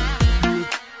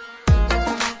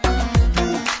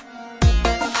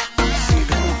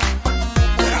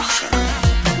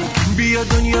 بیا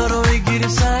دنیا رو بگیر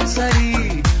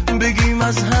سرسری، بگیم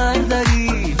از هر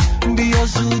دری، بیا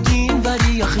زودین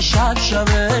بری، آخه شب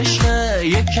عشقه،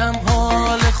 یکم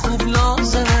حال خوب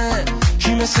لازمه،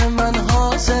 کی مثل من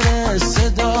حاضره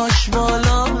صداش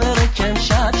بالا بره، کم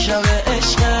شب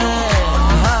عشقه،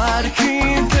 هر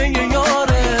کی پی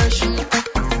یارش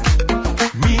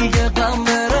میگه غم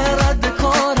بره رد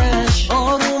کارش،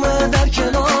 آرومه در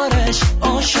کنارش،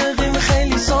 عاشقیم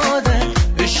خیلی ساده،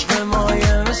 عشق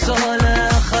مایه مثاله،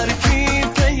 آخر کی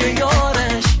پی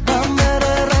یارش غم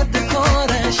بره رد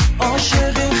کارش،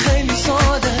 عاشقیم خیلی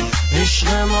ساده،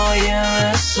 عشق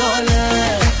مایه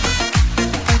مثاله.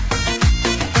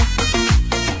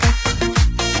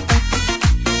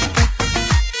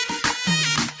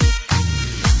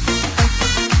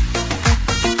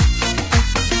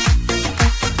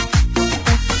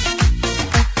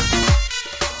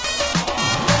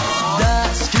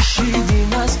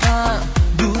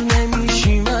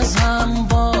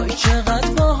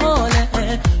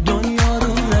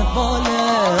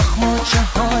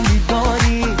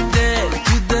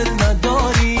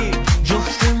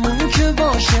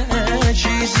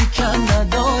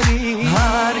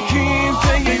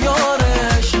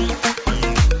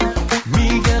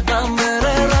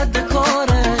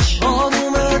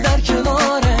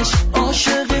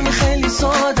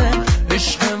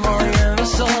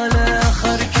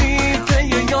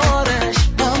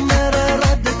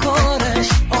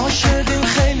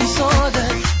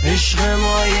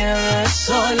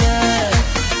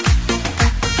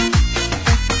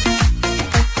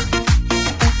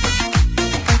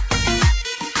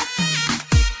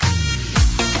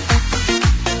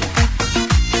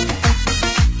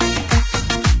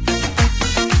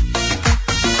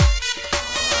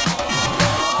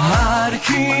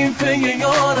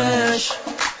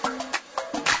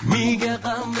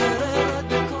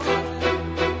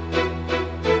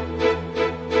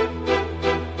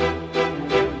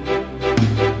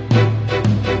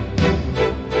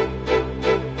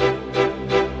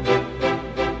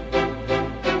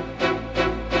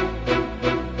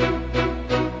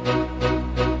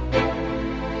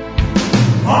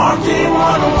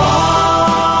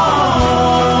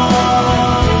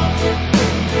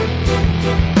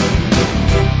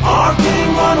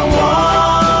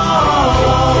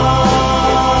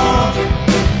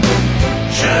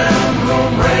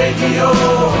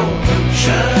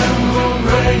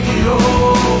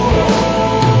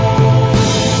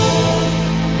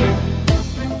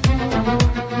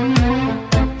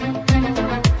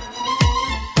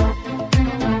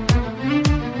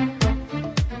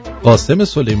 قاسم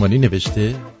سلیمانی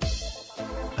نوشته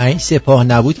این سپاه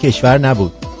نبود کشور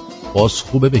نبود، باز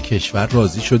خوبه به کشور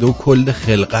راضی شده و کل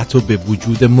خلقت رو به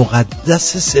وجود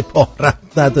مقدس سپاه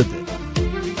ربط نداده.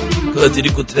 قادری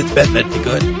قدرت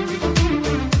پروردگار.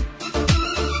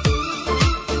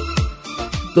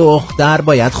 دختر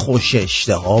باید خوش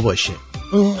اشتها باشه،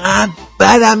 اونقدر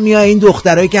بعدم میای این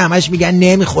دخترایی که همش میگن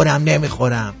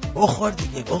نمیخورم. بخور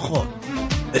دیگه، بخور،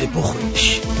 بری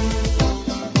بخوریش.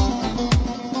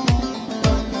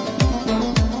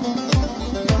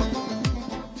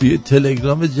 توی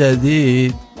تلگرام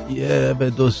جدید به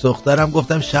دوست دخترم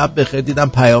گفتم شب بخیر، دیدم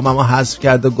پیاممو حذف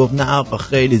کرد و گفت نه آقا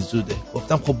خیلی زوده.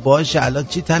 گفتم خب باشه الان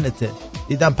چی تنته؟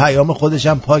 دیدم پیام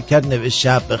خودشم پاک کرد نوشت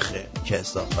شب بخیر.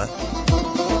 کثافت.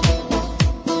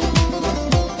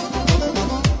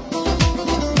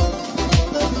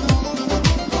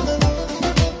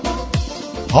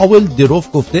 هاول دروف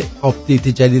گفته آپدیت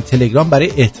جدید تلگرام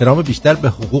برای احترام بیشتر به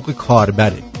حقوق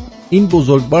کاربره. این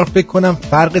بزرگوار فکر کنم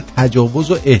فرق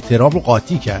تجاوز و احترام رو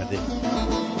قاطی کرده.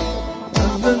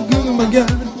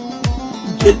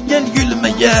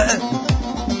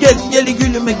 گل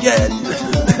گلمه گل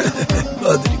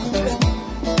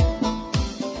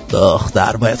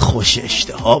دختر باید خوش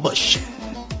اشتها باشه.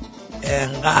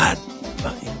 انقدر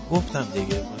گفتم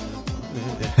دیگه.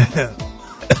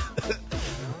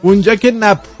 اونجا که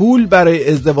نه پول برای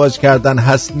ازدواج کردن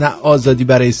هست نه آزادی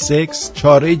برای سکس،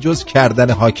 چاره جز کردن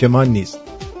حاکمان نیست.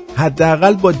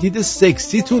 حداقل با دید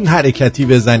سکسیتون حرکتی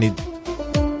بزنید.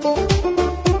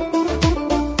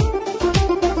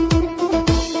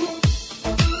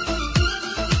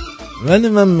 ولی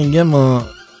من میگم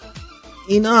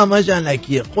اینا همش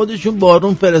علکیه. خودشون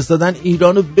بارون فرستادن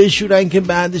ایرانو بشورن که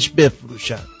بعدش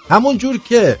بفروشن. همون جور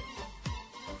که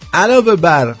علاوه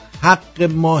بر حق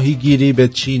ماهیگیری به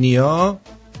چینی‌ها،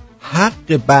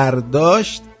 حق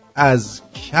برداشت از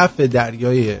کف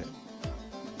دریای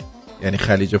یعنی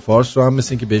خلیج فارس رو هم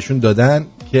مثل که بهشون دادن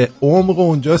که عمق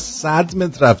اونجا 100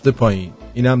 متر رفته پایین.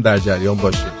 این هم در جریان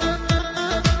باشه.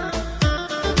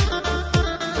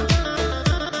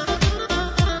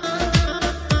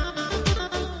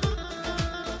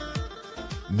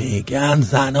 میگن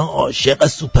زنها عاشق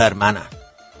سوپرمنن.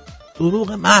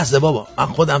 دروغ محض بابا. من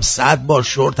خودم 100 بار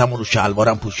شورتم رو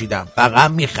شلوارم پوشیدم،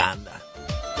 فقط میخندن.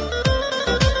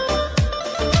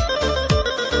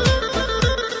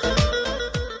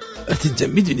 اینجا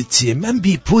میدونی چیه؟ من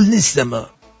بی پول نیستم.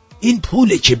 این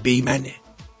پوله که بی منه.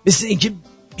 مثل اینکه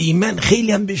بی من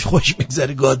خیلی هم بهش خوش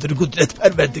میگذره. قادر قدرت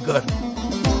پروردگار.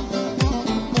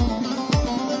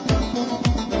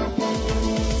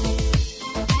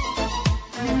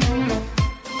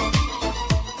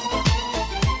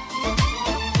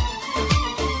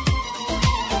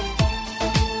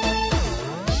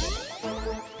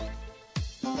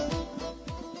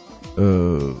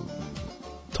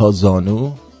 تا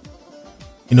زانو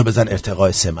اینو بزن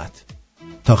ارتقاء سمت،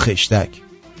 تا خشتک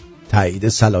تایید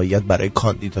صلاحیت برای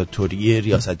کاندیداتوری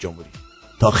ریاست جمهوری،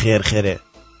 تا خرخره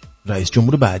رئیس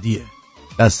جمهور بعدیه،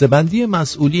 دسته‌بندی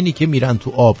مسئولینی که میرن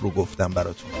تو آب رو گفتم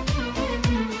براتون.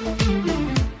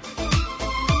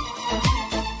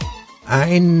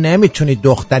 این نمیتونی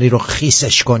دختری رو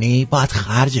خیسش کنی، باید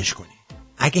خرجش کنی.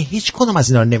 اگه هیچ کدوم از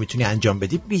اینا رو نمیتونی انجام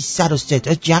بدی، بی سر و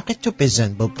صدا جقتو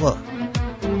بزن بابا.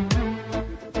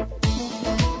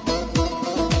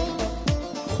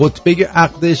 خطبه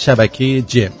عقد شبکه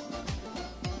جم.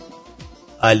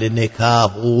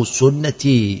 النکاح و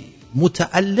سنتی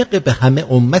متعلق به همه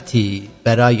امتی،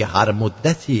 برای هر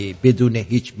مدتی بدون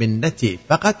هیچ منتی،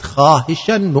 فقط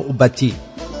خواهشاً نوبتی.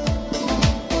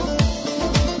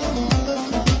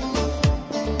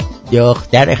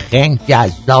 دختر خنگ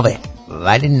جذابه،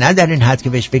 ولی نه در این حد که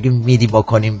بهش بگیم میدی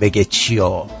بکنیم بگه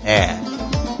چیو.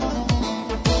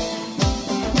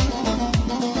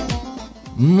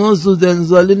 ما زود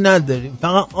انزالی نداریم،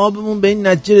 فقط آبمون به این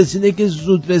نتیجه رسیده که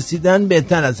زود رسیدن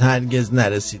بهتر از هرگز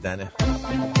نرسیدنه.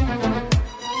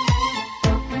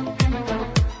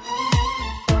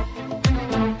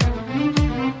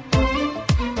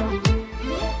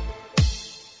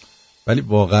 ولی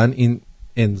واقعا این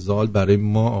انزال برای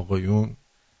ما آقایون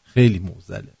خیلی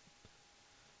موزله.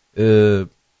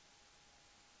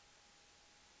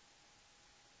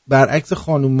 برعکس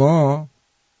خانوما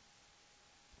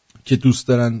که دوست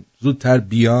دارن زودتر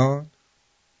بیان،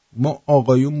 ما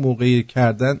آقایون موقعی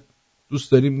کردن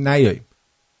دوست داریم نیاییم.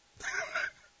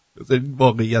 بذارید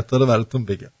واقعیت ها رو براتون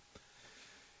بگم.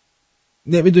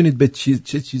 نمیدونید به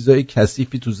چه چیزای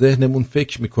کثیفی تو ذهنمون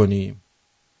فکر میکنیم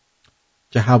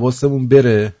که حواسمون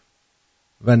بره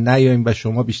و نیاییم و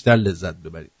شما بیشتر لذت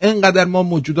ببرید. اینقدر ما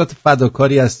موجودات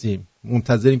فداکاری هستیم،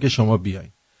 منتظریم که شما بیاین.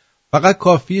 فقط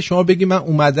کافیه شما بگی من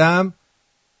اومدم،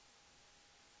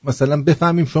 مثلا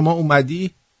بفهمیم شما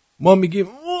اومدی، ما میگیم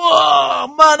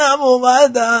منم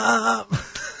اومدم.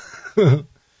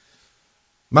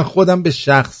 من خودم به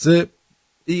شخصه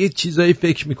یه چیزایی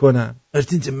فکر میکنم.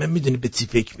 ارتینجا من میدونی به چی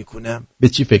فکر میکنم؟ به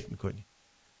چی فکر میکنی؟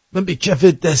 من به کف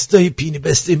دستای پینی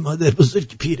بسته مادر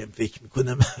بزرگ پیرم فکر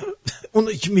میکنم.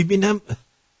 اونو که میبینم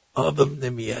آبم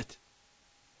نمیاد.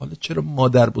 حالا چرا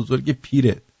مادر بزرگ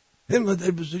پیره؟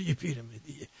 مادر بزرگ پیرمه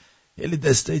دیگه. یعنی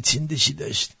دستای چندشی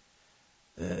داشت.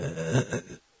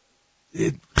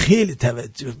 خیلی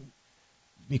توجه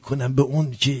میکنم به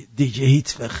اون که دیگه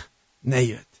هیچ وقت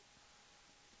نیاد.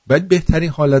 ولی بهترین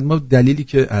حالت ما دلیلی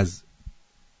که از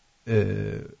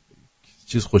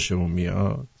چیز خوشمون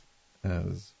میاد،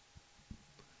 از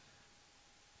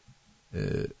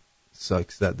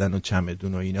ساک زدن و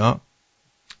چمدون و اینا،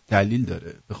 دلیل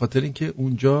داره. به خاطر اینکه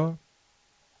اونجا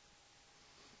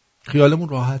خیالمون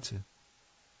راحته،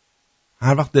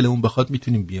 هر وقت دلمون بخواد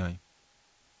میتونیم بیایم،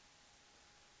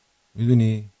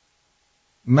 میدونی؟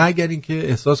 مگر اینکه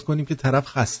احساس کنیم که طرف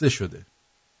خسته شده،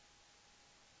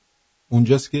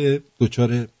 اونجاست که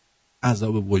دچار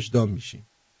عذاب وجدان میشیم.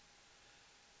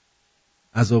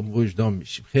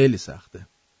 خیلی سخته.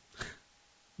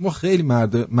 ما خیلی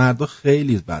مردا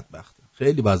خیلی بدبخته،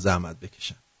 خیلی باید زحمت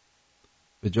بکشن.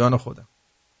 به جان خودم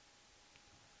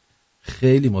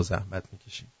خیلی ما زحمت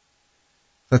میکشیم.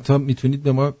 حتی میتونید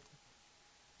به ما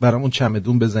برامون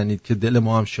چمدون بزنید که دل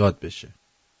ما هم شاد بشه.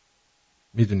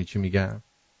 میدونی چی میگم؟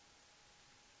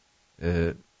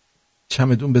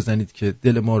 چمدون بزنید که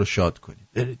دل ما رو شاد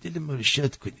کنید. دل ما رو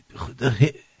شاد کنید، به خدا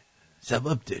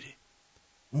ثواب داره.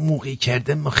 موقعی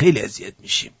کردن ما خیلی اذیت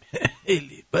میشیم.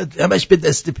 خیلی بعد همش به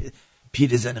دست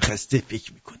پیرزن خسته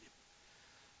فکر میکنیم.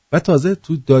 و تازه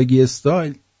تو داگی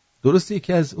استایل درسته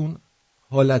یکی از اون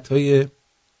حالتهای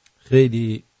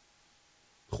خیلی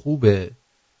خوبه،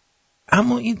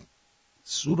 اما این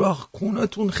سوراخ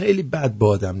کوناتون خیلی بد با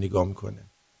آدم نگاه میکنه.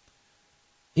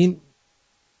 این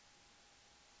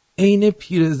عین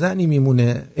پیرزنی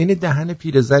میمونه، عین دهن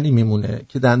پیرزنی میمونه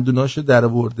که دندوناشو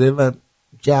درآورده و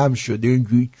جمع شده،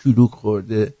 اینجوری چروک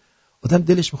خورده. آدم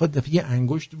دلش میخواد دفعه یه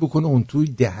انگشت بکنه اون توی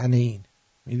دهن این،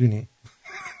 میدونی؟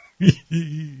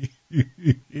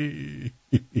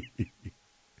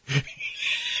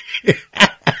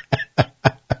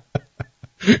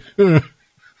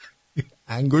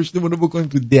 انگشتمونو بکنیم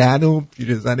تو دهن اون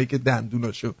پیرزنه که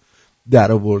دندوناشو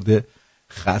درآورده.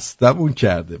 خستمون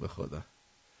کرده به خدا.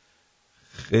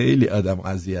 خیلی آدم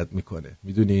اذیت میکنه،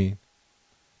 میدونی؟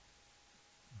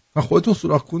 خودتون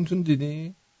سوراخ کونتون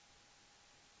دیدین؟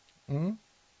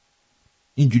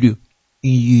 اینجوری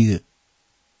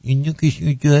اینجا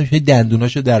کشی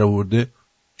دندوناشو درآورده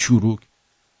چروک،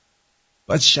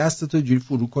 بعد شستتو اینجوری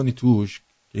فرو کنی توش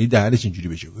که این دهنش اینجوری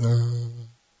بشه.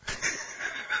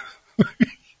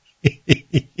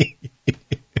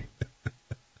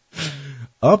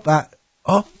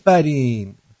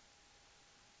 آفرین.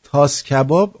 تاس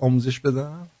کباب آموزش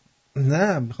بدم؟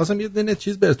 نه، میخواستم یه دونه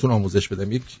چیز براتون آموزش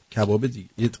بدم، یک کباب دیگه،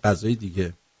 یه غذای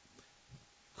دیگه.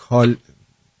 کال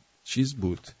چیز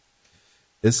بود،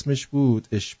 اسمش بود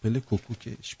اشپل کوکو،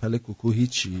 که اشپل کوکو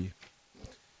هیچی،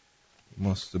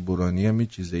 ماست برانی هم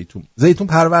هیچی، زیتون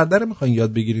پرورده رو میخواین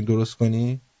یاد بگیرین درست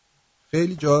کنی.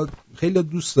 خیلی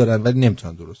دوست دارن ولی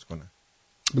نمیتونن درست کنن.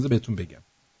 بذار بهتون بگم.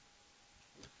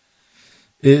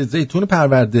 زیتون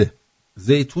پرورده،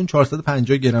 زیتون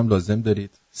 450 گرم لازم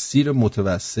دارید. سیر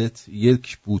متوسط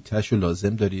 1 بوته‌شو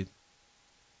لازم دارید.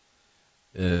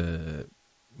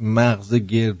 مغز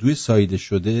گردوی ساییده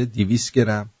شده 200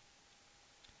 گرم.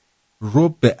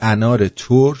 رب انار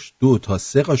ترش 2 تا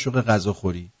 3 قاشق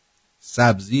غذاخوری.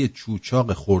 سبزی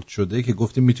چوچاق خرد شده که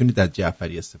گفتیم میتونید از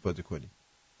جعفری استفاده کنید.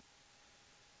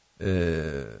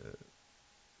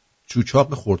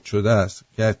 چوچاق خرد شده است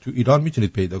که تو ایران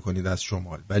میتونید پیدا کنید از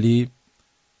شمال، ولی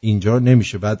اینجا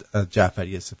نمیشه، بعد از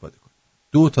جعفری استفاده کنید.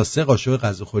 2 تا 3 قاشق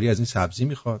غذاخوری از این سبزی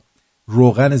میخواد.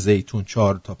 روغن زیتون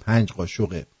 4 تا 5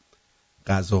 قاشق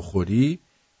غذاخوری.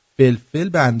 فلفل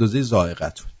به اندازه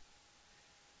ذائقتون.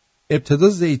 ابتدا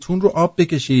زیتون رو آب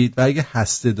بکشید و اگه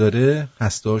هسته داره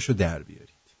هسته‌هاشو در بیارید.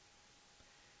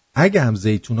 اگه هم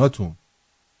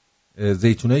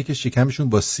زیتونایی که شکمشون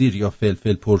با سیر یا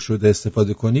فلفل پر شده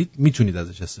استفاده کنید، میتونید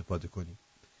ازش استفاده کنید.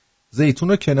 زیتون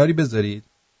رو کناری بذارید.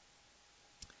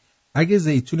 اگه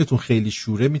زیتونتون خیلی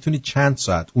شوره میتونید چند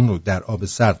ساعت اون رو در آب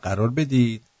سرد قرار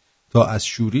بدید تا از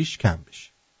شوریش کم بشه.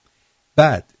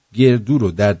 بعد گردو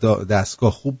رو در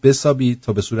دستگاه خوب بسابید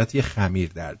تا به صورت یه خمیر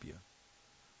در بیاد.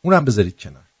 اون هم بذارید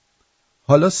کنار.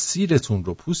 حالا سیرتون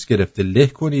رو پوست گرفته له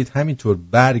کنید، همینطور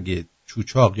برگ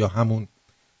چوچاق یا همون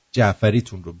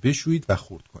جعفریتون رو بشویید و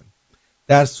خرد کنید.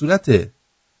 در صورت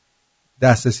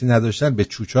دسترسی نداشتن به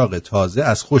چوچاق تازه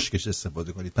از خشکش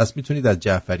استفاده کنید، پس میتونید از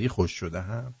جعفری خشک شده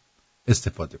هم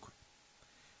استفاده کنید.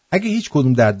 اگه هیچ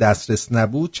کدوم در دسترس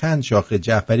نبود، چند شاخه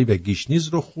جعفری و گیشنیز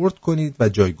رو خرد کنید و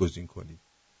جایگزین کنید.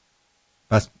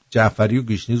 پس جعفری و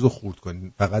گیشنیز رو خرد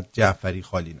کنید، فقط جعفری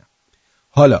خالی نه.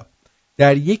 حالا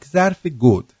در یک ظرف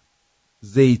گود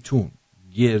زیتون،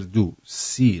 گردو،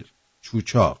 سیر،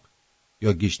 چوچاق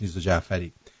یا گیشنیز و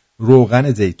جعفری،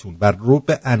 روغن زیتون و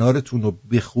رب انارتون رو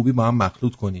به خوبی با هم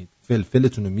مخلوط کنید.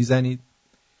 فلفلتون رو میزنید.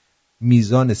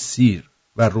 میزان سیر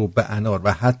و رب انار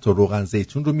و حتی روغن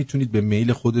زیتون رو میتونید به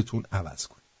میل خودتون عوض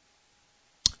کنید.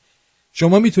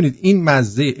 شما میتونید این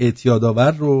مزه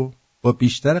اعتیادآور رو با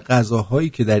بیشتر غذاهایی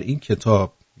که در این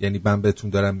کتاب، یعنی من بهتون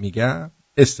دارم میگم،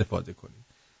 استفاده کنید.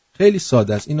 خیلی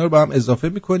ساده است. اینا رو با هم اضافه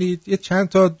میکنید. یه چند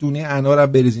تا دونه انار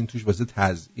هم بریزین توش واسه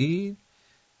تزیین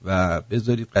و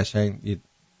بذارید قشنگ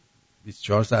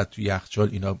 24 ساعت تو یخچال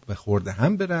اینا به خورده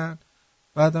هم برن.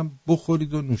 بعدم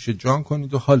بخورید و نوش جان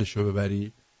کنید و حالشو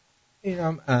ببرید.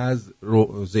 اینم از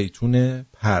زیتون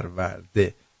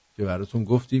پرورده که براتون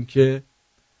گفتیم که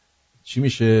چی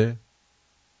میشه؟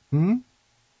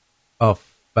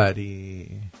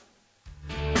 آفرین.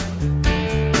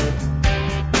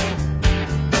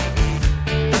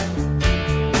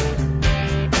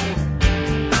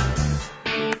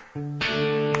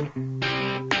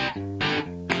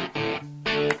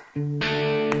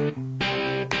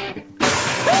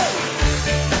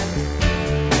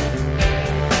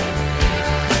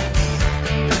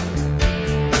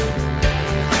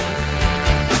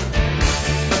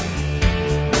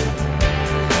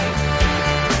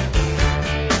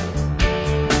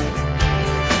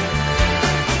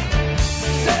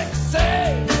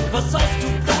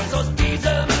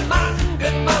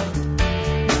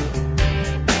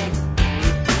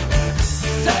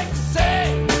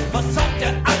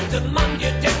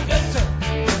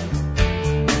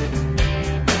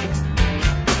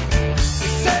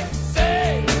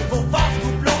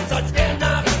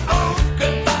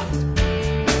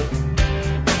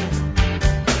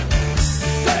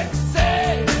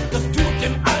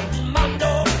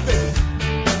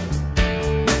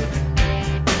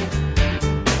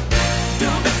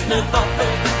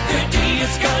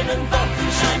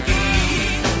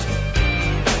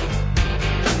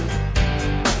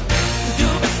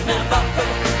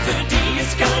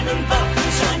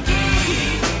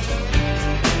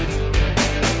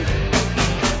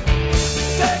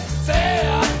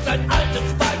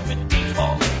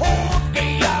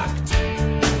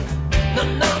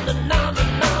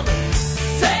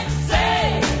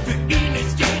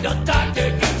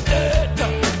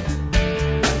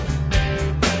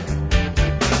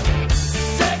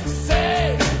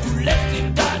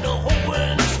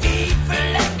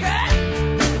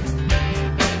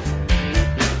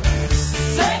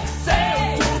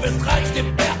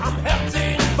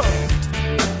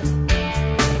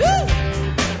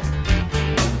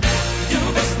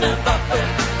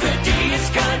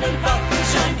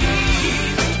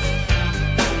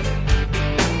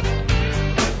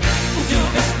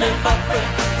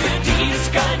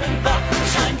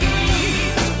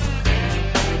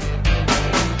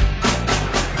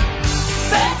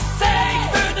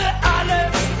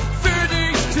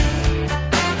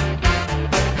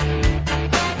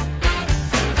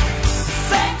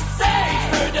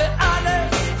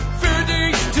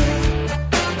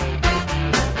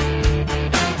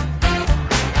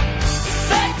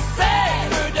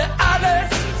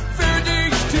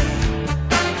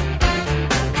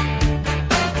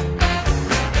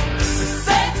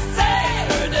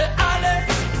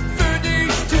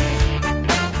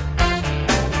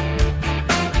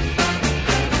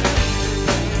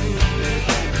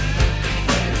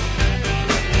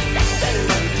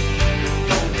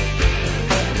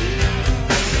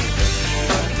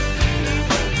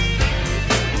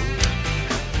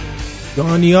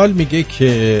 دانیال میگه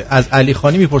که از علی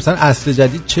خانی میپرسن عصر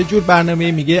جدید چه جور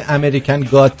برنامه؟ میگه امریکن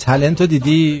گاد تالنت رو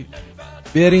دیدی؟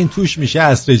 برین توش میشه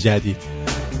عصر جدید.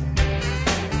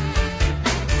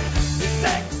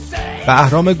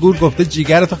 بهرام گور گفته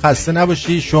جیگرتو خسته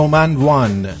نباشی شومن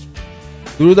وان.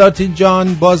 درود آرتین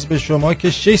جان، باز به شما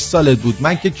که 6 سالت بود.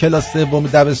 من که کلاس سوم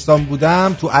دبستان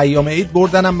بودم تو ایام عید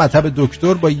بردنم مطب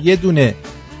دکتر با یه دونه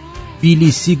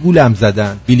بیلیسی گولم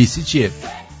زدن. بیلیسی چیه؟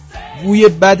 بوی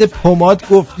بد پماد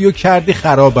گفتی و کردی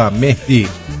خرابم. مهدی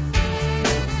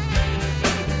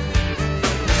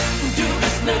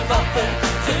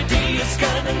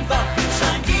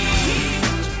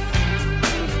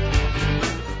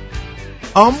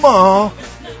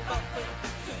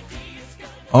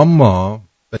اما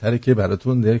بهتره که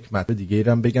براتون یک مطلب دیگه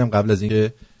ایرم بگم قبل از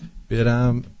اینکه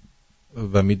برم.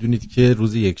 و میدونید که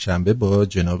روز یکشنبه با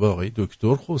جناب آقای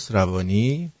دکتر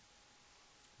خسروانی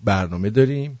برنامه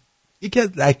داریم. یکی از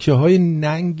لکه های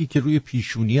ننگی که روی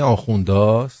پیشونی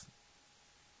آخوندهاست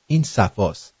این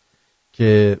صفاست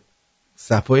که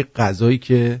صفای غذایی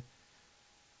که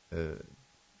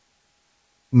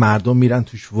مردم میرن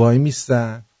توش وای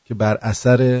میستن که بر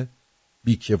اثر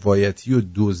بیکفایتی و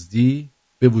دزدی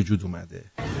به وجود اومده.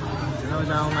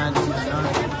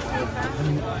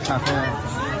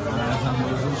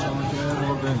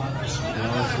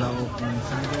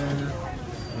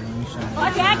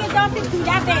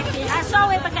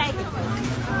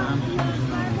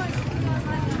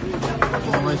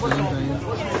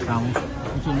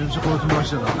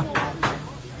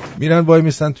 میرن وای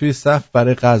میستن توی صف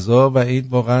برای غذا و این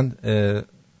واقعا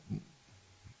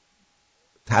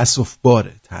تأسف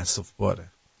باره.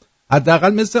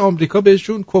 حداقل مثل آمریکا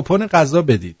بهشون کوپن غذا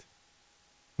بدید.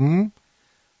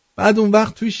 بعد اون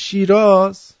وقت توی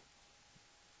شیراز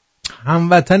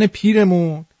هموطن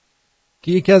پیرمون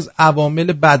که یکی از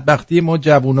عوامل بدبختی ما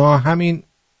جوونا همین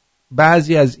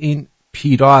بعضی از این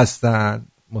پیرا هستن،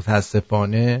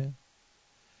 متاسفانه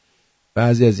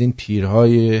بعضی از این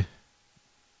پیرهای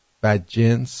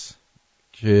بدجنس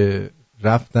که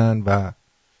رفتن و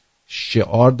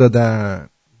شعار دادن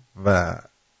و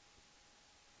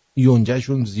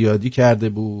یونجهشون زیادی کرده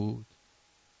بود.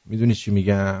 میدونی چی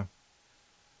میگم؟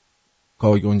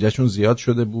 یونجهشون زیاد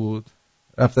شده بود،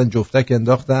 رفتن جفتک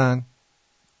انداختن،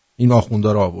 این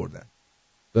آخوندا رو آوردن.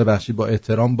 ببخشید با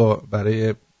احترام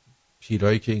برای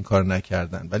پیرایی که این کار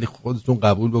نکردن، ولی خودتون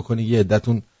قبول بکنید یه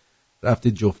عدتون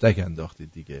رفتید جفتک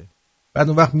انداختید دیگه. بعد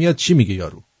اون وقت میاد چی میگه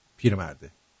یارو پیرمرده؟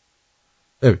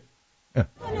 ببین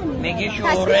میگه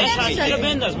شورش چیه؟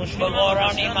 بنداز مشکل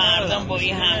بارانی مردم با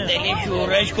این همدلی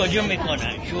شورش کجا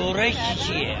میکنن؟ شورش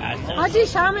چیه؟ حاجی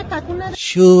شرم تکون نده.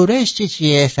 شورش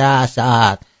چیه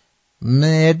ساعت؟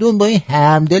 مردم با این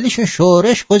همدلیشون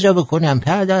شورش کجا بکنن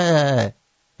پدر؟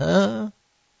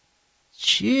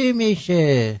 چی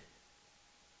میشه؟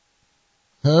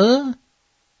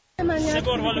 سه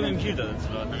بار حالا بهم داده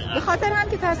به خاطر هم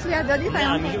که تسلیت دادی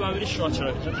پیام میگه باید شاه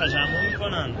چرا تجمع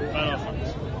میکنن فراخوان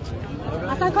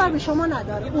اصلا کار به شما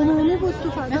نداره، عمومی بود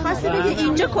تو فضا. می‌خواستی بگی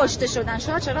اینجا کشته شدن،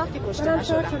 شاه چراغ که کشته نشدن.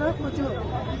 شاه چراغ کجا؟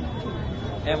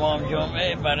 امام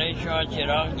جمعه برای شاه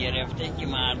چراغ گرفته که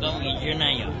مردم اینجا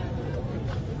نیان.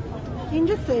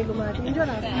 اینجا سیل اومد، اینجا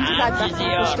رفت. اینجا بدبختی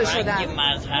کشته شدن.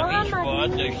 مذهبیش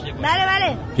باید داشته باشه.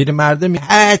 بله. پیرمرده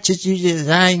هر چه چیز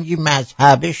رنگی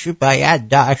مذهبش باید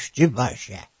داشته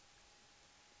باشه.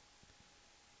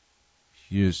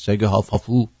 سگ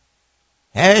هافافو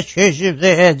هر چیزی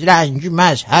رنگی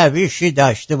مذهبیشی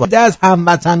داشته باشه. از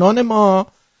هموطنان ما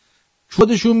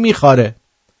خودشون میخاره.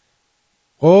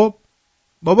 خب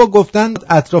بابا گفتن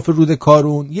اطراف رود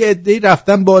کارون یه عده‌ای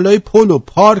رفتن بالای پل و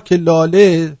پارک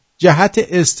لاله جهت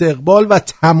استقبال و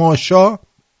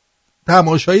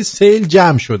تماشای سیل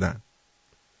جمع شدن.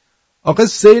 آقا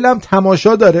سیل هم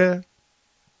تماشا داره؟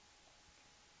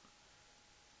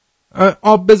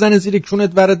 آب بزنه زیر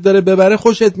کونت ورد داره ببره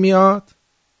خوشت میاد؟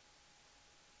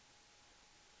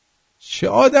 چه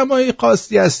آدمای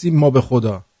خاصی هستیم ما به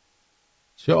خدا،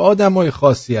 چه آدمای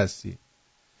خاصی هستیم.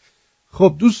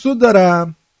 خب دوستو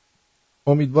دارم،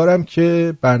 امیدوارم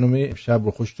که برنامه شب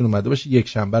رو خوشتون اومده باشه. یک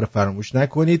شنبه رو فراموش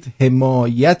نکنید.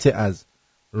 حمایت از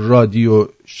رادیو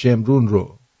شمرون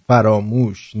رو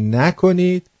فراموش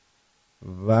نکنید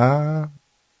و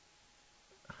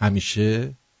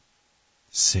همیشه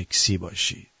سکسی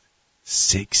باشید.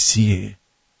 سکسیه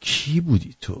کی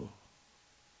بودی تو؟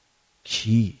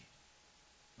 کی؟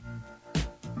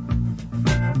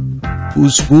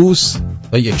 بوس بوس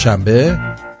و یک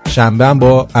شنبه هم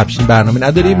با افشین برنامه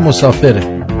نداریم، مسافره.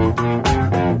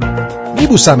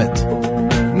 میبوسمت.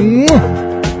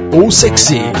 او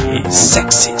سکسی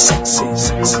سکسی سکسی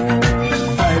سکسی.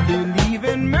 I believe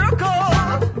in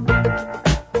miracles.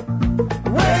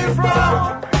 Where you from?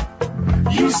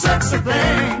 You sexy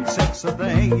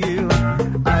thing, you.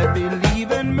 I believe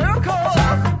in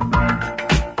miracles.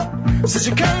 Since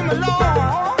you came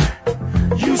along,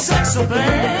 you sexy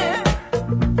thing.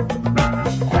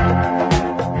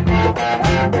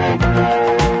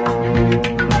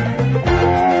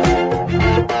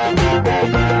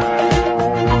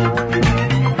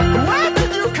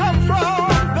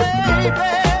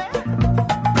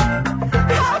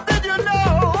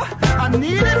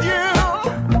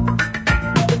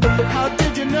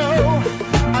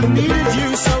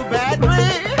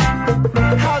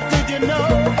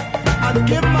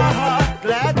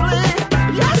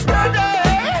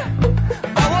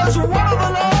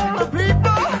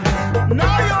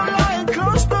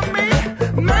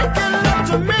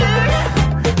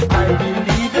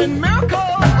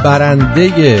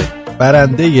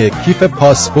 برنده کیف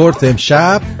پاسپورت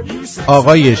امشب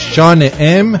آقای شان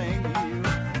ام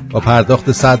با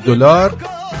پرداخت $100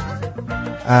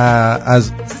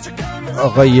 از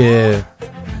آقای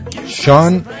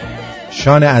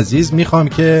شان عزیز میخوام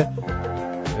که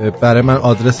برای من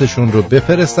آدرسشون رو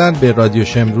بفرستن به رادیو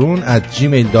شمرون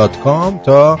 @gmail.com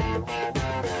تا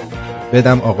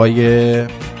بدم آقای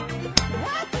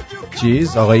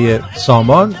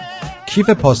سامان کیف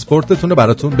پاسپورتتون رو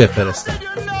براتون بفرستن.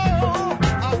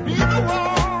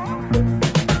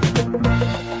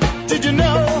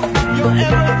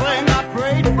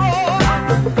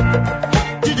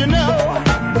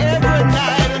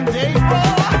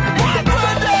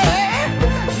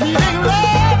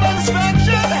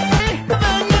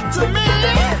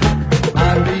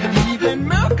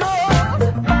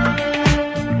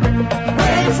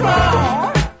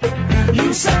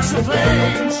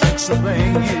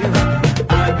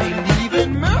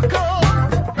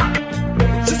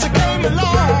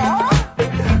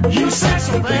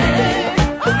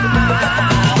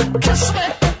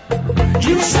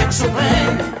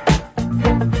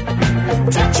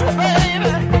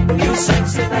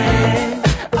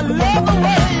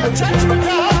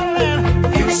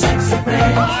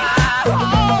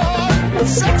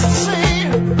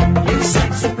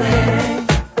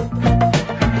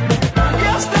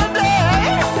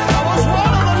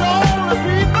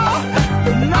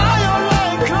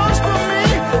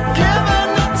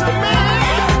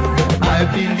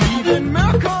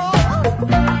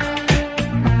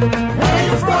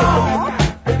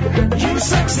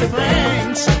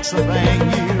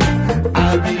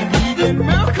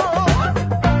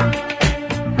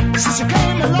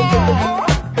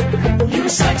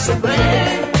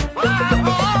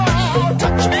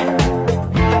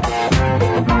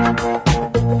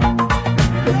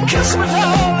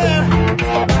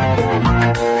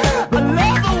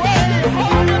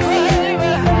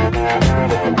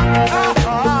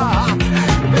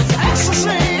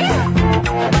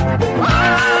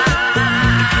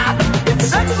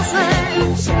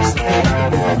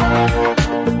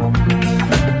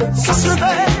 Sister,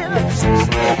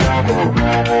 baby.